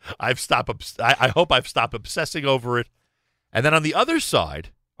 I hope I've stopped obsessing over it. And then on the other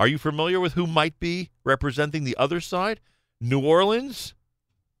side, are you familiar with who might be representing the other side? New Orleans?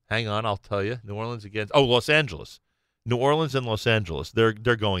 Hang on, I'll tell you. New Orleans against Los Angeles. New Orleans and Los Angeles. They're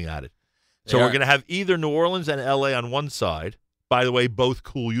going at it. So we're going to have either New Orleans and L.A. on one side. By the way, both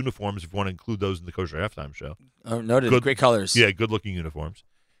cool uniforms, if you want to include those in the Kosher Halftime Show. Oh, noted. Great colors. Yeah, good-looking uniforms.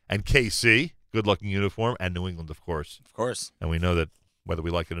 And KC, good-looking uniform, and New England, of course. Of course. And we know that whether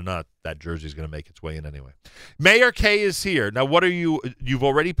we like it or not, that jersey is going to make its way in anyway. Meir Kay is here. Now, you've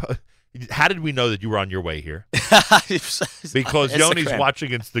already... How did we know that you were on your way here? Because Yoni's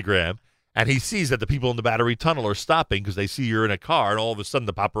watching Instagram. And he sees that the people in the Battery Tunnel are stopping because they see you're in a car, and all of a sudden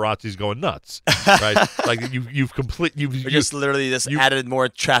the paparazzi's going nuts, right? Like you've literally added more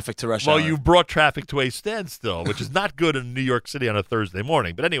traffic to rush hour. Well, you've brought traffic to a standstill, which is not good in New York City on a Thursday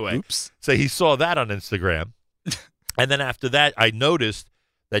morning. But anyway, so he saw that on Instagram, and then after that, I noticed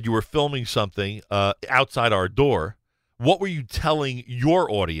that you were filming something outside our door. What were you telling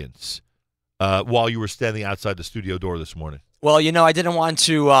your audience while you were standing outside the studio door this morning? Well, I didn't want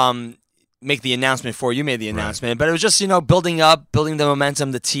to make the announcement before you made the announcement, but it was just building the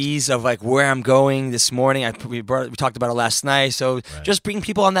momentum, the tease of like where I'm going this morning. We talked about it last night, so just bring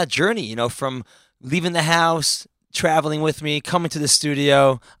people on that journey, from leaving the house, traveling with me, coming to the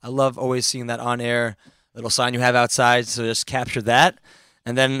studio. I love always seeing that on air little sign you have outside, so just capture that.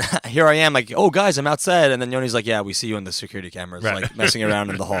 And then here I am, like, oh, guys, I'm outside. And then Yoni's like, yeah, we see you in the security cameras, like messing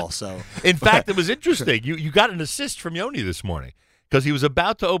around in the hall. So, in fact, it was interesting. You got an assist from Yoni this morning because he was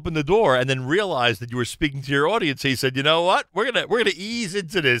about to open the door and then realized that you were speaking to your audience. He said, you know what? We're gonna ease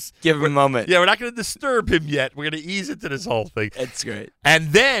into this. Give him a moment. Yeah, we're not going to disturb him yet. We're going to ease into this whole thing. It's great.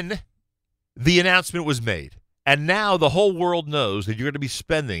 And then the announcement was made. And now the whole world knows that you're going to be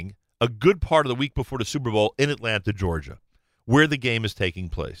spending a good part of the week before the Super Bowl in Atlanta, Georgia, where the game is taking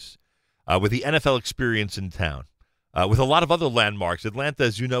place, with the NFL experience in town, with a lot of other landmarks. Atlanta,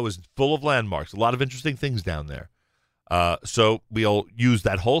 as you know, is full of landmarks, a lot of interesting things down there. So we'll use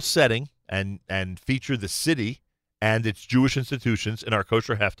that whole setting and feature the city and its Jewish institutions in our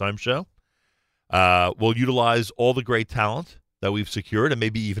Kosher Halftime Show. We'll utilize all the great talent that we've secured, and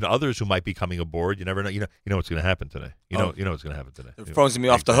maybe even others who might be coming aboard. You never know. You know what's going to happen today. You know what's going to happen today. The phone's going to be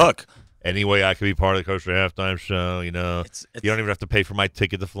off the hook. Anyway, I could be part of the Kosher Halftime Show. You don't even have to pay for my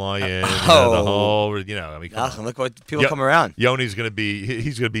ticket to fly in. The whole, look what people come around. Yoni's going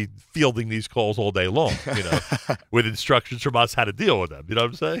to be fielding these calls all day long. With instructions from us how to deal with them. You know what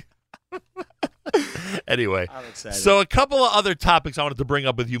I'm saying? Anyway, I'm excited. So a couple of other topics I wanted to bring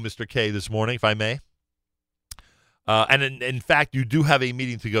up with you, Mr. K, this morning, if I may. And in fact, you do have a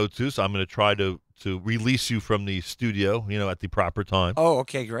meeting to go to, so I'm going to try to release you from the studio, at the proper time. Oh,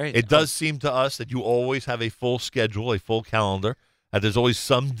 okay, great. It does seem to us that you always have a full schedule, a full calendar. There's always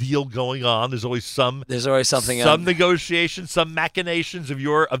some deal going on. There's always something, some negotiation, some machinations of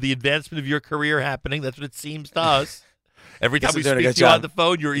the advancement of your career happening. That's what it seems to us. Every time we speak to you on the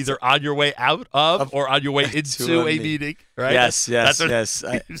phone, you're either on your way out of or on your way into a meeting, right? Yes.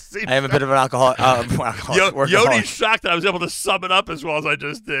 I am a bit of an alcoholic. Yoni's shocked that I was able to sum it up as well as I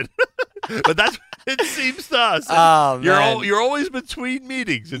just did. But that's what it seems to us. You're always between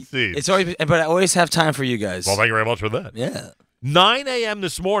meetings, it seems. It's always, but I always have time for you guys. Well, thank you very much for that. Yeah. 9 a.m.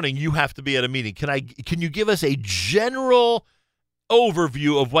 this morning, you have to be at a meeting. Can you give us a general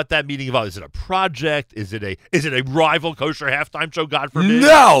overview of what that meeting involves? Is it a project? Is it a rival Kosher Halftime Show? God forbid.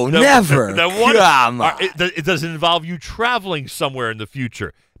 No, never. Does it involve you traveling somewhere in the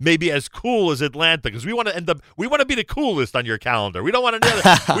future? Maybe as cool as Atlanta, because we want to be the coolest on your calendar. We don't want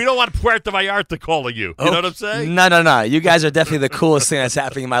Puerto Vallarta calling you. You know what I'm saying? No. You guys are definitely the coolest thing that's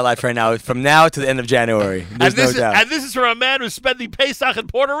happening in my life right now. From now to the end of January, there's no doubt. And this is from a man who's spending Pesach in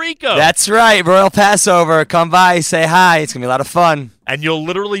Puerto Rico. That's right, Royal Passover. Come by, say hi. It's gonna be a lot of fun. And you'll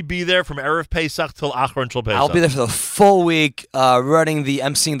literally be there from Erev Pesach till Achron Shel Pesach. I'll be there for the full week,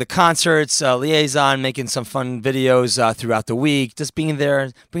 emceeing the concerts, liaison, making some fun videos throughout the week, just being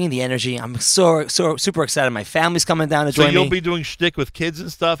there, bringing the energy. I'm so super excited. My family's coming down to join me. So you'll be doing shtick with kids and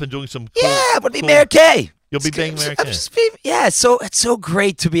stuff and doing some cool... Yeah, but be Meir Kay. You'll be being Meir Kay. Yeah, so it's so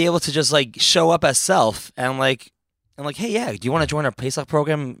great to be able to just like show up as self and like, hey, yeah, do you want to join our Pesach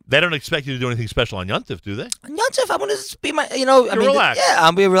program? They don't expect you to do anything special on Yontif, do they? On Yontif, I'm going to just be relax. Yeah,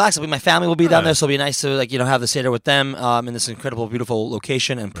 I'll be relaxed. My family will be down there, so it'll be nice to have the Seder with them in this incredible, beautiful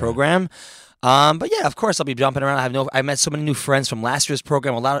location and program. But yeah, of course, I'll be jumping around. I met so many new friends from last year's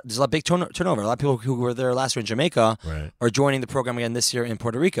program. There's a big turnover. A lot of people who were there last year in Jamaica are joining the program again this year in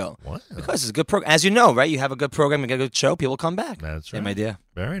Puerto Rico. Wow. Because it's a good program. As you know, right? You have a good program, you get a good show, people come back. That's Same right. idea.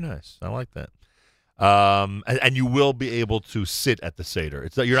 Very nice. I like that. And you will be able to sit at the Seder.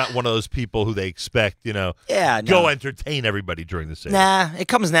 You're not one of those people who they expect, go entertain everybody during the Seder. Nah, it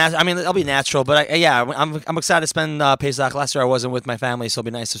comes natural. I mean, it'll be natural, but I'm excited to spend Pesach. Last year I wasn't with my family, so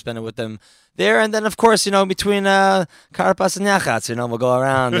it'll be nice to spend it with them there. And then, of course, between Karpas and Yachatz, we'll go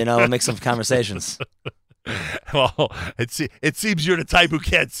around, we'll make some conversations. Well, it seems you're the type who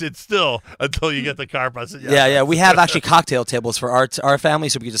can't sit still until you get the Karpas. Yeah. We have actually cocktail tables for our family,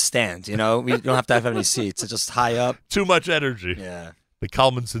 so we can just stand. We don't have to have any seats. It's just high up. Too much energy. Yeah. The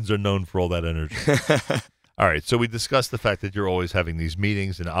Kalmansons are known for all that energy. All right, so we discussed the fact that you're always having these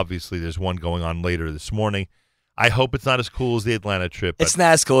meetings, and obviously there's one going on later this morning. I hope it's not as cool as the Atlanta trip. It's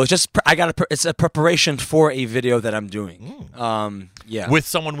not as cool. It's just it's a preparation for a video that I'm doing. Yeah. With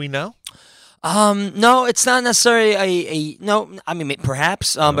someone we know? No, it's not necessarily no. I mean,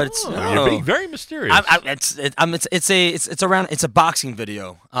 perhaps, but it's you're being very mysterious. It's a boxing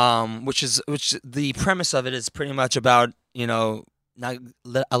video, which the premise of it is pretty much about not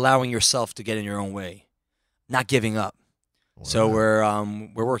allowing yourself to get in your own way, not giving up. Wow. So we're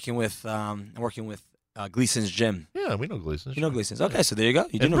working with Gleason's Gym. Yeah, we know Gleason's. You know Gleason's. Okay, so there you go.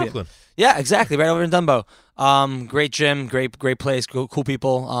 You do in know Brooklyn. Yeah, exactly, right over in Dumbo. Great gym, great place, cool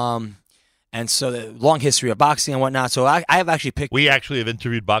people. And so the long history of boxing and whatnot. So I have actually picked... We actually have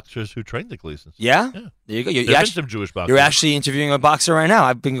interviewed boxers who trained at Gleason's. Yeah? There you go. There's been some Jewish boxers. You're actually interviewing a boxer right now.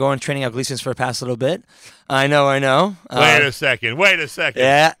 I've been training at Gleason's for the past little bit. I know. Wait a second.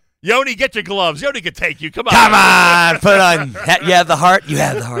 Yeah. Yoni, get your gloves. Yoni can take you. Come on. Come on. Put on. You have the heart. You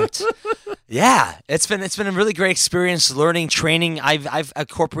have the heart. Yeah. It's been a really great experience learning, training. I've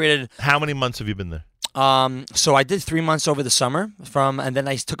incorporated... How many months have you been there? So I did 3 months over the summer and then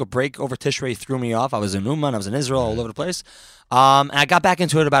I took a break over Tishrei, threw me off. I was in Uman, I was in Israel, all over the place. And I got back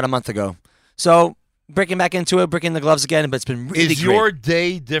into it about a month ago. So breaking back into it, breaking the gloves again, but it's been really great. Is your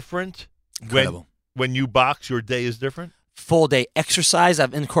day different? Incredible. When you box, your day is different? Full day exercise.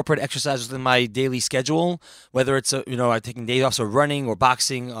 I've incorporated exercise within my daily schedule, whether it's I'm taking days off, so running or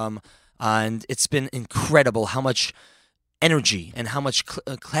boxing. And it's been incredible how much energy and how much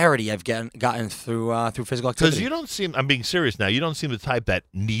clarity I've gotten through physical activity. Because you don't seem, I'm being serious now, you don't seem the type that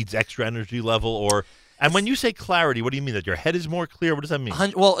needs extra energy level and when you say clarity, what do you mean? That your head is more clear? What does that mean?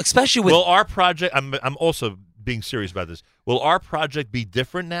 Well, especially with... Will our project, I'm also being serious about this, will our project be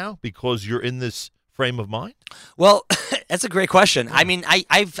different now because you're in this frame of mind? Well, that's a great question. I mean,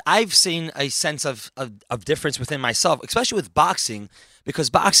 I've seen a sense of difference within myself, especially with boxing,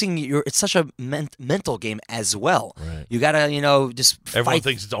 because boxing, it's such a mental game as well. Right. You gotta, just Everyone fight.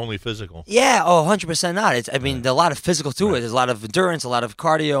 thinks it's only physical. Yeah, 100% not. There's a lot of physical to it. There's a lot of endurance, a lot of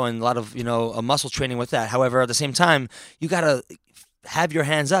cardio, and a lot of muscle training with that. However, at the same time, you gotta have your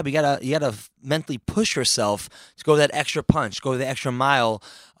hands up. You gotta mentally push yourself to go that extra punch, go the extra mile,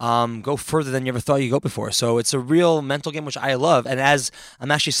 go further than you ever thought you'd go before. So it's a real mental game, which I love. And as I'm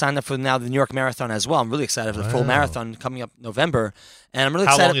actually signed up for now the New York Marathon as well, I'm really excited for the full marathon coming up November. And I'm really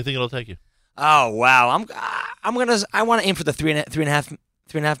excited. How long do you think it'll take you? Oh wow, I want to aim for the three and a half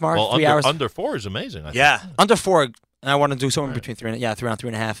mark. Well, 3 hours. Under 4 is amazing. I think. Under 4. And I want to do somewhere between around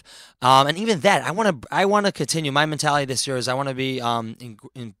 3.5. And even that, I want to continue. My mentality this year is I want to be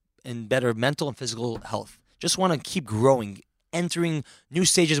in better mental and physical health. Just want to keep growing, entering new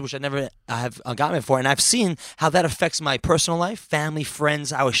stages which I never have gotten before. And I've seen how that affects my personal life, family,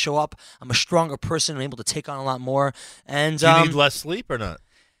 friends, how I show up. I'm a stronger person. I'm able to take on a lot more. And do you need less sleep or not?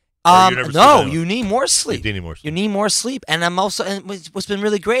 No, you need more sleep. You need more sleep. You need more sleep. And I'm also, and what's been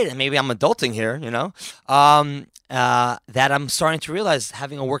really great, and maybe I'm adulting here, that I'm starting to realize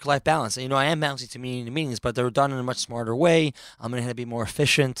having a work-life balance. And, I am bouncing to meetings, but they're done in a much smarter way. I'm going to be more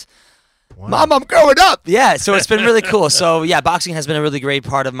efficient. Wow. Mom, I'm growing up. Yeah, so it's been really cool. So yeah, boxing has been a really great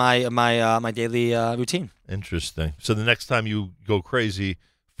part of my daily routine. Interesting. So the next time you go crazy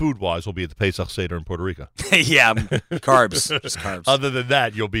food-wise, will be at the Pesach Seder in Puerto Rico. Yeah, carbs, just carbs. Other than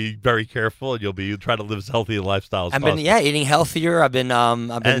that, you'll be very careful, and you'll try to live as healthy a lifestyle as I've possible. been eating healthier. I've been.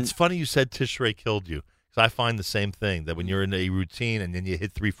 And it's funny you said Tishrei killed you, because I find the same thing, that when you're in a routine and then you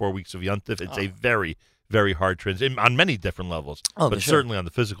hit 3-4 weeks of Yontif, it's a very, very hard transition on many different levels. But sure. certainly on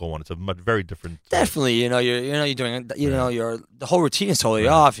the physical one, it's a very different. Definitely, you're doing, the whole routine is totally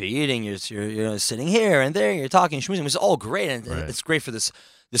off. You're eating, you're sitting here and there, you're talking, schmoozing, which is all great, and it's great for the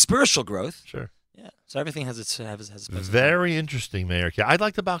spiritual growth. Sure. Yeah. So everything has its place. Very interesting, Meir Kay. I'd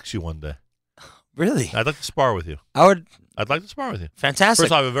like to box you one day. Really? I'd like to spar with you. I'd like to spar with you. Fantastic.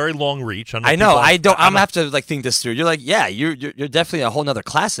 First, I have a very long reach. I know. I'm gonna have to think this through. You're like, you're definitely a whole nother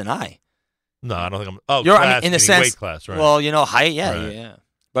class than I. No, I don't think I'm. Oh, you're class, in the sense weight class, right? Well, height, Right. yeah.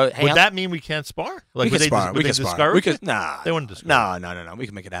 But hey, would that mean we can't spar? we could spar. We could spar. We could. Nah, they wouldn't discourage. No. We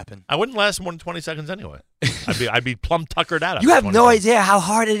can make it happen. I wouldn't last more than 20 seconds anyway. I'd be plumb tuckered out. You have no idea how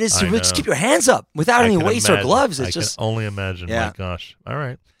hard it is to just keep your hands up without any weights or gloves. It's I just can only imagine. Yeah. My gosh. All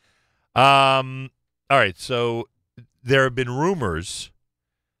right. All right. So there have been rumors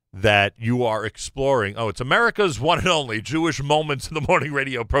that you are exploring. Oh, it's America's one and only Jewish Moments in the Morning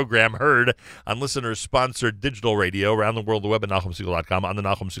radio program, heard on listeners-sponsored digital radio around the world, the web at NachumSegal.com, on the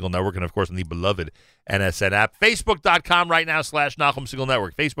Nachum Segal Network, and, of course, on the beloved NSN app. Facebook.com right now /Nachum Segal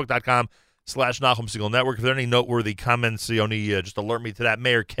Network. Facebook.com /Nachum Segal Network. If there are any noteworthy comments, Yoni, just alert me to that.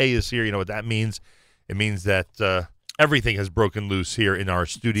 Meir Kay is here. You know what that means. It means that everything has broken loose here in our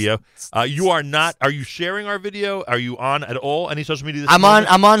studio. You are not. Are you sharing our video? Are you on at all? Any social media? I'm on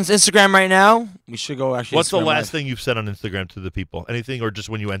Instagram right now. We should go actually. What's Instagram the last live. thing you've said on Instagram to the people? Anything, or just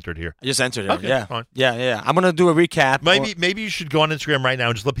when you entered here? I just entered it. Okay, Yeah. fine. Yeah. I'm gonna do a recap. Maybe you should go on Instagram right now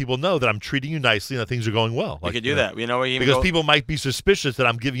and just let people know that I'm treating you nicely and that things are going well. You could do that. Because people might be suspicious that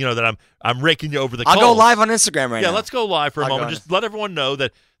I'm giving. That I'm raking you over the. I'll coals. go live on Instagram right now. Yeah, let's go live for a moment. Just let everyone know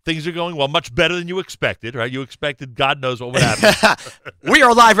that things are going well, much better than you expected, right? You expected God knows what would happen. We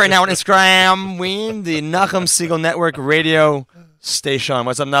are live right now on Instagram. The Nachum Segal Network radio station.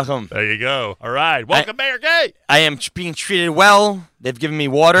 What's up, Nachum? There you go. All right. Welcome, Meir Kay. I am being treated well. They've given me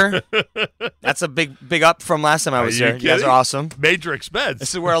water. That's a big up from last time I was here. You guys are awesome. Major expense.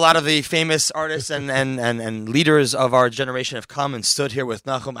 This is where a lot of the famous artists and leaders of our generation have come and stood here with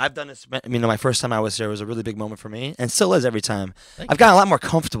Nachum. I've done this. My first time I was here was a really big moment for me, and still is every time. I've gotten a lot more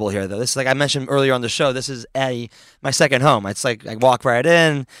comfortable here, though. This is like I mentioned earlier on the show. This is my second home. It's like I walk right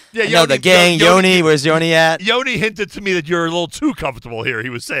in. Yeah, I know the gang. Yoni, where's Yoni at? Yoni hinted to me that you're a little too comfortable here. He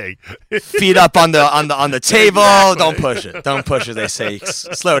was saying, feet up on the table. Exactly. Don't push it. Don't push it. They say,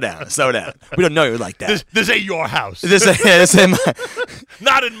 slow down. We don't know you like that. This ain't your house. This ain't my.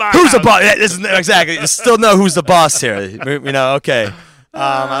 Not in my. Who's house. the boss? Exactly. You still know who's the boss here. Okay.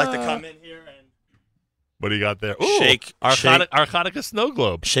 I like to come in here and. What do you got there? Ooh, shake our Hanukkah snow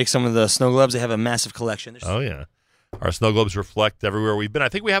globe. Shake some of the snow globes. They have a massive collection. Oh yeah. Our snow globes reflect everywhere we've been. I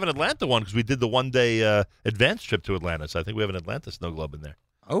think we have an Atlanta one because we did the one-day advance trip to Atlanta. So I think we have an Atlanta snow globe in there.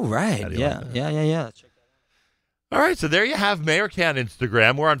 Oh, right. Yeah. All right, so there you have Meir Kay on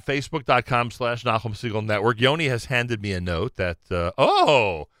Instagram. We're on Facebook.com /Nachum Segal Network. Yoni has handed me a note that,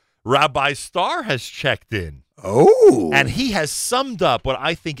 Rabbi Starr has checked in. Oh. And he has summed up what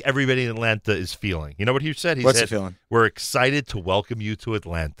I think everybody in Atlanta is feeling. You know what he said? What's he feeling? We're excited to welcome you to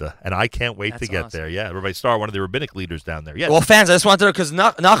Atlanta, and I can't wait to get there. Yeah, Rabbi Starr, one of the rabbinic leaders down there. Yeah. Well, fans, I just wanted to, because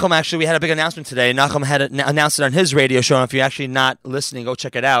Nachum, actually, we had a big announcement today. Nachum had announced it on his radio show, and if you're actually not listening, go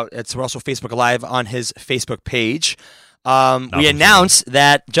check it out. We're also Facebook Live on his Facebook page. We announced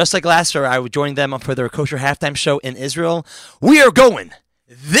that, just like last year, I would join them for their kosher halftime show in Israel. We are going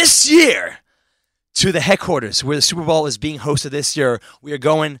this year to the headquarters where the Super Bowl is being hosted this year. We are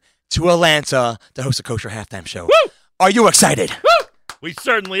going to Atlanta to host a kosher halftime show. Woo! Are you excited? Woo! We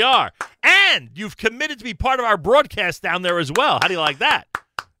certainly are. And you've committed to be part of our broadcast down there as well. How do you like that?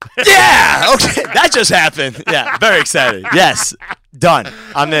 Yeah! Okay, that just happened. Yeah, very excited. Yes, done.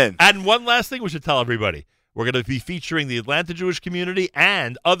 I'm in. And one last thing we should tell everybody. We're going to be featuring the Atlanta Jewish community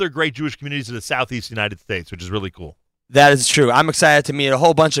and other great Jewish communities in the Southeast United States, which is really cool. That is true. I'm excited to meet a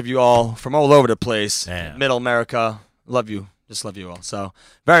whole bunch of you all from all over the place. Yeah. Middle America. Love you. Just love you all. So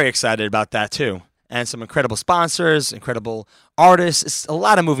very excited about that too. And some incredible sponsors, incredible artists. It's a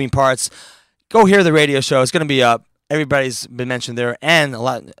lot of moving parts. Go hear the radio show. It's going to be up. Everybody's been mentioned there, and a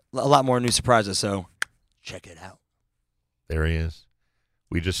lot more new surprises. So check it out. There he is.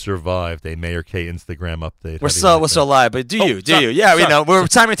 We just survived a Meir Kay Instagram update. We're still live, but do you? Yeah, sorry. we know. We're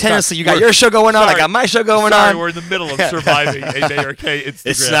simultaneously. You got your show going on. I got my show going on. We're in the middle of surviving a Mayor Kay Instagram.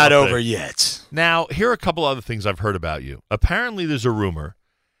 It's not update. over yet. Now, here are a couple other things I've heard about you. Apparently, there's a rumor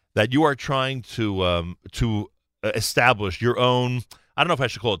that you are trying to establish your own I don't know if I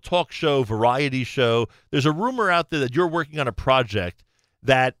should call it talk show, variety show. There's a rumor out there that you're working on a project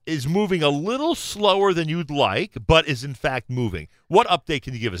that is moving a little slower than you'd like, but is in fact moving. What update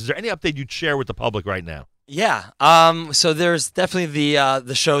can you give us? Is there any update you'd share with the public right now? Yeah. So there's definitely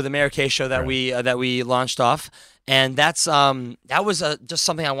the show, the Meir Kay show that we launched off, and that was just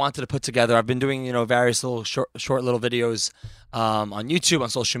something I wanted to put together. I've been doing various little short little videos on YouTube, on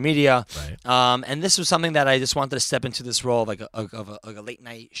social media, and this was something that I just wanted to step into this role of a late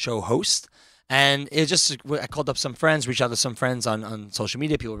night show host. And I called up some friends, reached out to some friends on social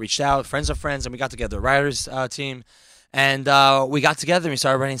media. People reached out, friends of friends, and we got together, a writers team, and we got together and we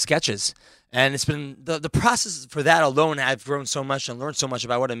started writing sketches. And it's been the process for that alone. I've grown so much and learned so much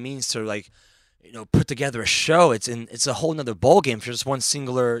about what it means to put together a show. It's a whole nother ballgame for just one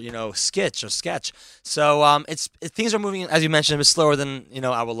singular sketch. So things are moving, as you mentioned, a bit slower than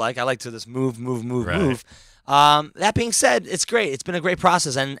I would like. I like to just move. That being said, it's great. It's been a great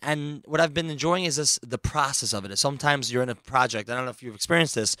process, and what I've been enjoying is the process of it. Sometimes you're in a project. I don't know if you've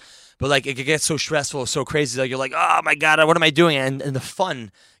experienced this, but it could get so stressful, so crazy that you're like, oh my god, what am I doing? And the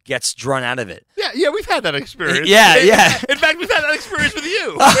fun gets drawn out of it. Yeah, we've had that experience. Yeah. In fact, we've had that experience with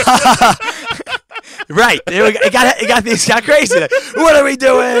you. Right. It got crazy. What are we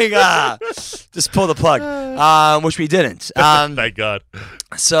doing? Just pull the plug, which we didn't. Thank God.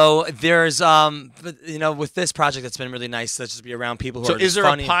 So there's, with this project, it's been really nice to just be around people who are is there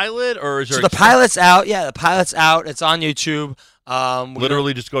funny. A pilot or is there? So the pilot's out. Yeah, the pilot's out. It's on YouTube.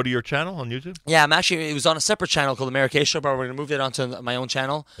 Literally just go to your channel on YouTube? Yeah, it was on a separate channel called the Meir Kay Show, but we're going to move it onto my own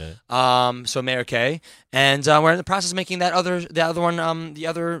channel. Okay. So Meir Kay. And we're in the process of making the other one,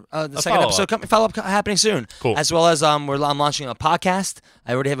 the second episode, follow-up happening soon. Cool. As well as I'm launching a podcast.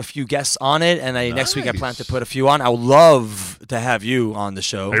 I already have a few guests on it, and next week I plan to put a few on. I would love to have you on the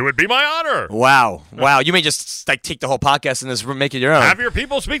show. It would be my honor. Wow. You may just take the whole podcast and just make it your own. Have your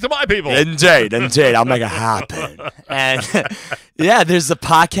people speak to my people. Indeed. I'll make it happen. And yeah, there's the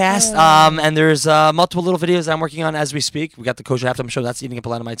podcast, and there's multiple little videos that I'm working on as we speak. We got the Kosher Halftime Show. That's eating up a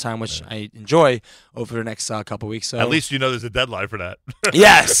lot of my time, which I enjoy over the next couple weeks. So at least you know there's a deadline for that.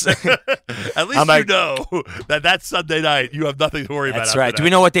 Yes. At least you know that Sunday night you have nothing to worry about. That's right. Do we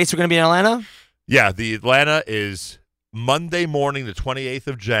know what dates we're going to be in Atlanta? Yeah, the Atlanta is Monday morning, the 28th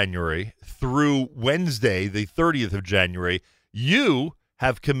of January, through Wednesday, the 30th of January. You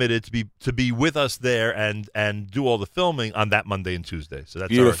have committed to be with us there and do all the filming on that Monday and Tuesday. So that's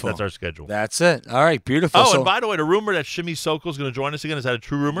beautiful. That's our schedule. That's it. All right, beautiful. Oh, and by the way, the rumor that Shimmy Sokol is going to join us again, is that a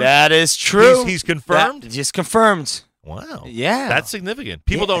true rumor? That is true. He's confirmed? Just confirmed. Wow. Yeah. That's significant.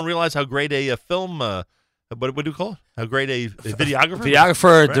 People don't realize how great a film, what do you call it? How great a videographer?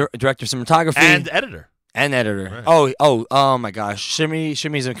 Videographer, right? Director of cinematography. And editor. Right. Oh my gosh.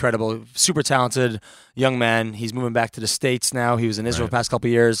 Shimmy's incredible. Super talented young man. He's moving back to the States now. He was in Israel the past couple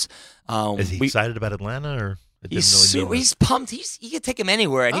of years. Is he excited about Atlanta or? He's pumped. You can take him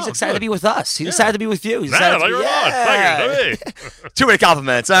anywhere, and he's excited to be with us. He's excited to be with you. He's Too many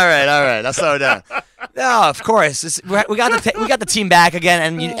compliments. All right. I'll slow down. No, of course. We got the team back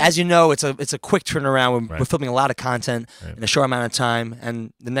again, and as you know, it's a quick turnaround. We're filming a lot of content in a short amount of time,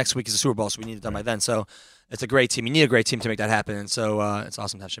 and the next week is the Super Bowl, so we need it done by then. So it's a great team. You need a great team to make that happen, and so it's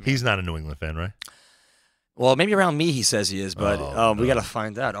awesome to have Shimmy. He's not a New England fan, right? Well, maybe around me he says he is, but we got to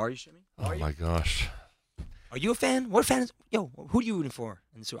find out. Are you, Shimmy? My gosh. Are you a fan? What fan is? Who are you rooting for?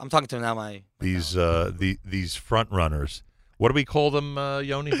 I'm talking to now these front runners. What do we call them,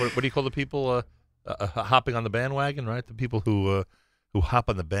 Yoni? What do you call the people hopping on the bandwagon? Right, the people who hop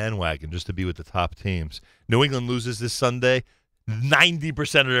on the bandwagon just to be with the top teams. New England loses this Sunday.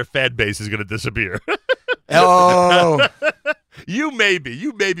 90% of their fan base is going to disappear. Oh. You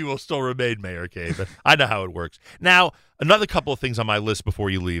maybe will still remain Meir Kay, but I know how it works. Now, another couple of things on my list before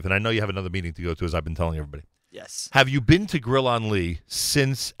you leave, and I know you have another meeting to go to, as I've been telling everybody. Yes. Have you been to Grill on Lee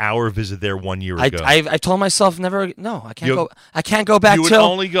since our visit there 1 year ago? I told myself never. No, I can't go. I can't go back. You would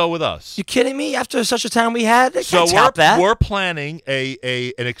only go with us. You kidding me? After such a time we had, we're planning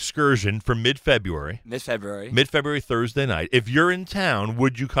an excursion for mid-February. Mid-February Thursday night. If you're in town,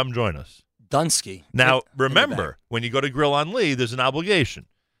 would you come join us? Dunsky. Now, remember, when you go to Grill on Lee, there's an obligation.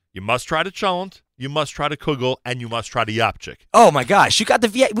 You must try to cholent, you must try to kugel, and you must try to yapchik. Oh my gosh, we got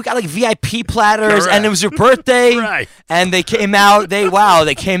like VIP platters, and it was your birthday, right? And they came out. They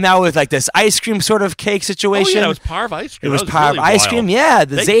came out with like this ice cream sort of cake situation. Oh yeah, it was Parv ice cream. It was Parv ice cream. Yeah,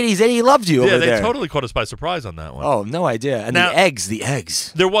 the Zadie loved you over there. Yeah, they totally caught us by surprise on that one. Oh, no idea. And now, the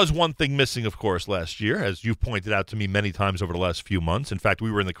eggs. There was one thing missing, of course, last year, as you've pointed out to me many times over the last few months. In fact, we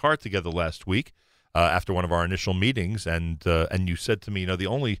were in the car together last week after one of our initial meetings, and you said to me, the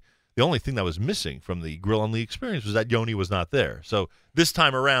The only thing that was missing from the Grill on Lee experience was that Yoni was not there. So this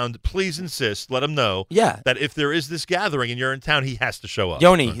time around, please insist, let him know that if there is this gathering and you're in town, he has to show up.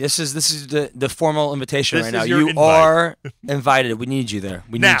 Yoni, this is the formal invitation This right now. is your You invite. are invited. We need you there.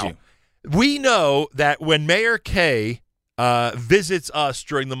 We need you. We know that when Meir Kay visits us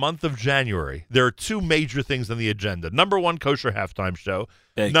during the month of January, there are two major things on the agenda. Number one, kosher halftime show.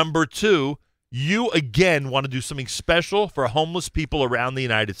 Big. Number two, you again want to do something special for homeless people around the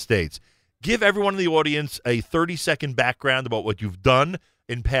United States. Give everyone in the audience a 30-second background about what you've done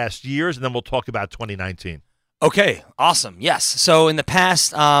in past years, and then we'll talk about 2019. Okay, awesome. Yes. So in the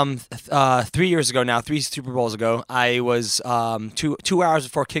past 3 years ago now, 3 Super Bowls ago, I was 2 hours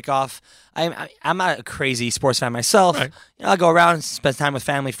before kickoff. I'm not a crazy sports fan myself. Right. I go around, spend time with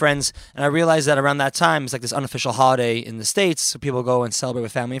family, friends, and I realized that around that time it's like this unofficial holiday in the States, so people go and celebrate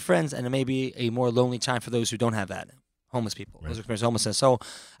with family and friends, and it may be a more lonely time for those who don't have that. Homeless people, those who experience homelessness. So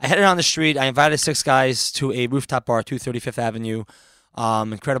I headed on the street. I invited 6 guys to a rooftop bar, 235th Avenue.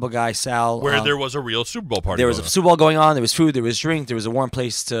 Incredible guy, Sal. Where there was a real Super Bowl party. There was a Super Bowl going on. There was food. There was drink. There was a warm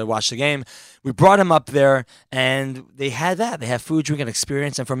place to watch the game. We brought him up there, and they had that. They had food, drink, and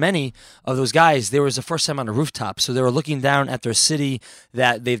experience. And for many of those guys, there was the first time on a rooftop. So they were looking down at their city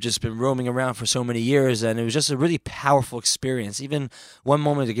that they've just been roaming around for so many years, and it was just a really powerful experience. Even one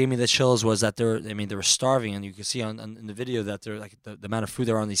moment that gave me the chills was that they were starving, and you can see in the video that they're like the amount of food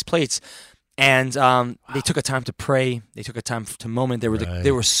there on these plates. And they took a time to pray. They took a time to moment.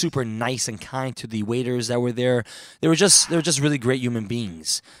 They were super nice and kind to the waiters that were there. They were just really great human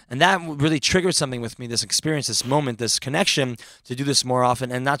beings, and that really triggered something with me. This experience, this moment, this connection to do this more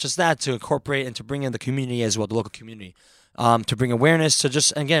often, and not just that, to incorporate and to bring in the community as well, the local community, to bring awareness, to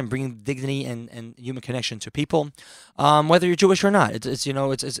just again bring dignity and human connection to people, whether you're Jewish or not. It's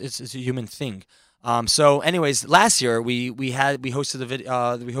a human thing. So, anyways, last year we hosted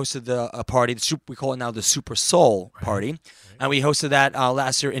a party. We call it now the Super Soul Party, and we hosted that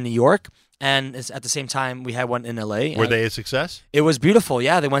last year in New York. And at the same time, we had one in L.A. Were they a success? It was beautiful.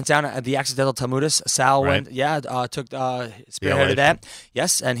 Yeah, they went down at the Accidental Talmudist. Sal went. Yeah, took spearheaded that.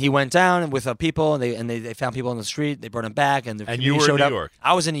 Yes, and he went down with people, and they found people on the street. They brought him back, and you were in New up. York.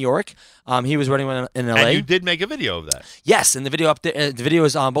 I was in New York. He was running one in L.A. And you did make a video of that. Yes, and the video up there, the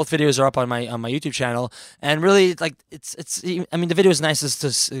videos both videos are up on my YouTube channel, and really like it's. I mean, the video is nice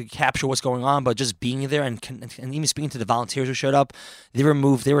to capture what's going on, but just being there and even speaking to the volunteers who showed up, they were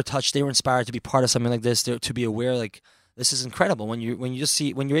moved, they were touched, they were inspired to be part of something like this, to be aware, like this is incredible when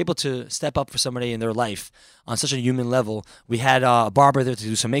you're able to step up for somebody in their life on such a human level. We had a barber there to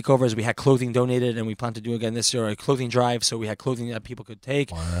do some makeovers. We had clothing donated, and we plan to do again this year a clothing drive, so we had clothing that people could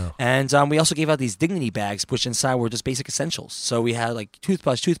take. Wow. And we also gave out these dignity bags, which inside were just basic essentials. So we had like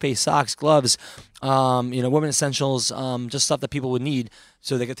toothbrush, toothpaste, socks, gloves, women essentials, just stuff that people would need,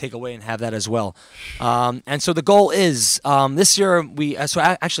 so they could take away and have that as well. And so the goal is this year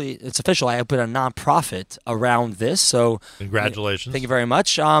actually it's official. I put a nonprofit around this. So congratulations! Thank you very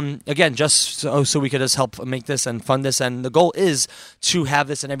much. Again, just so we could just help make this and fund this. And the goal is to have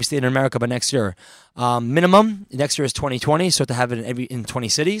this in every state in America by next year. Minimum next year is 2020, so to have it in 20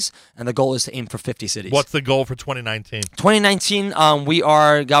 cities, and the goal is to aim for 50 cities. What's the goal for 2019? 2019, we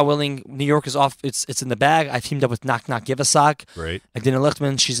are, God willing, New York is off. It's in the bag. I teamed up with Knock Knock Give a Sock. Great. Adina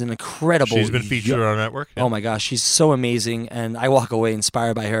Lichtman, she's an incredible. She's been featured on our network. Yeah. Oh my gosh, she's so amazing, and I walk away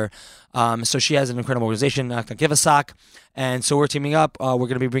inspired by her. So she has an incredible organization, Knock Knock Give a Sock, and so we're teaming up. We're going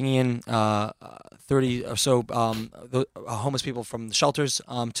to be bringing in 30 or so homeless people from the shelters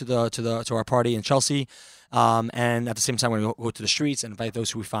to our party in Chelsea. And at the same time, we're going to go to the streets and invite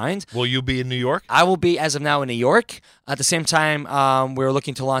those who we find. Will you be in New York? I will be, as of now, in New York. At the same time, we're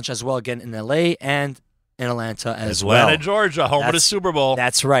looking to launch as well again in L.A. and in Atlanta as well. Atlanta, Georgia, home of the Super Bowl.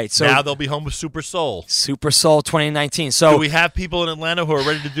 That's right. So now they'll be home with Super Soul. Super Soul 2019. So do we have people in Atlanta who are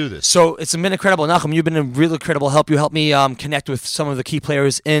ready to do this? So it's been incredible. Nachum, you've been a really incredible help. You helped me connect with some of the key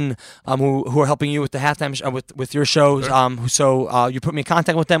players who are helping you with the halftime with your shows. Sure. So you put me in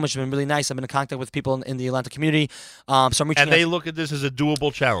contact with them, which has been really nice. I've been in contact with people in the Atlanta community. So I'm reaching and they look at this as a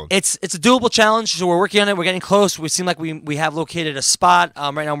doable challenge. It's a doable challenge. So we're working on it. We're getting close. We seem like we have located a spot.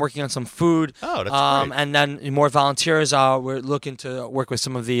 Right now I'm working on some food. Oh, that's great. And then more volunteers. We're looking to work with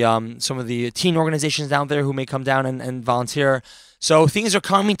some of the teen organizations down there who may come down and volunteer. So things are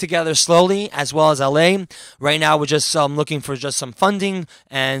coming together slowly, as well as LA. Right now, we're just looking for just some funding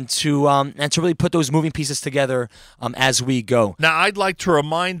and to really put those moving pieces together as we go. Now, I'd like to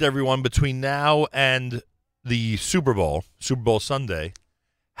remind everyone between now and the Super Bowl Sunday,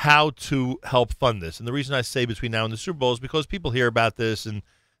 how to help fund this. And the reason I say between now and the Super Bowl is because people hear about this and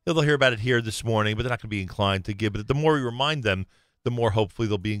they'll hear about it here this morning, but they're not going to be inclined to give it. The more we remind them, the more hopefully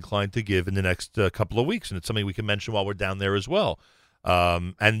they'll be inclined to give in the next couple of weeks. And it's something we can mention while we're down there as well.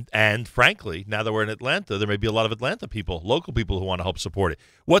 And frankly, now that we're in Atlanta, there may be a lot of Atlanta people, local people who want to help support it.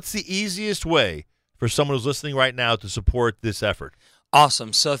 What's the easiest way for someone who's listening right now to support this effort?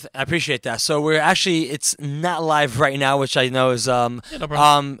 Awesome. So I appreciate that. So it's not live right now, which I know is,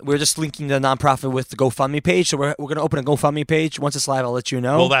 we're just linking the nonprofit with the GoFundMe page. So we're going to open a GoFundMe page. Once it's live, I'll let you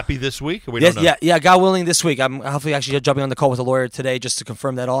know. Will that be this week? Or we don't know? Yeah, God willing, this week. I'm hopefully actually jumping on the call with a lawyer today just to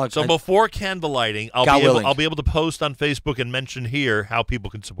confirm that all. So before candlelighting, I'll be able to post on Facebook and mention here how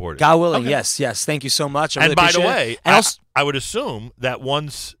people can support it. God willing, okay. Yes. Thank you so much. And by the way, I would assume that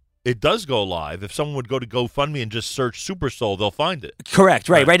once it does go live, if someone would go to GoFundMe and just search Super Soul, they'll find it. Correct.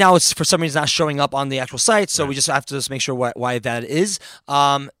 Right. Right now, it's for some reason not showing up on the actual site, so we just have to make sure why that is.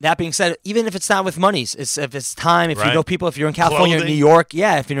 That being said, even if it's not with monies, if it's time, if you know people, if you're in California, or New York,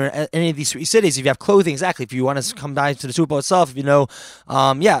 if you're in any of these three cities, if you have clothing, exactly. If you want to come down to the Super Bowl itself, if you know,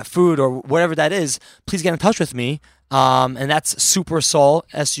 food or whatever that is, please get in touch with me. And that's Super Soul,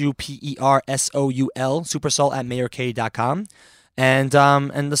 SUPERSOUL, Supersoul at MeirKay.com. And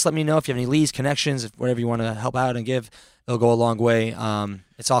just let me know if you have any leads, connections, whatever you want to help out and give. It'll go a long way.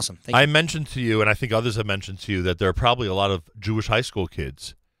 It's awesome. Thank you. I mentioned to you, and I think others have mentioned to you, that there are probably a lot of Jewish high school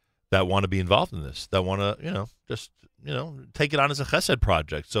kids that want to be involved in this, that want to, take it on as a chesed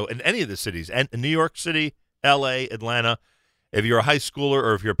project. So in any of the cities, and in New York City, L.A., Atlanta, if you're a high schooler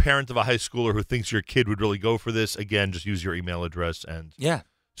or if you're a parent of a high schooler who thinks your kid would really go for this, again, just use your email address. And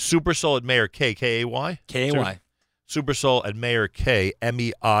Supersoul at Meir Kay, K-A-Y? K-A-Y. Supersoul at Meir Kay,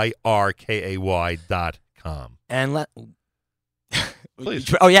 MEIRKAY.com. And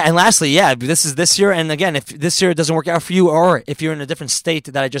please. Oh yeah, and lastly, this is this year. And again, if this year doesn't work out for you, or if you're in a different state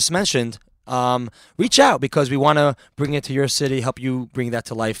that I just mentioned, reach out because we want to bring it to your city, help you bring that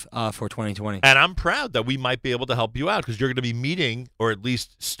to life for 2020. And I'm proud that we might be able to help you out because you're going to be meeting, or at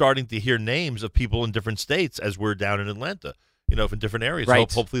least starting to hear names of people in different states as we're down in Atlanta. From different areas.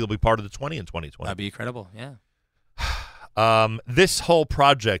 Right. So hopefully they'll be part of the 20 in 2020. That'd be incredible. Yeah. This whole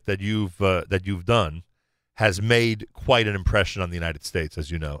project that you've done has made quite an impression on the United States,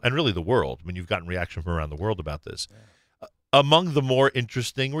 as you know, and really the world. I mean, you've gotten reaction from around the world about this. Yeah. Among the more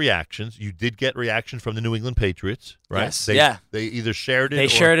interesting reactions, you did get reaction from the New England Patriots, right? Yes. They either shared it. They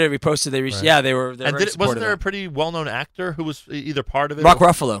shared it, reposted. They were. And wasn't there a pretty well-known actor who was either part of it? Mark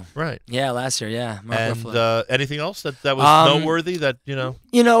Ruffalo. Right. Yeah, last year. Yeah, Mark Ruffalo. Anything else that was noteworthy that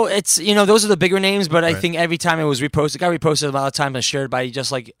it's those are the bigger names, but I think every time it was reposted, it got reposted a lot of times and shared by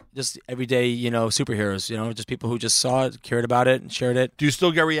just everyday superheroes. Just people who just saw it, cared about it, and shared it. Do you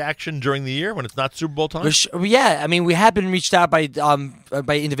still get reaction during the year when it's not Super Bowl time? Yeah, I mean we have been reached out by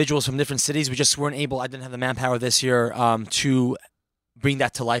individuals from different cities. We just weren't able. I didn't have the manpower this year to bring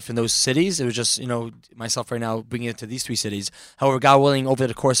that to life in those cities. It was just myself right now bringing it to these three cities. However, God willing, over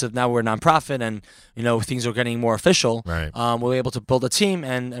the course of now we're a nonprofit and things are getting more official. Right. We're able to build a team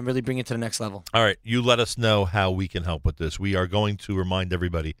and really bring it to the next level. All right, you let us know how we can help with this. We are going to remind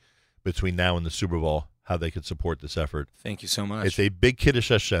everybody between now and the Super Bowl how they can support this effort. Thank you so much. It's a big Kiddush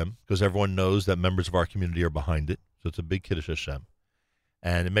Hashem because everyone knows that members of our community are behind it. So it's a big Kiddush Hashem.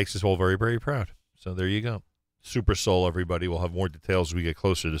 And it makes us all very, very proud. So there you go. Super Soul, everybody. We'll have more details as we get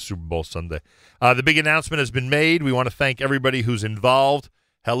closer to Super Bowl Sunday. The big announcement has been made. We want to thank everybody who's involved.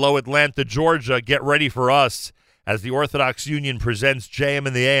 Hello, Atlanta, Georgia. Get ready for us as the Orthodox Union presents JM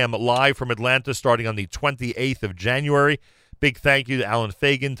in the AM live from Atlanta starting on the 28th of January. Big thank you to Alan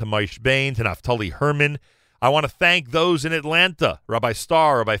Fagan, to Maish Bain, to Naftali Herman. I want to thank those in Atlanta, Rabbi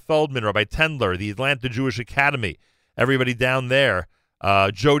Starr, Rabbi Feldman, Rabbi Tendler, the Atlanta Jewish Academy, everybody down there,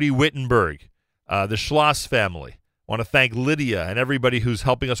 Jody Wittenberg, the Schloss family. I want to thank Lydia and everybody who's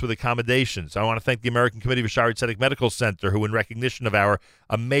helping us with accommodations. I want to thank the American Committee for Shaare Tzedek Medical Center, who, in recognition of our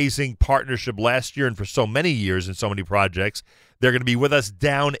amazing partnership last year and for so many years in so many projects, they're going to be with us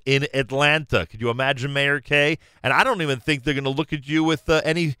down in Atlanta. Could you imagine, Meir Kay? And I don't even think they're going to look at you with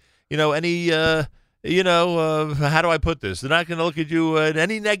any how do I put this? They're not going to look at you in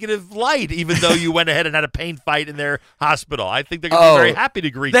any negative light, even though you went ahead and had a pain fight in their hospital. I think they're going to be very happy to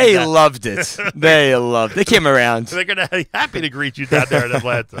greet you. They loved it. They loved it. They came around. They're going to be happy to greet you down there in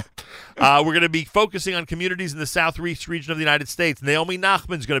Atlanta. We're going to be focusing on communities in the southeast region of the United States. Naomi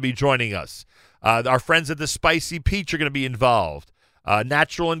Nachman's going to be joining us. Our friends at the Spicy Peach are going to be involved.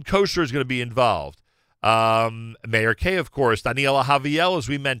 Natural and Kosher is going to be involved. Meir Kay, of course, Daniela Javiel, as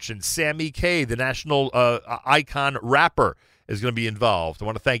we mentioned, Sammy Kay, the national icon rapper, is going to be involved. I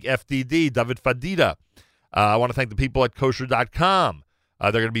want to thank FDD, David Fadida. I want to thank the people at kosher.com.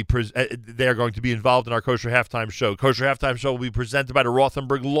 They're going to be involved in our Kosher Halftime Show. Kosher Halftime Show will be presented by the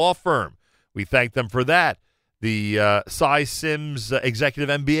Rothenberg Law Firm. We thank them for that. the Cy Sims Executive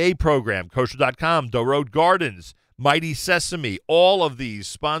MBA program, Kosher.com, Doe Road Gardens, Mighty Sesame, all of these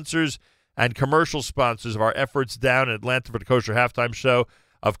sponsors and commercial sponsors of our efforts down in Atlanta for the Kosher Halftime Show.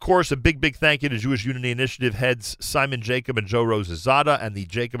 Of course, a big, big thank you to Jewish Unity Initiative heads Simon Jacob and Joe Rosazada and the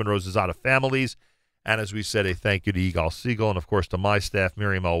Jacob and Rosazada families. And as we said, a thank you to Yigal Siegel and, of course, to my staff,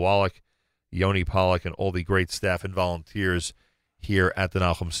 Miriam L. Wallach, Yoni Pollack, and all the great staff and volunteers here at the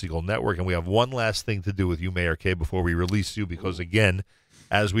Nachum Siegel Network. And we have one last thing to do with you, Meir Kay, before we release you, because, again,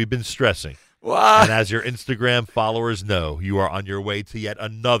 as we've been stressing, and as your Instagram followers know, you are on your way to yet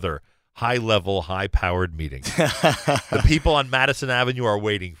another high-level, high-powered meeting. The people on Madison Avenue are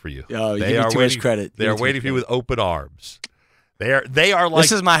waiting for you. Oh, you give me too much credit. They are waiting for you with open arms. They are like,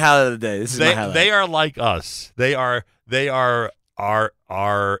 this is my highlight of the day. This is my highlight. They are like us. They are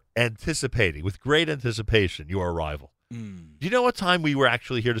anticipating with great anticipation your arrival. Do you know what time we were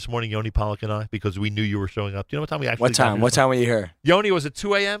actually here this morning, Yoni Pollack and I? Because we knew you were showing up. Do you know what time we actually? What time? What time were you here? Yoni, was it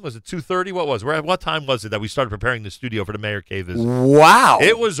 2 a.m.? Was it 2:30? What was? What time was it that we started preparing the studio for the Meir Kay visit? Wow,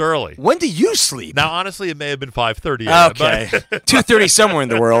 it was early. When do you sleep? Now, honestly, it may have been 5:30. Okay, 2:30 somewhere in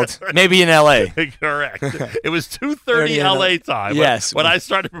the world, maybe in L.A. Correct. It was 2:30 L.A. time. Yes, when I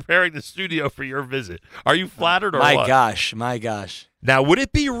started preparing the studio for your visit. Are you flattered or my what? My gosh. Now, would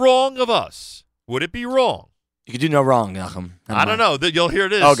it be wrong of us? Would it be wrong? You could do no wrong, Nachum. I don't know. You'll hear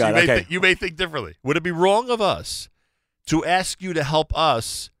this. Oh, God, you may think differently. Would it be wrong of us to ask you to help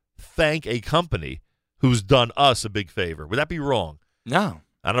us thank a company who's done us a big favor? Would that be wrong? No.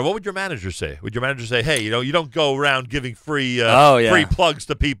 I don't know. What would your manager say? Would your manager say, hey, you don't go around giving free plugs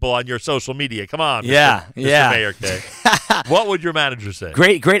to people on your social media? Come on, Mr. Meir Kay. What would your manager say?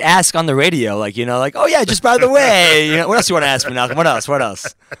 Great ask on the radio. Oh, yeah, just by the way. What else you want to ask me, Malcolm? What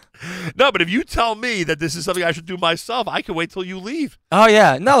else? No, but if you tell me that this is something I should do myself, I can wait till you leave. Oh,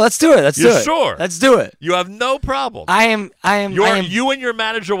 yeah. No, let's do it. You're sure? Let's do it. You have no problem. You and your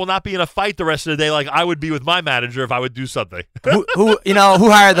manager will not be in a fight the rest of the day like I would be with my manager if I would do something. Who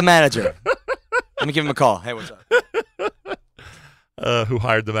hired the manager? Let me give him a call. Hey, what's up? Who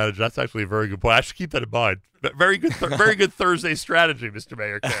hired the manager? That's actually a very good point. I should keep that in mind. Very good Thursday strategy, Mr.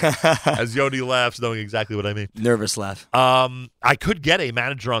 Meir Kay. As Yoni laughs, knowing exactly what I mean. Nervous laugh. I could get a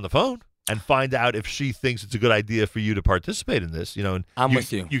manager on the phone and find out if she thinks it's a good idea for you to participate in this. I'm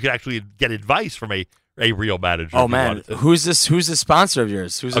with you. You could actually get advice from a real manager. Oh, man. Who's this? Who's the sponsor of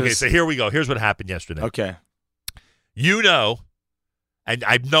yours? So here we go. Here's what happened yesterday. Okay. And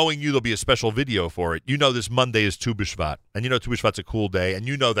I'm knowing you, there'll be a special video for it. This Monday is Tu B'Shvat. And Tu B'Shvat's a cool day. And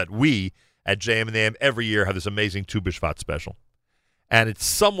that we at JM&AM every year have this amazing Tu B'Shvat special. And it's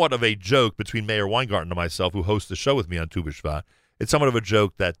somewhat of a joke between Meir Weingarten and myself, who hosts the show with me on Tu B'Shvat. It's somewhat of a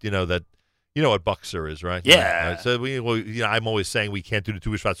joke that, what Buxer is, right? Yeah. Right? So I'm always saying we can't do the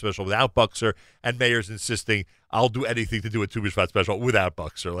Tu B'Shvat special without Buxer. And Meir's insisting I'll do anything to do a Tu B'Shvat special without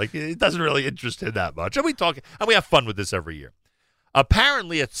Buxer. It doesn't really interest him that much. And we have fun with this every year.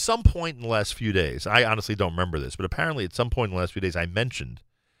 Apparently, at some point in the last few days, I honestly don't remember this, but apparently at some point in the last few days, I mentioned,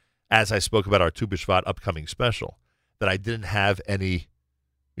 as I spoke about our Tu B'Shvat upcoming special, that I didn't have any,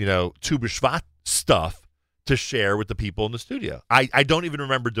 Tu B'Shvat stuff to share with the people in the studio. I don't even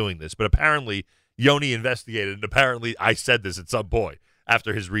remember doing this, but apparently Yoni investigated, and apparently I said this at some point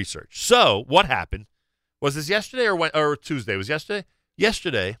after his research. So what happened? Was this yesterday or Tuesday? It was yesterday?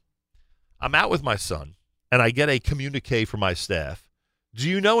 Yesterday, I'm out with my son, and I get a communique from my staff. Do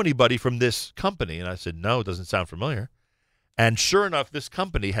you know anybody from this company? And I said, no, it doesn't sound familiar. And sure enough, this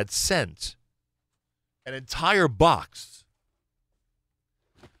company had sent an entire box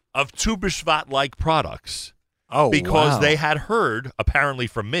of Tu B'Shvat-like products. Because they had heard, apparently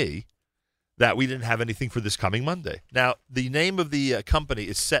from me, that we didn't have anything for this coming Monday. Now, the name of the company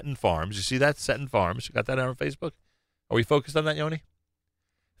is Seton Farms. You see that? Seton Farms. You got that on Facebook? Are we focused on that, Yoni?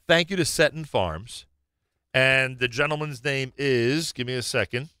 Thank you to Seton Farms. And the gentleman's name is, give me a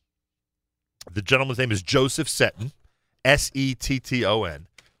second. The gentleman's name is Joseph Seton, Setton.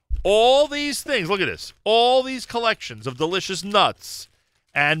 All these things, look at this. All these collections of delicious nuts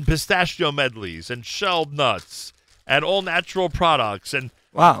and pistachio medleys and shelled nuts and all natural products and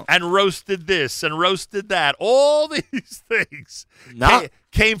roasted this and roasted that. All these things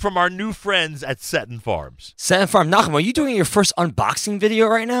came from our new friends at Seton Farms. Seton Farm. Nachum, are you doing your first unboxing video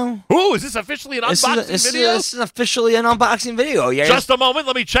right now? Ooh, is this officially an unboxing video? This is officially an unboxing video. Yeah. Just a moment.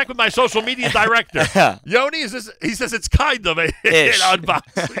 Let me check with my social media director. Yoni, is this? He says it's kind of an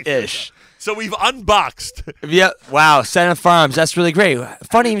unboxing. Ish. So we've unboxed. Yeah. Wow. Seton Farms. That's really great.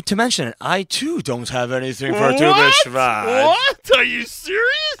 Funny to mention. I too don't have anything for Tu B'Shvat. What? Are you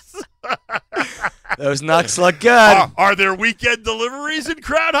serious? Those nuts look good. Are there weekend deliveries in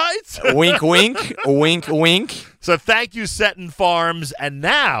Crown Heights? Wink, wink, wink, wink. So thank you, Seton Farms. And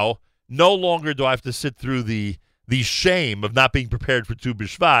now, no longer do I have to sit through the shame of not being prepared for Tu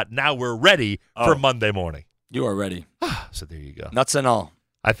B'Shvat. Now we're ready for Monday morning. You are ready. So there you go. Nuts and all.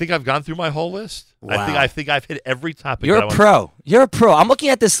 I think I've gone through my whole list. Wow. I think I've hit every topic. You're a pro. You're a pro. I'm looking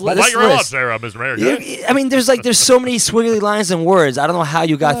at this, Well, this light your own up list. there, Mr. Meir Kay. I mean, there's so many squiggly lines and words. I don't know how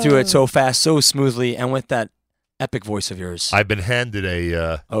you got through it so fast, so smoothly, and with that epic voice of yours. I've been handed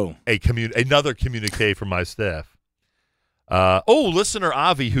another communique from my staff. Listener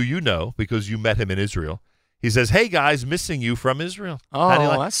Avi, who you know because you met him in Israel. He says, "Hey guys, missing you from Israel."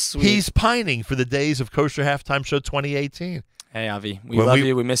 Oh, that's sweet. He's pining for the days of Kosher Halftime Show 2018. Hey Avi, we love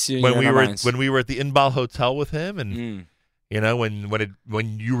you. We miss you. When we were at the Inbal Hotel with him, and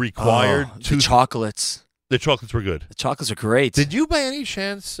when you required the chocolates. The chocolates were good. The chocolates are great. Did you by any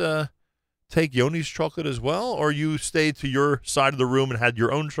chance take Yoni's chocolate as well, or you stayed to your side of the room and had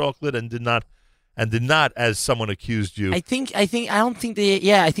your own chocolate and did not, as someone accused you? I think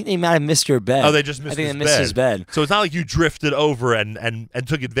they might have missed your bed. Oh, they just missed. I think they missed his bed. So it's not like you drifted over and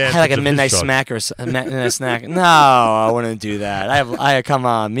took advantage. I had like a of midnight his snack a snack. No, I wouldn't do that. I come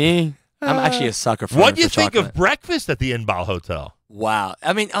on, me. I'm actually a sucker for. What do you think chocolate. of breakfast at the Inbal Hotel? Wow.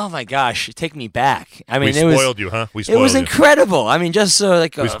 I mean, oh my gosh, take me back. I mean, we spoiled you, huh? We spoiled it was you. incredible. I mean, just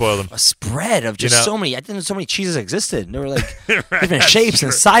we spoiled them. A spread of just so many. I didn't know so many cheeses existed. There were like right, different shapes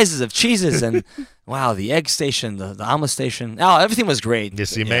and sizes of cheeses, and wow, the egg station, the omelet station. Oh, everything was great. You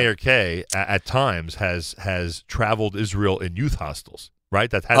see, Meir Kay at times has traveled Israel in youth hostels. Right,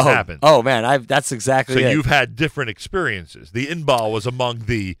 that has happened. Oh man, that's exactly. So it. you've had different experiences. The Inbal was among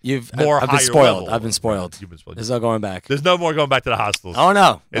the I've higher been spoiled. level. I've been spoiled. You've been spoiled. There's no going back. There's no more going back to the hostels. Oh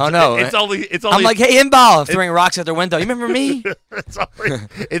no! It's only. I'm like, hey, Inbal, throwing rocks at their window. You remember me?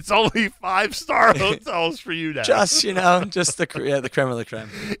 it's only 5-star hotels for you now. Just the creme of the creme.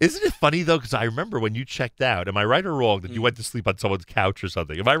 Isn't it funny though? Because I remember when you checked out. Am I right or wrong that you went to sleep on someone's couch or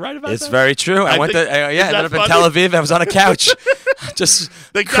something? Am I right about that? It's very true. I ended up in funny? Tel Aviv. I was on a couch, just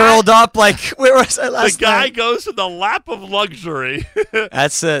curled up like where was I last The guy night? goes to the lap of luxury.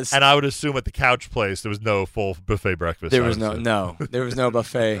 That's it. And I would assume at the couch place there was no full buffet breakfast. There was there was no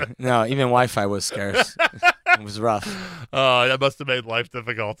buffet. No, even Wi-Fi was scarce. It was rough. Oh, that must have made life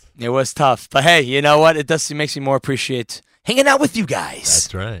difficult. It was tough, but hey, you know what? It makes me more appreciate hanging out with you guys.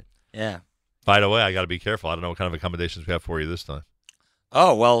 That's right. Yeah. By the way, I got to be careful. I don't know what kind of accommodations we have for you this time.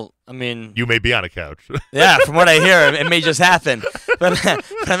 Oh, well, I mean... You may be on a couch. Yeah, from what I hear, it may just happen. But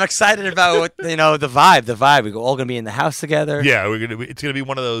I'm excited about the vibe. The vibe. We're all going to be in the house together. Yeah, it's going to be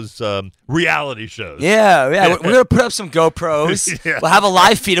one of those reality shows. Yeah. We're going to put up some GoPros. Yeah. We'll have a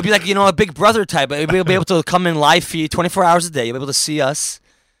live feed. It'll be like, a Big Brother type. We'll be able to come in live feed 24 hours a day. You'll be able to see us.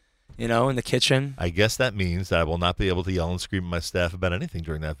 In the kitchen. I guess that means that I will not be able to yell and scream at my staff about anything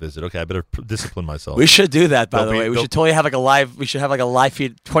during that visit. Okay, I better discipline myself. We should do that, by the way. We should totally have like a live. We should have like a live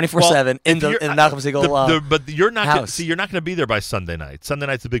feed 24/7 in the Nachum Segal but you're not house. You're not going to be there by Sunday night. Sunday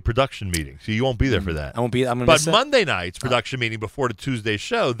night's a big production meeting, so you won't be there for that. I won't be. I'm going to But miss it. Monday night's production meeting before the Tuesday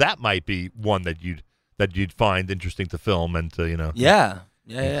show, that might be one that you'd find interesting to film and to Yeah,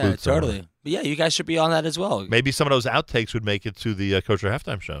 include totally. someone. But yeah, you guys should be on that as well. Maybe some of those outtakes would make it to the Kosher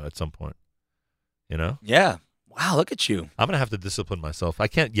Halftime Show at some point. Yeah. Wow, look at you. I'm gonna have to discipline myself. I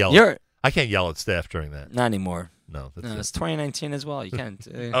can't yell. I can't yell at staff during that. Not anymore. No, it's 2019 as well. You can't.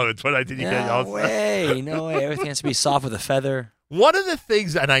 Oh, it's 2019. You can't yell. No way. No way. Everything has to be soft with a feather. One of the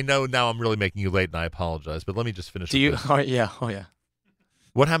things, and I know now I'm really making you late, and I apologize, but let me just finish. Do you? This. Oh yeah.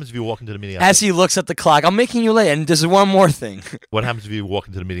 What happens if you walk into the meeting? As he looks at the clock, I'm making you late, and there's one more thing. What happens if you walk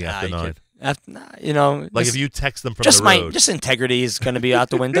into the meeting after 9? Like if you text them from just the road. Just integrity is going to be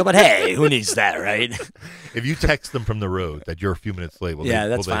out the window. But hey, who needs that, right? If you text them from the road that you're a few minutes late,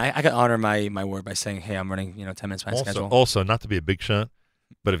 that's fine. I can honor my word by saying, hey, I'm running 10 minutes behind schedule. Also, not to be a big shot,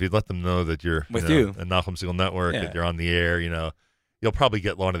 but if you let them know that you're with you and Nachum Segal Network, that you're on the air, you'll probably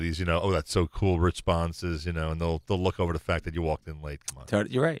get one of these, oh, that's so cool responses, and they'll look over the fact that you walked in late. Come on,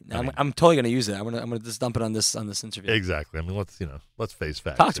 you're right. I'm totally going to use it. I'm gonna just dump it on this interview. Exactly. I mean, let's face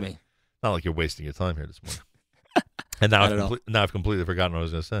facts. Talk to me. Not like you're wasting your time here this morning. And now I've completely forgotten what I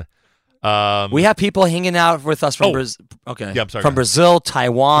was going to say. We have people hanging out with us from Brazil. Okay. Yeah, I'm sorry. From Brazil,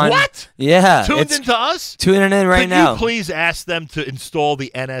 Taiwan. What? Yeah. Tuned into us? Tuning in right now. Could you please ask them to install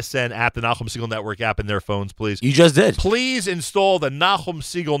the NSN app, the Nachum Segal Network app in their phones, please? You just did. Please install the Nachum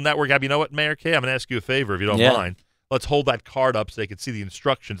Segal Network app. You know what, Meir Kay? I'm going to ask you a favor if you don't mind. let's hold that card up so they can see the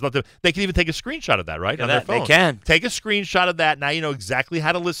instructions. They can even take a screenshot of that, right? Yeah, on their they phone. can. Take a screenshot of that. Now you know exactly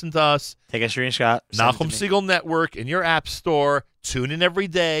how to listen to us. Take a screenshot. Nachum Siegel Network in your app store. Tune in every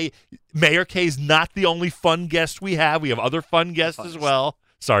day. Meir Kay is not the only fun guest we have. We have other fun guests as well.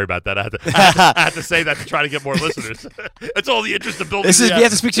 Sorry about that. I had to say that to try to get more listeners. It's all the interest of building. You have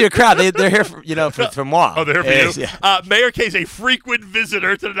to speak to your crowd. They're here for moi. Oh, they're here for you. Yeah. Meir Kay is a frequent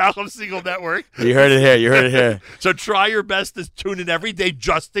visitor to the Nachum Siegel Network. You heard it here. So try your best to tune in every day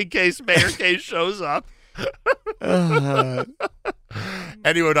just in case Meir Kay shows up.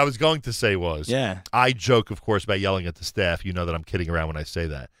 Anyway, what I was going to say was, I joke, of course, about yelling at the staff. You know that I'm kidding around when I say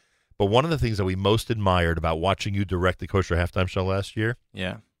that. But one of the things that we most admired about watching you direct the Kosher Halftime Show last year,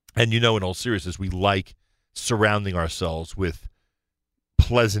 and in all seriousness, we like surrounding ourselves with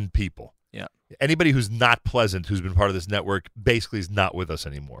pleasant people. Yeah. Anybody who's not pleasant, who's been part of this network, basically is not with us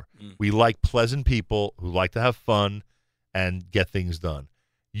anymore. We like pleasant people who like to have fun and get things done.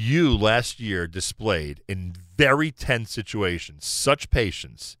 You last year displayed in very tense situations such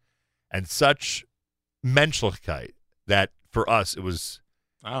patience and such menschlichkeit that for us it was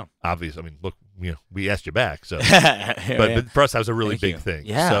obvious. I mean, look, we asked you back, so but for us that was a really big thing.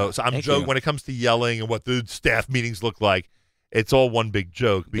 Yeah. So I'm joking when it comes to yelling and what the staff meetings look like. It's all one big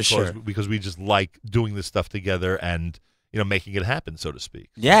joke because we just like doing this stuff together and making it happen, so to speak.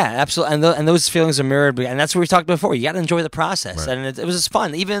 Yeah, absolutely. And those feelings are mirrored, and that's what we talked about before. You got to enjoy the process, and it was just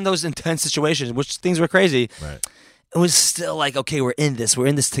fun, even in those intense situations, which things were crazy. Right. It was still like, okay, we're in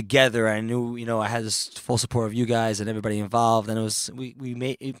this together. I knew, I had this full support of you guys and everybody involved, and it was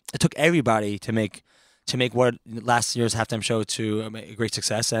it took everybody to make what last year's halftime show to a great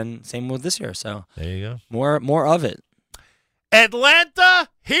success, and same with this year. So there you go, more of it. Atlanta,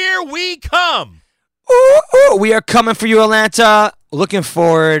 here we come. Ooh, we are coming for you, Atlanta. Looking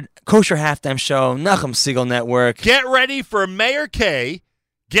forward. Kosher Halftime Show, Nachum Siegel Network. Get ready for Meir Kay.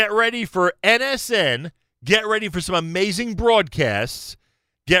 Get ready for NSN. Get ready for some amazing broadcasts.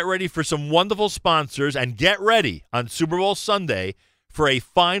 Get ready for some wonderful sponsors. And get ready on Super Bowl Sunday for a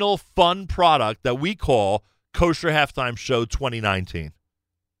final fun product that we call Kosher Halftime Show 2019.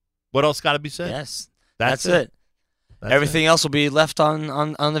 What else got to be said? Yes. That's it. Everything else will be left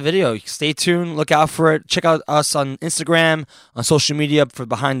on the video. Stay tuned. Look out for it. Check out us on Instagram, on social media for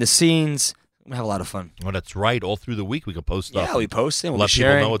behind the scenes. We have a lot of fun. Oh, that's right. All through the week we can post stuff. Yeah, we post it. We'll let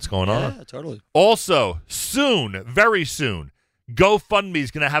people know what's going on. Yeah, totally. Also, soon, very soon, GoFundMe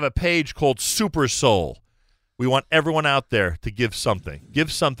is going to have a page called Super Soul. We want everyone out there to give something.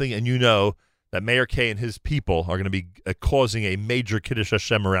 Give something, and you know that Meir Kay and his people are going to be causing a major Kiddush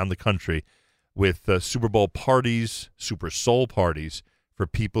Hashem around the country with Super Bowl parties, Super Soul parties for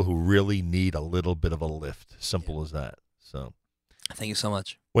people who really need a little bit of a lift. Simple as that. So, thank you so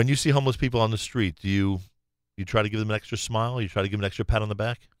much. When you see homeless people on the street, do you try to give them an extra smile? You try to give them an extra pat on the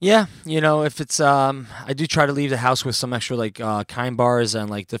back? Yeah, if it's I do try to leave the house with some extra kind bars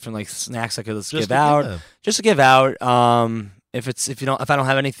and different snacks I could give out. Just to give out. If I don't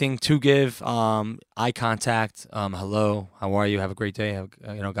have anything to give, eye contact. Hello, how are you? Have a great day.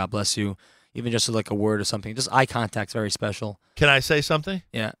 God bless you. Even just a word or something. Just eye contact's very special. Can I say something?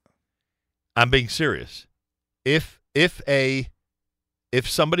 Yeah. I'm being serious. If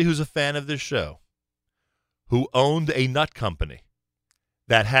somebody who's a fan of this show, who owned a nut company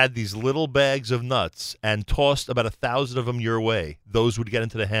that had these little bags of nuts and tossed about 1,000 of them your way, those would get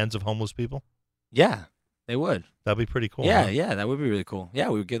into the hands of homeless people? Yeah, they would. That'd be pretty cool. Yeah, huh? yeah, that would be really cool. Yeah,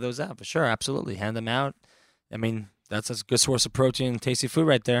 we would give those out for sure. Absolutely. Hand them out. I mean, that's a good source of protein and tasty food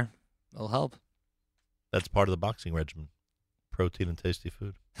right there. It'll help. That's part of the boxing regimen. Protein and tasty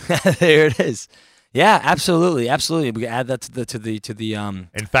food. There it is. Yeah, absolutely. Absolutely. We can add that to the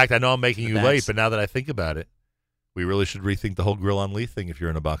In fact, I know I'm making you bags. late, but now that I think about it, we really should rethink the whole grill on Lee thing if you're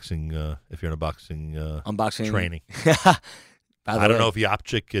in a boxing unboxing training. I don't know if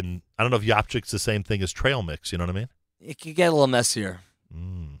Yapchik's the same thing as trail mix, you know what I mean? It could get a little messier.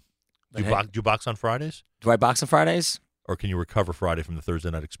 Do you box on Fridays? Do I box on Fridays? Or can you recover Friday from the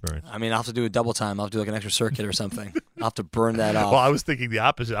Thursday night experience? I mean, I'll have to do a double time. I'll have to do an extra circuit or something. I'll have to burn that off. Well, I was thinking the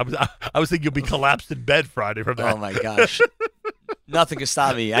opposite. I was thinking you'll be collapsed in bed Friday from that. Oh, my gosh. Nothing can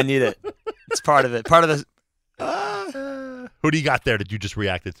stop me. I need it. It's part of it. Part of the... Who do you got there that you just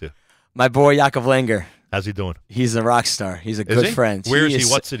reacted to? My boy, Yaakov Langer. How's he doing? He's a rock star. He's a good friend. Where is he?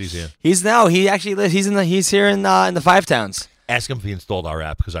 What city is he in? He actually lives. He's here in the Five Towns. Ask him if he installed our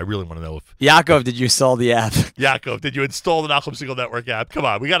app because I really want to know if. Yaakov, did you install the app? Yaakov, did you install the Nachum Single Network app? Come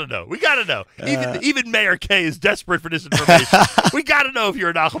on, we got to know. We got to know. Even Meir Kay is desperate for this information. We got to know if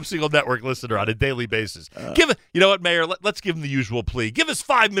you're a Nachum Single Network listener on a daily basis. You know what, Meir? Let's give him the usual plea. Give us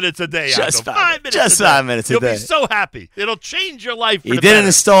 5 minutes a day. Just Yaakov. 5 minutes. Just a day. 5 minutes a day. You'll be so happy. It'll change your life. He didn't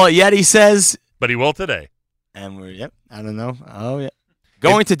install it yet, he says. But he will today. And I don't know. Oh, yeah.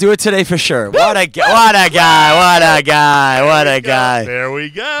 Going to do it today for sure. What a guy. There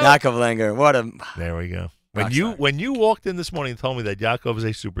we go. Yaakov Langer. There we go. When you walked in this morning and told me that Yaakov is a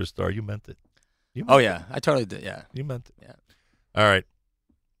superstar, you meant it. I totally did. Yeah. You meant it. Yeah. All right.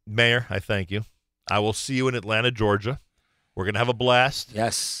 Mayor, I thank you. I will see you in Atlanta, Georgia. We're going to have a blast.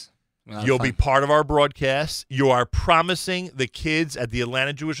 Yes. You'll be part of our broadcast. You are promising the kids at the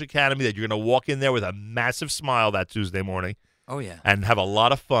Atlanta Jewish Academy that you're going to walk in there with a massive smile that Tuesday morning. Oh, yeah. And have a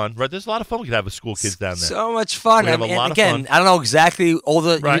lot of fun. Right? There's a lot of fun we could have with school kids down there. So much fun. We have a lot of fun. I don't know exactly all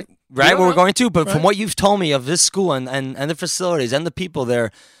the right where we're going to, but from what you've told me of this school and the facilities and the people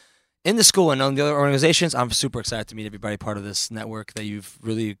there in the school and on the other organizations, I'm super excited to meet everybody part of this network that you've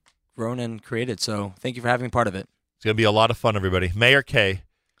really grown and created. So thank you for having me part of it. It's going to be a lot of fun, everybody. Meir Kay,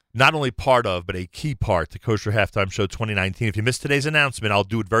 not only part of, but a key part to Kosher Halftime Show 2019. If you missed today's announcement, I'll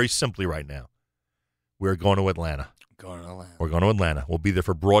do it very simply right now. We're going to Atlanta. We're going to Atlanta. We'll be there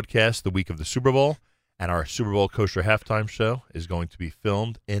for broadcast the week of the Super Bowl, and our Super Bowl Kosher Halftime Show is going to be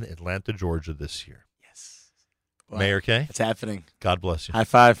filmed in Atlanta, Georgia this year. Yes. Wow. Meir Kay. It's happening. God bless you. High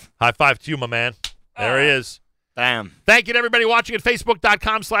five. High five to you, my man. There he is. Bam. Thank you to everybody watching at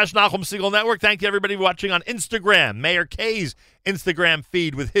Facebook.com/Nachum Single Network. Thank you to everybody watching on Instagram. Meir Kay's Instagram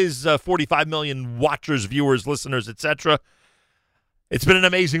feed with his 45 million watchers, viewers, listeners, etc. It's been an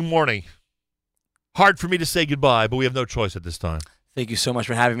amazing morning. Hard for me to say goodbye, but we have no choice at this time. Thank you so much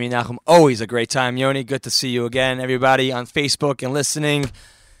for having me, Nachum. Always a great time, Yoni. Good to see you again, everybody on Facebook and listening.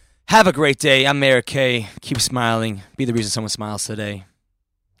 Have a great day. I'm Meir Kay. Keep smiling. Be the reason someone smiles today.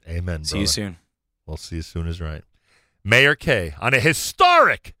 Amen, See you soon. We'll see you soon is right. Meir Kay on a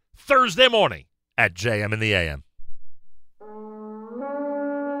historic Thursday morning at JM in the AM.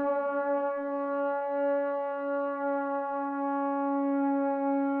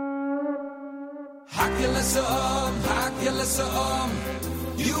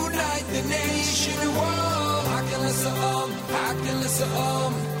 Unite the nation, whoa.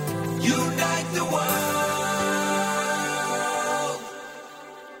 Unite the world.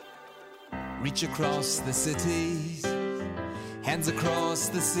 Reach across the cities, hands across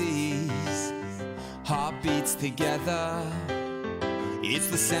the seas, heartbeats together. It's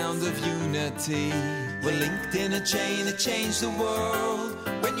the sound of unity. We're linked in a chain that changed the world.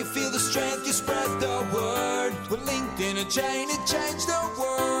 When you feel the strength, you spread the word. We're linked in a chain that changed the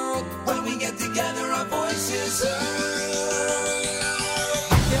world. When we get together, our voices heard.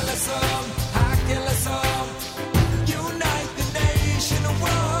 Hakelasam, unite the nation,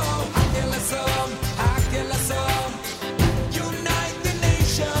 whoa. Hakelasam, unite the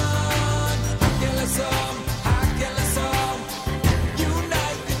nation. Hakelasam,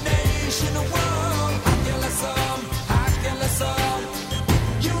 unite the nation, whoa. Hakelasam,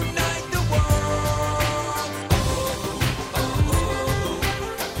 unite the world.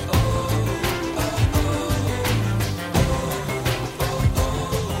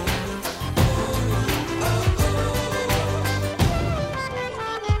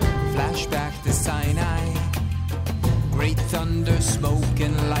 Flashback to Sinai, great thunder, smoke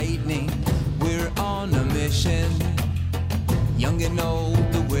and lightning. We're on a mission, young and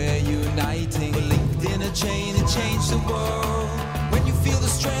old, we're uniting. We're linked in a chain and change the world. When you feel the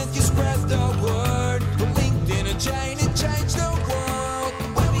strength, you spread the word. We're linked in a chain and change the world.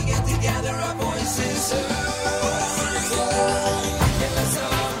 When we get together, our voices heard.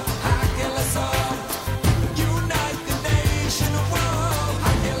 Hakelasam, unite the nation, whoa.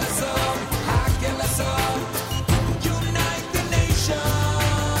 Hakelasam, unite the nation.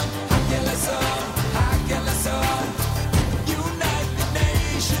 Hakelasam, unite the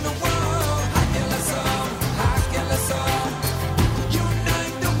nation, whoa. Hakelasam,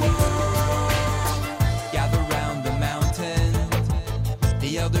 unite the world.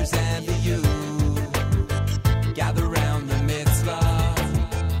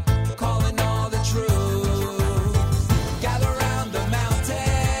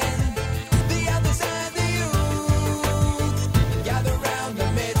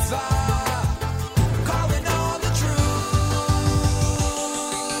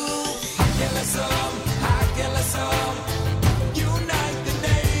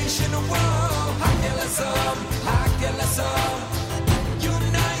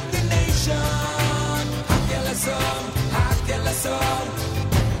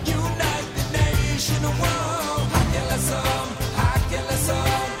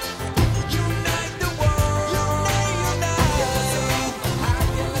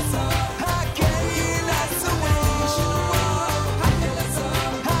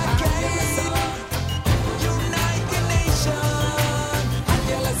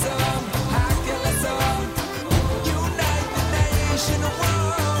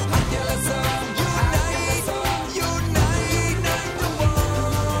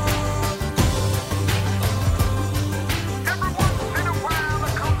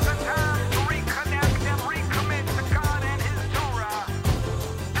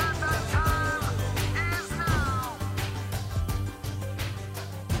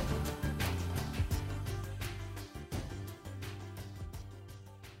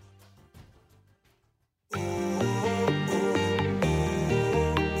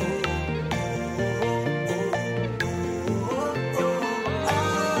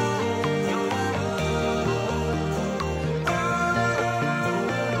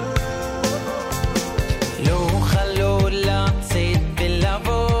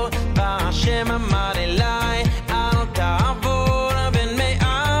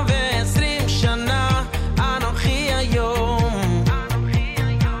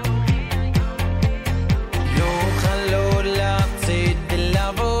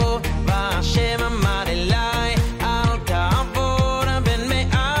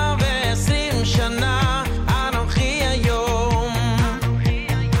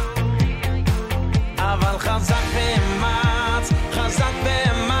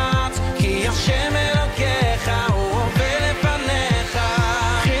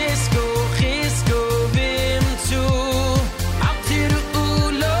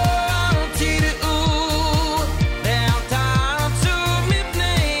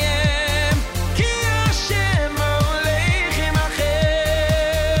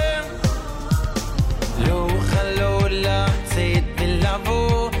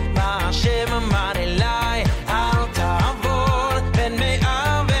 ולבוא מה השם אמר אליי אל תעבור בין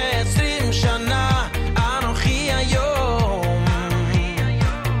 120 שנה אנוכי היום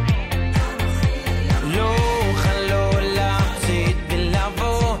לא אוכל לא להפסיד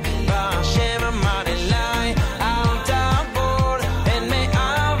ולבוא מה השם אמר אליי אל תעבור בין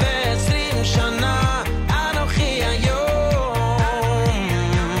 120 שנה אנוכי היום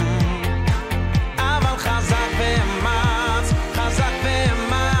אבל חזק ואמץ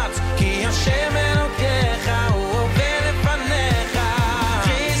כי השם אלוקיך הוא עובר לפניך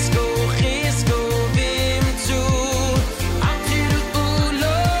חזקו חזקו ואמצו אל תיראו לא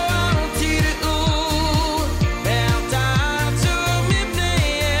אל תיראו ואל תעצו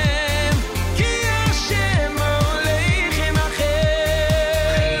מפניהם כי השם הולך עמכם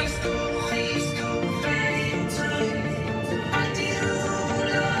חזקו ואמצו אל תיראו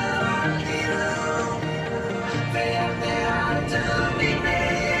לא אל תיראו ואל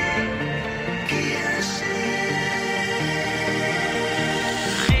תעצו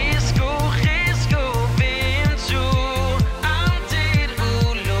מפניהם כי חזקו חזקו ואמצו אל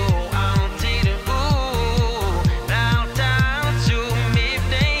תיראו לא אל תיראו ואל תעצו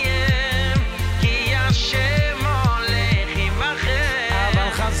מפניהם כי השם הולך עמכם אבל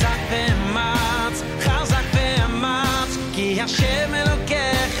חזק ואמץ כי השם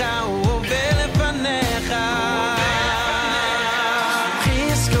אלוקיך הוא עובר לפניך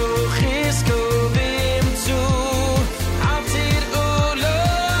חזקו חזקו ואמצו אל תיראו לא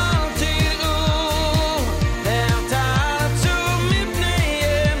אל תיראו ואל תעצו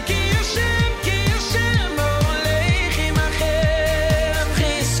מפניהם כי השם הולך עמכם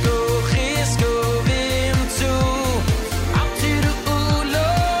חזקו חזקו ואמצו אל תיראו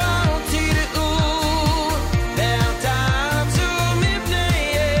לא אל תיראו ואל תעצו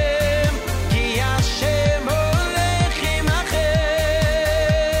מפניהם כי השם הולך עמכם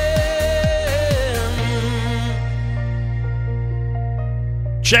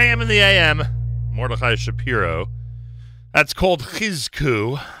JM in the AM, Mordechai Shapiro. That's called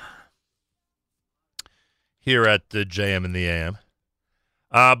Chizku here at JM in the AM.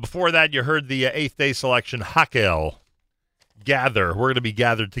 Before that, you heard the eighth day selection, Hakel, Gather. We're going to be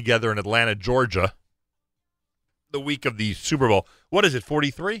gathered together in Atlanta, Georgia, the week of the Super Bowl. What is it,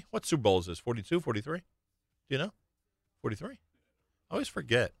 43? What Super Bowl is this, 42, 43? Do you know? 43? I always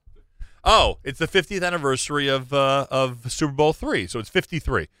forget. Oh, it's the 50th anniversary of Super Bowl III, so it's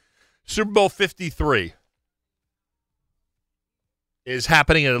 53. Super Bowl 53 is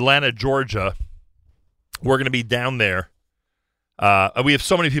happening in Atlanta, Georgia. We're going to be down there. We have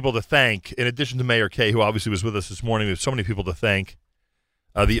so many people to thank. In addition to Meir Kay, who obviously was with us this morning, we have so many people to thank.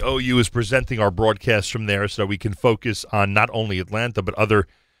 The OU is presenting our broadcast from there so that we can focus on not only Atlanta, but other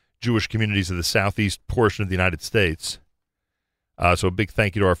Jewish communities of the southeast portion of the United States. So a big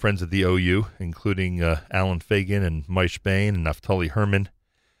thank you to our friends at the OU, including Alan Fagan and Maish Bain and Naftali Herman.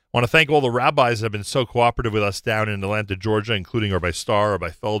 I want to thank all the rabbis that have been so cooperative with us down in Atlanta, Georgia, including Rabbi Starr, Rabbi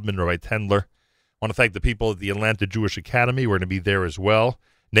Feldman, Rabbi Tendler. I want to thank the people at the Atlanta Jewish Academy. We're going to be there as well.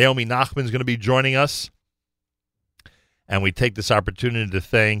 Naomi Nachman is going to be joining us. And we take this opportunity to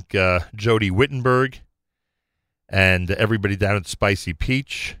thank Jody Wittenberg and everybody down at Spicy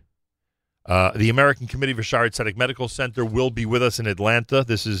Peach. The American Committee for Shaare Zedek Medical Center will be with us in Atlanta.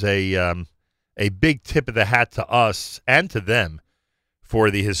 This is a big tip of the hat to us and to them for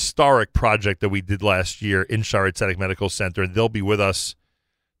the historic project that we did last year in Shaare Zedek Medical Center. And they'll be with us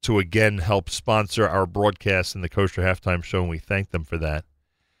to, again, help sponsor our broadcast in the Kosher Halftime Show, and we thank them for that.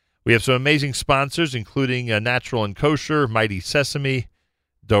 We have some amazing sponsors, including Natural and Kosher, Mighty Sesame,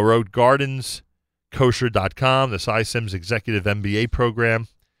 Dorot Gardens, Kosher.com, the Cy Sims Executive MBA program,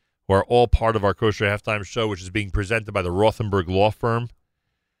 who are all part of our Kosher Halftime Show, which is being presented by the Rothenberg Law Firm.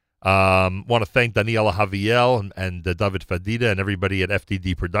 Want to thank Daniela Javiel and David Fadida and everybody at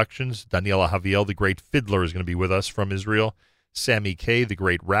FDD Productions. Daniela Javiel, the great fiddler, is going to be with us from Israel. Sammy Kay, the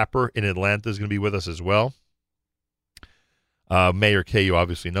great rapper in Atlanta, is going to be with us as well. Meir Kay, you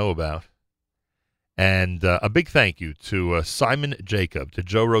obviously know about. And a big thank you to Simon Jacob, to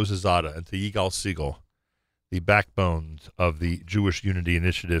Joe Rosazada, and to Yigal Siegel, the backbones of the Jewish Unity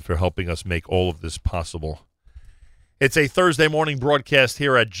Initiative, for helping us make all of this possible. It's a Thursday morning broadcast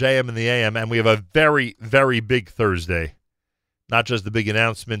here at JM in the AM, and we have a very, very big Thursday. Not just the big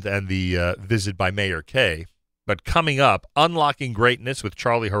announcement and the visit by Meir Kay, but coming up, Unlocking Greatness with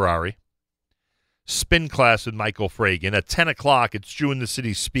Charlie Harari, Spin Class with Michael Fragan. At 10 o'clock, it's Jew in the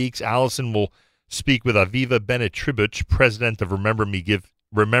City Speaks. Allison will speak with Aviva Bennett Tribuch, president of Remember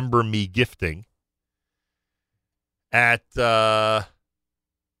Me Gifting. At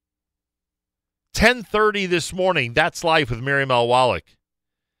 10:30 this morning, That's Life with Miriam L. Wallach.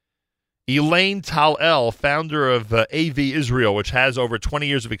 Elaine Tal-El, founder of AV Israel, which has over 20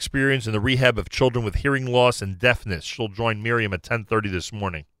 years of experience in the rehab of children with hearing loss and deafness. She'll join Miriam at 10:30 this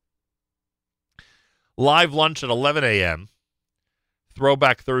morning. Live lunch at 11 a.m.,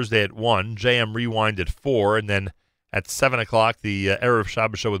 Throwback Thursday at 1, JM Rewind at 4, and then at 7 o'clock, the Erev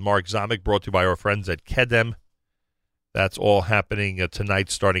Shabbos Show with Mark Zamek, brought to you by our friends at Kedem. That's all happening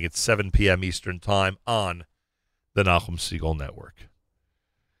tonight, starting at 7 p.m. Eastern Time on the Nachum Segal Network.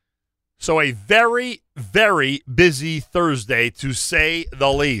 So a very, very busy Thursday, to say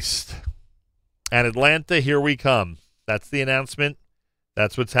the least. And Atlanta, here we come. That's the announcement.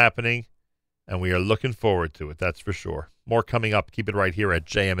 That's what's happening. And we are looking forward to it, that's for sure. More coming up. Keep it right here at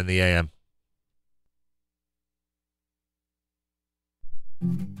JM in the AM.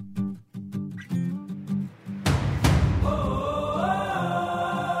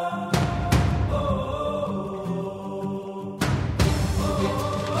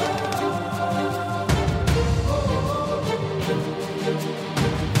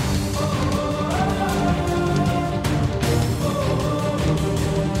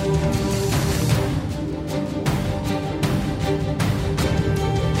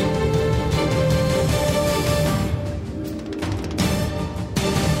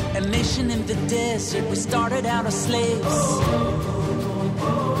 In the desert, we started out as slaves,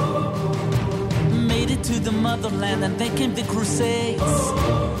 made it to the motherland, and then came the Crusades.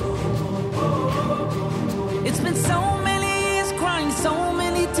 It's been so many years crying, so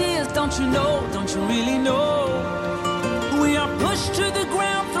many tears. Don't you know, don't you really know? We are pushed to the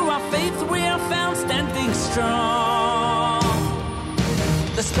ground through our faith, we are found standing strong.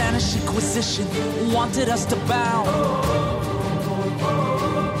 The Spanish Inquisition wanted us to bow,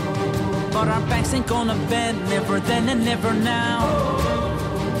 but our backs ain't gonna bend, never then and never now.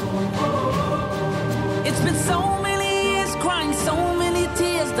 It's been so many years crying, so many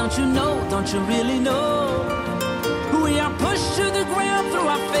tears. Don't you know, don't you really know? We are pushed to the ground through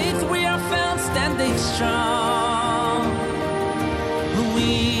our faith, we are found standing strong.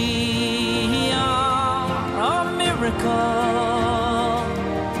 We are a miracle.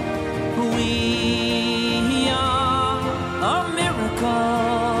 We are a miracle.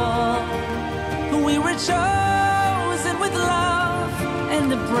 Chosen with love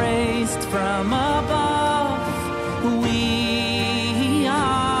and embraced from above. We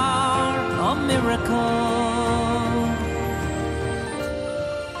are a miracle.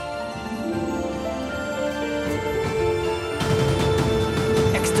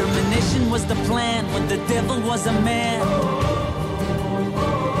 Extermination was the plan when the devil was a man,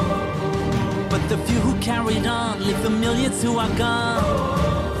 but the few who carried on live the millions who are gone.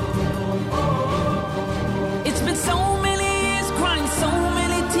 It's been so many years crying, so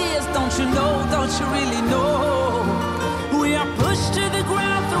many tears. Don't you know, don't you really know? We are pushed to the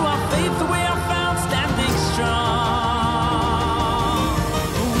ground through our faith, we are found standing strong.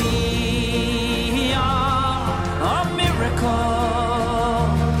 We are a miracle.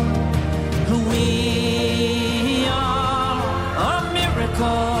 We are a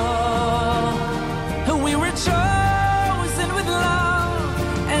miracle. We were chosen with love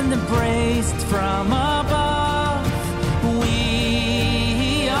and embraced from above.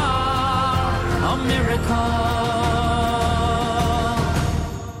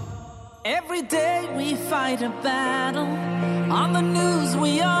 Every day we fight a battle. On the news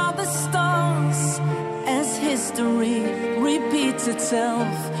we are the stars. As history repeats itself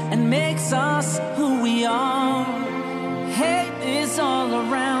and makes us who we are. Hate is all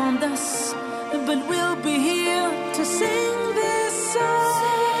around us, but we'll be here to sing this song.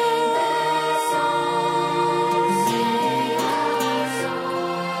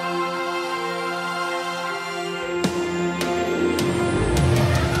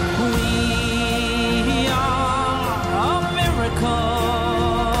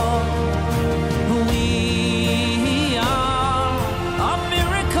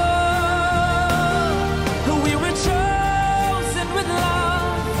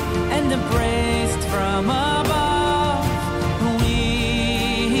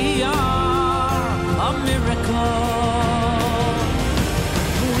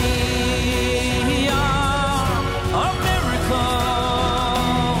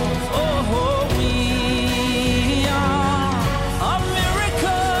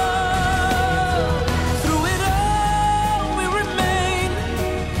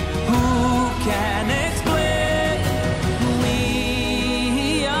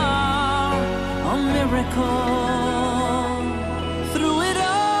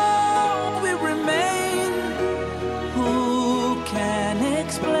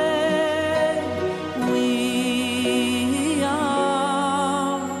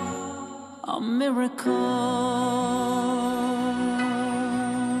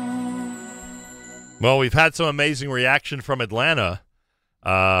 Well, we've had some amazing reaction from Atlanta.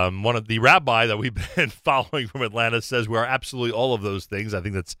 One of the rabbi that we've been following from Atlanta says we are absolutely all of those things. I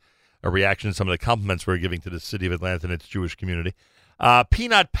think that's a reaction to some of the compliments we're giving to the city of Atlanta and its Jewish community.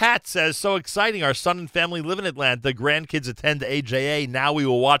 Peanut Pat says, so exciting. Our son and family live in Atlanta. Grandkids attend AJA. Now we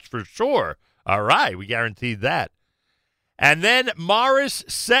will watch for sure. All right. We guaranteed that. And then Morris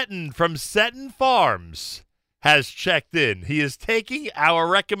Seton from Seton Farms has checked in. He is taking our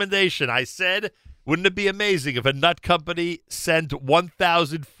recommendation. I said, wouldn't it be amazing if a nut company sent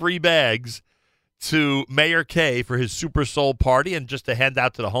 1,000 free bags to Meir Kay for his Super Soul party and just to hand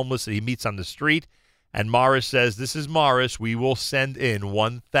out to the homeless that he meets on the street? And Morris says, this is Morris. We will send in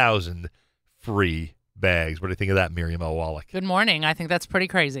 1,000 free bags. What do you think of that, Miriam L. Wallach? Good morning. I think that's pretty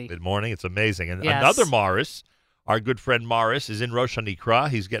crazy. Good morning. It's amazing. And Yes. another Morris, our good friend Morris, is in Rosh Hashanah.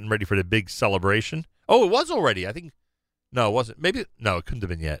 He's getting ready for the big celebration. Oh, it was already. I think. No, it wasn't. Maybe. No, it couldn't have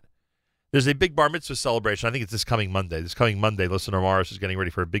been yet. There's a big bar mitzvah celebration. I think it's this coming Monday. This coming Monday, listener Morris is getting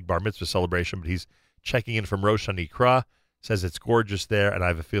ready for a big bar mitzvah celebration, but he's checking in from Rosh Hashanah. Says it's gorgeous there, and I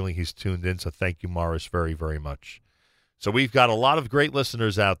have a feeling he's tuned in, so thank you, Morris, very, very much. So we've got a lot of great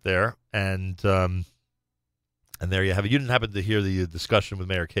listeners out there, and there you have it. You didn't happen to hear the discussion with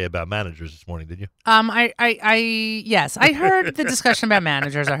Meir Kay about managers this morning, did you? Yes, I heard the discussion about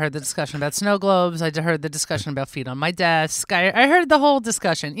managers. I heard the discussion about snow globes. I heard the discussion about feet on my desk. I heard the whole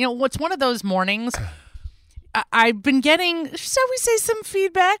discussion. You know, what's one of those mornings? I've been getting, shall we say, some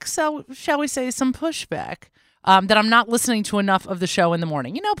feedback, so shall we say some pushback, that I'm not listening to enough of the show in the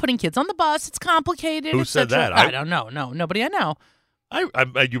morning. You know, putting kids on the bus, it's complicated. Who said that? I don't know. No, nobody I know.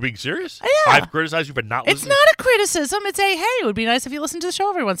 Are you being serious? Yeah. I've criticized you for not It's listening. not a criticism. It's a, hey, it would be nice if you listened to the show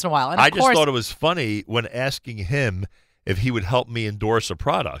every once in a while. And of I just course, thought it was funny when asking him if he would help me endorse a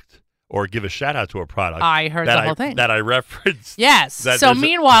product or give a shout-out to a product. I heard the whole thing. That I referenced. Yes. That So there's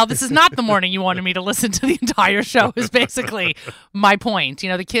meanwhile, this is not the morning you wanted me to listen to the entire show is basically my point. You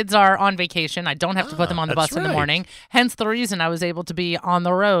know, the kids are on vacation. I don't have to put them on the that's bus in the right. morning. Hence the reason I was able to be on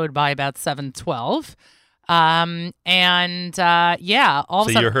the road by about 7:12. Yeah, all of a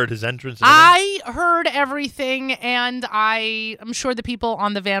So sudden, you heard his entrance? And everything? I heard everything, and I'm sure the people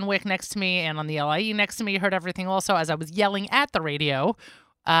on the Van Wyck next to me and on the LIE next to me heard everything also as I was yelling at the radio,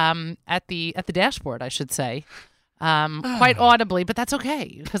 at the dashboard, I should say, quite audibly, but that's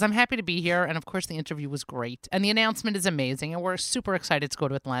okay because I'm happy to be here, and of course the interview was great, and the announcement is amazing, and we're super excited to go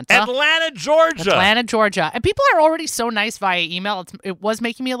to Atlanta. Atlanta, Georgia. And people are already so nice via email. It was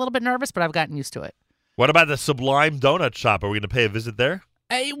making me a little bit nervous, but I've gotten used to it. What about the Sublime Donut Shop? Are we going to pay a visit there?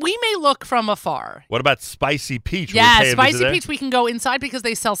 We may look from afar. What about Spicy Peach? Will we Yeah, pay a visit Spicy there? Peach, we can go inside because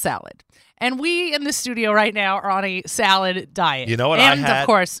they sell salad. And we in the studio right now are on a salad diet. You know what and I had? Of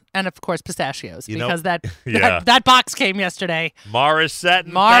course, pistachios. You know- Because Yeah. that box came yesterday. Morris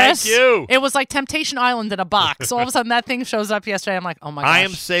Seton, Morris, thank you. It was like Temptation Island in a box. All of a sudden, that thing shows up yesterday. I'm like, oh my gosh. I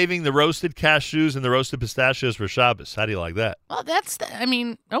am saving the roasted cashews and the roasted pistachios for Shabbos. How do you like that? Well,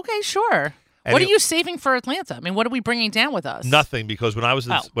 okay, sure. And What it- are you saving for Atlanta? I mean, what are we bringing down with us? Nothing, because when I was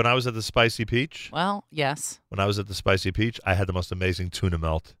at the Spicy Peach, Well, yes. when I was at the Spicy Peach, I had the most amazing tuna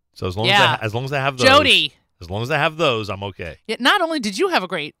melt. So as long Yeah. as I have those, Jody. as long as I have those, I'm okay. Yeah, not only did you have a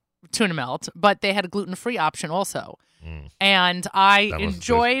great tuna melt, but they had a gluten-free option also. And I That was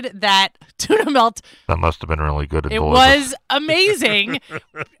enjoyed that tuna melt. That must have been really good. It was amazing.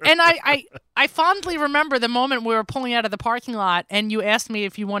 And I fondly remember the moment we were pulling out of the parking lot and you asked me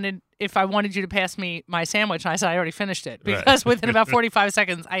if I wanted you to pass me my sandwich. And I said I already finished it Right. because within about 45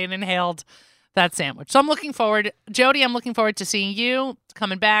 seconds I had inhaled that sandwich. So I'm looking forward, Jody, I'm looking forward to seeing you,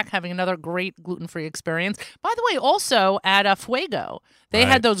 coming back, having another great gluten-free experience. By the way, also at Fuego, they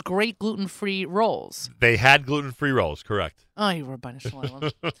had those great gluten-free rolls. They had gluten-free rolls, correct. Oh, you were a bunch of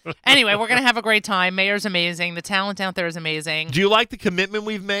shalom. Anyway, we're going to have a great time. Mayor's amazing. The talent out there is amazing. Do you like the commitment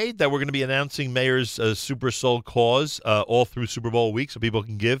we've made that we're going to be announcing Mayor's Super Soul cause all through Super Bowl week so people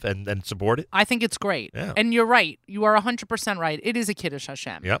can give and support it? I think it's great. Yeah. And you're right. You are 100% right. It is a Kiddush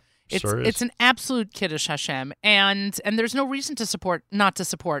Hashem. Yep. Sure is. It's an absolute Kiddush Hashem, and there's no reason not to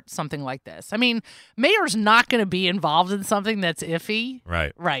support something like this. I mean, Mayor's not going to be involved in something that's iffy.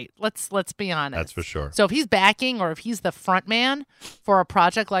 Right. Right. Let's be honest. That's for sure. So if he's backing or if he's the front man for a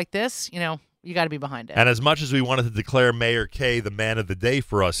project like this, you got to be behind it. And as much as we wanted to declare Meir Kay the man of the day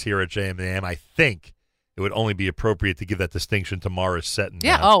for us here at JMAM, I think it would only be appropriate to give that distinction to Morris Seton.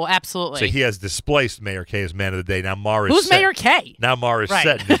 Yeah. now. Oh, absolutely. So he has displaced Meir Kay as man of the day. Now Morris Who's Seton- Meir Kay? Now Morris Right.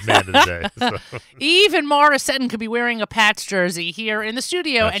 Seton is man of the day. So. Even Morris Seton could be wearing a Pats jersey here in the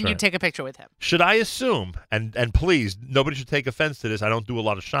studio, That's and right. you'd take a picture with him. Should I assume, and please, nobody should take offense to this, I don't do a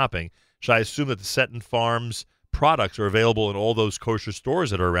lot of shopping, Should I assume that the Seton Farms products are available in all those kosher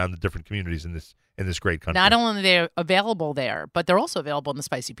stores that are around the different communities in this great country? Not only are they available there, but they're also available in the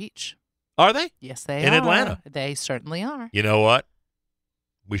Spicy Peach. Are they? Yes, they are. In Atlanta? They certainly are. You know what?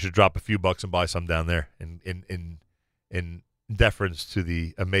 We should drop a few bucks and buy some down there in deference to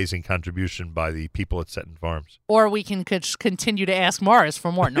the amazing contribution by the people at Seton Farms. Or we can continue to ask Morris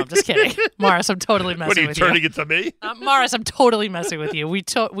for more. No, I'm just kidding. Morris, I'm totally messing with you. What, are you turning it to me? Morris, I'm totally messing with you. We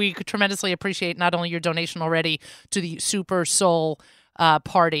tremendously appreciate not only your donation already to the Super Soul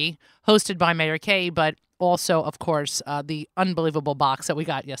party hosted by Meir Kay, but also, of course, the unbelievable box that we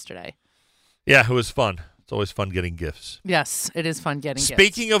got yesterday. Yeah, it was fun. It's always fun getting gifts. Yes, it is fun getting gifts.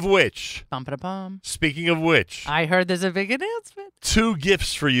 Speaking of which, I heard there's a big announcement. 2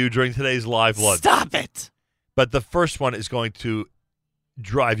 gifts for you during today's live lunch. Stop it! But the first one is going to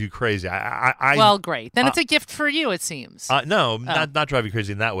drive you crazy. Well, great. Then it's a gift for you, it seems. No, not drive you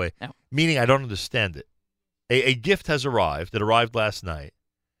crazy in that way. No. Meaning I don't understand it. A gift has arrived. It arrived last night,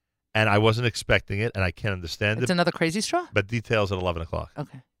 and I wasn't expecting it, and I can't understand it. It's another crazy straw? But details at 11 o'clock.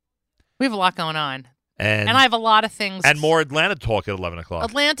 Okay. We have a lot going on. And I have a lot of things. And more Atlanta talk at 11 o'clock.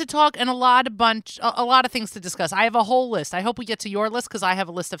 Atlanta talk and a lot of things to discuss. I have a whole list. I hope we get to your list because I have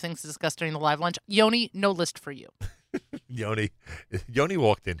a list of things to discuss during the live lunch. Yoni, no list for you. Yoni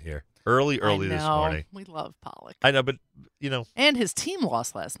walked in here early this morning. We love Pollock. I know, but, And his team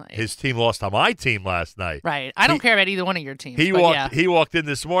lost last night. His team lost to my team last night. Right. I don't care about either one of your teams. He walked in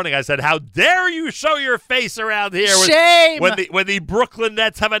this morning. I said, "How dare you show your face around here?" Shame! When the Brooklyn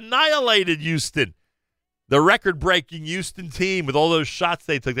Nets have annihilated Houston. The record-breaking Houston team, with all those shots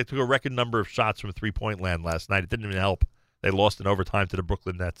they took a record number of shots from three-point land last night. It didn't even help. They lost in overtime to the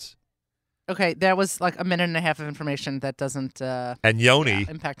Brooklyn Nets. Okay, that was like a minute and a half of information that doesn't and Yoni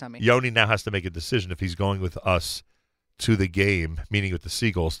impact on me. Yoni now has to make a decision if he's going with us to the game, meaning with the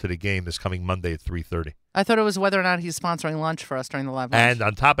Seagulls, to the game this coming Monday at 3:30. I thought it was whether or not he's sponsoring lunch for us during the live lunch. And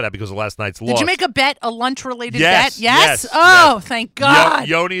on top of that, because of last night's loss. Did you make a bet, a lunch-related bet? Yes? Oh, thank God.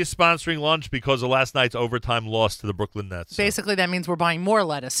 Yoni is sponsoring lunch because of last night's overtime loss to the Brooklyn Nets. Basically, that means we're buying more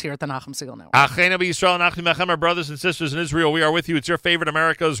lettuce here at the Nachum Segal Network. Achenu b'Yisrael and Achim Echem, our brothers and sisters in Israel, we are with you. It's your favorite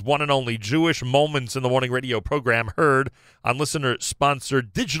America's one and only Jewish Moments in the Morning radio program, heard on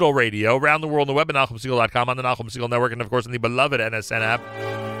listener-sponsored digital radio around the world on the web at NachumSegal.com, on the Nachum Segal Network, and, of course, on the beloved NSN app.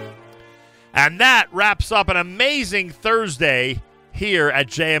 And that wraps up an amazing Thursday here at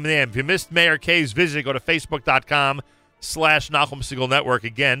JMM. If you missed Meir Kay's visit, go to Facebook.com/Nachum Segal Network.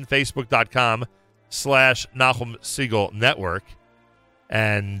 Again, Facebook.com/Nachum Segal Network.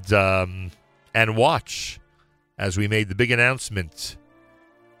 And watch as we made the big announcement.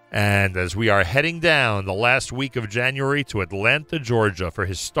 And as we are heading down the last week of January to Atlanta, Georgia for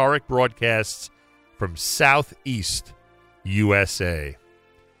historic broadcasts from Southeast USA.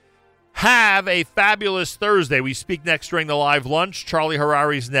 Have a fabulous Thursday. We speak next during the live lunch. Charlie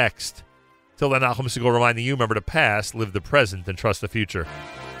Harari's next. Till then, Nachum Segal reminding you, remember the past, live the present, and trust the future.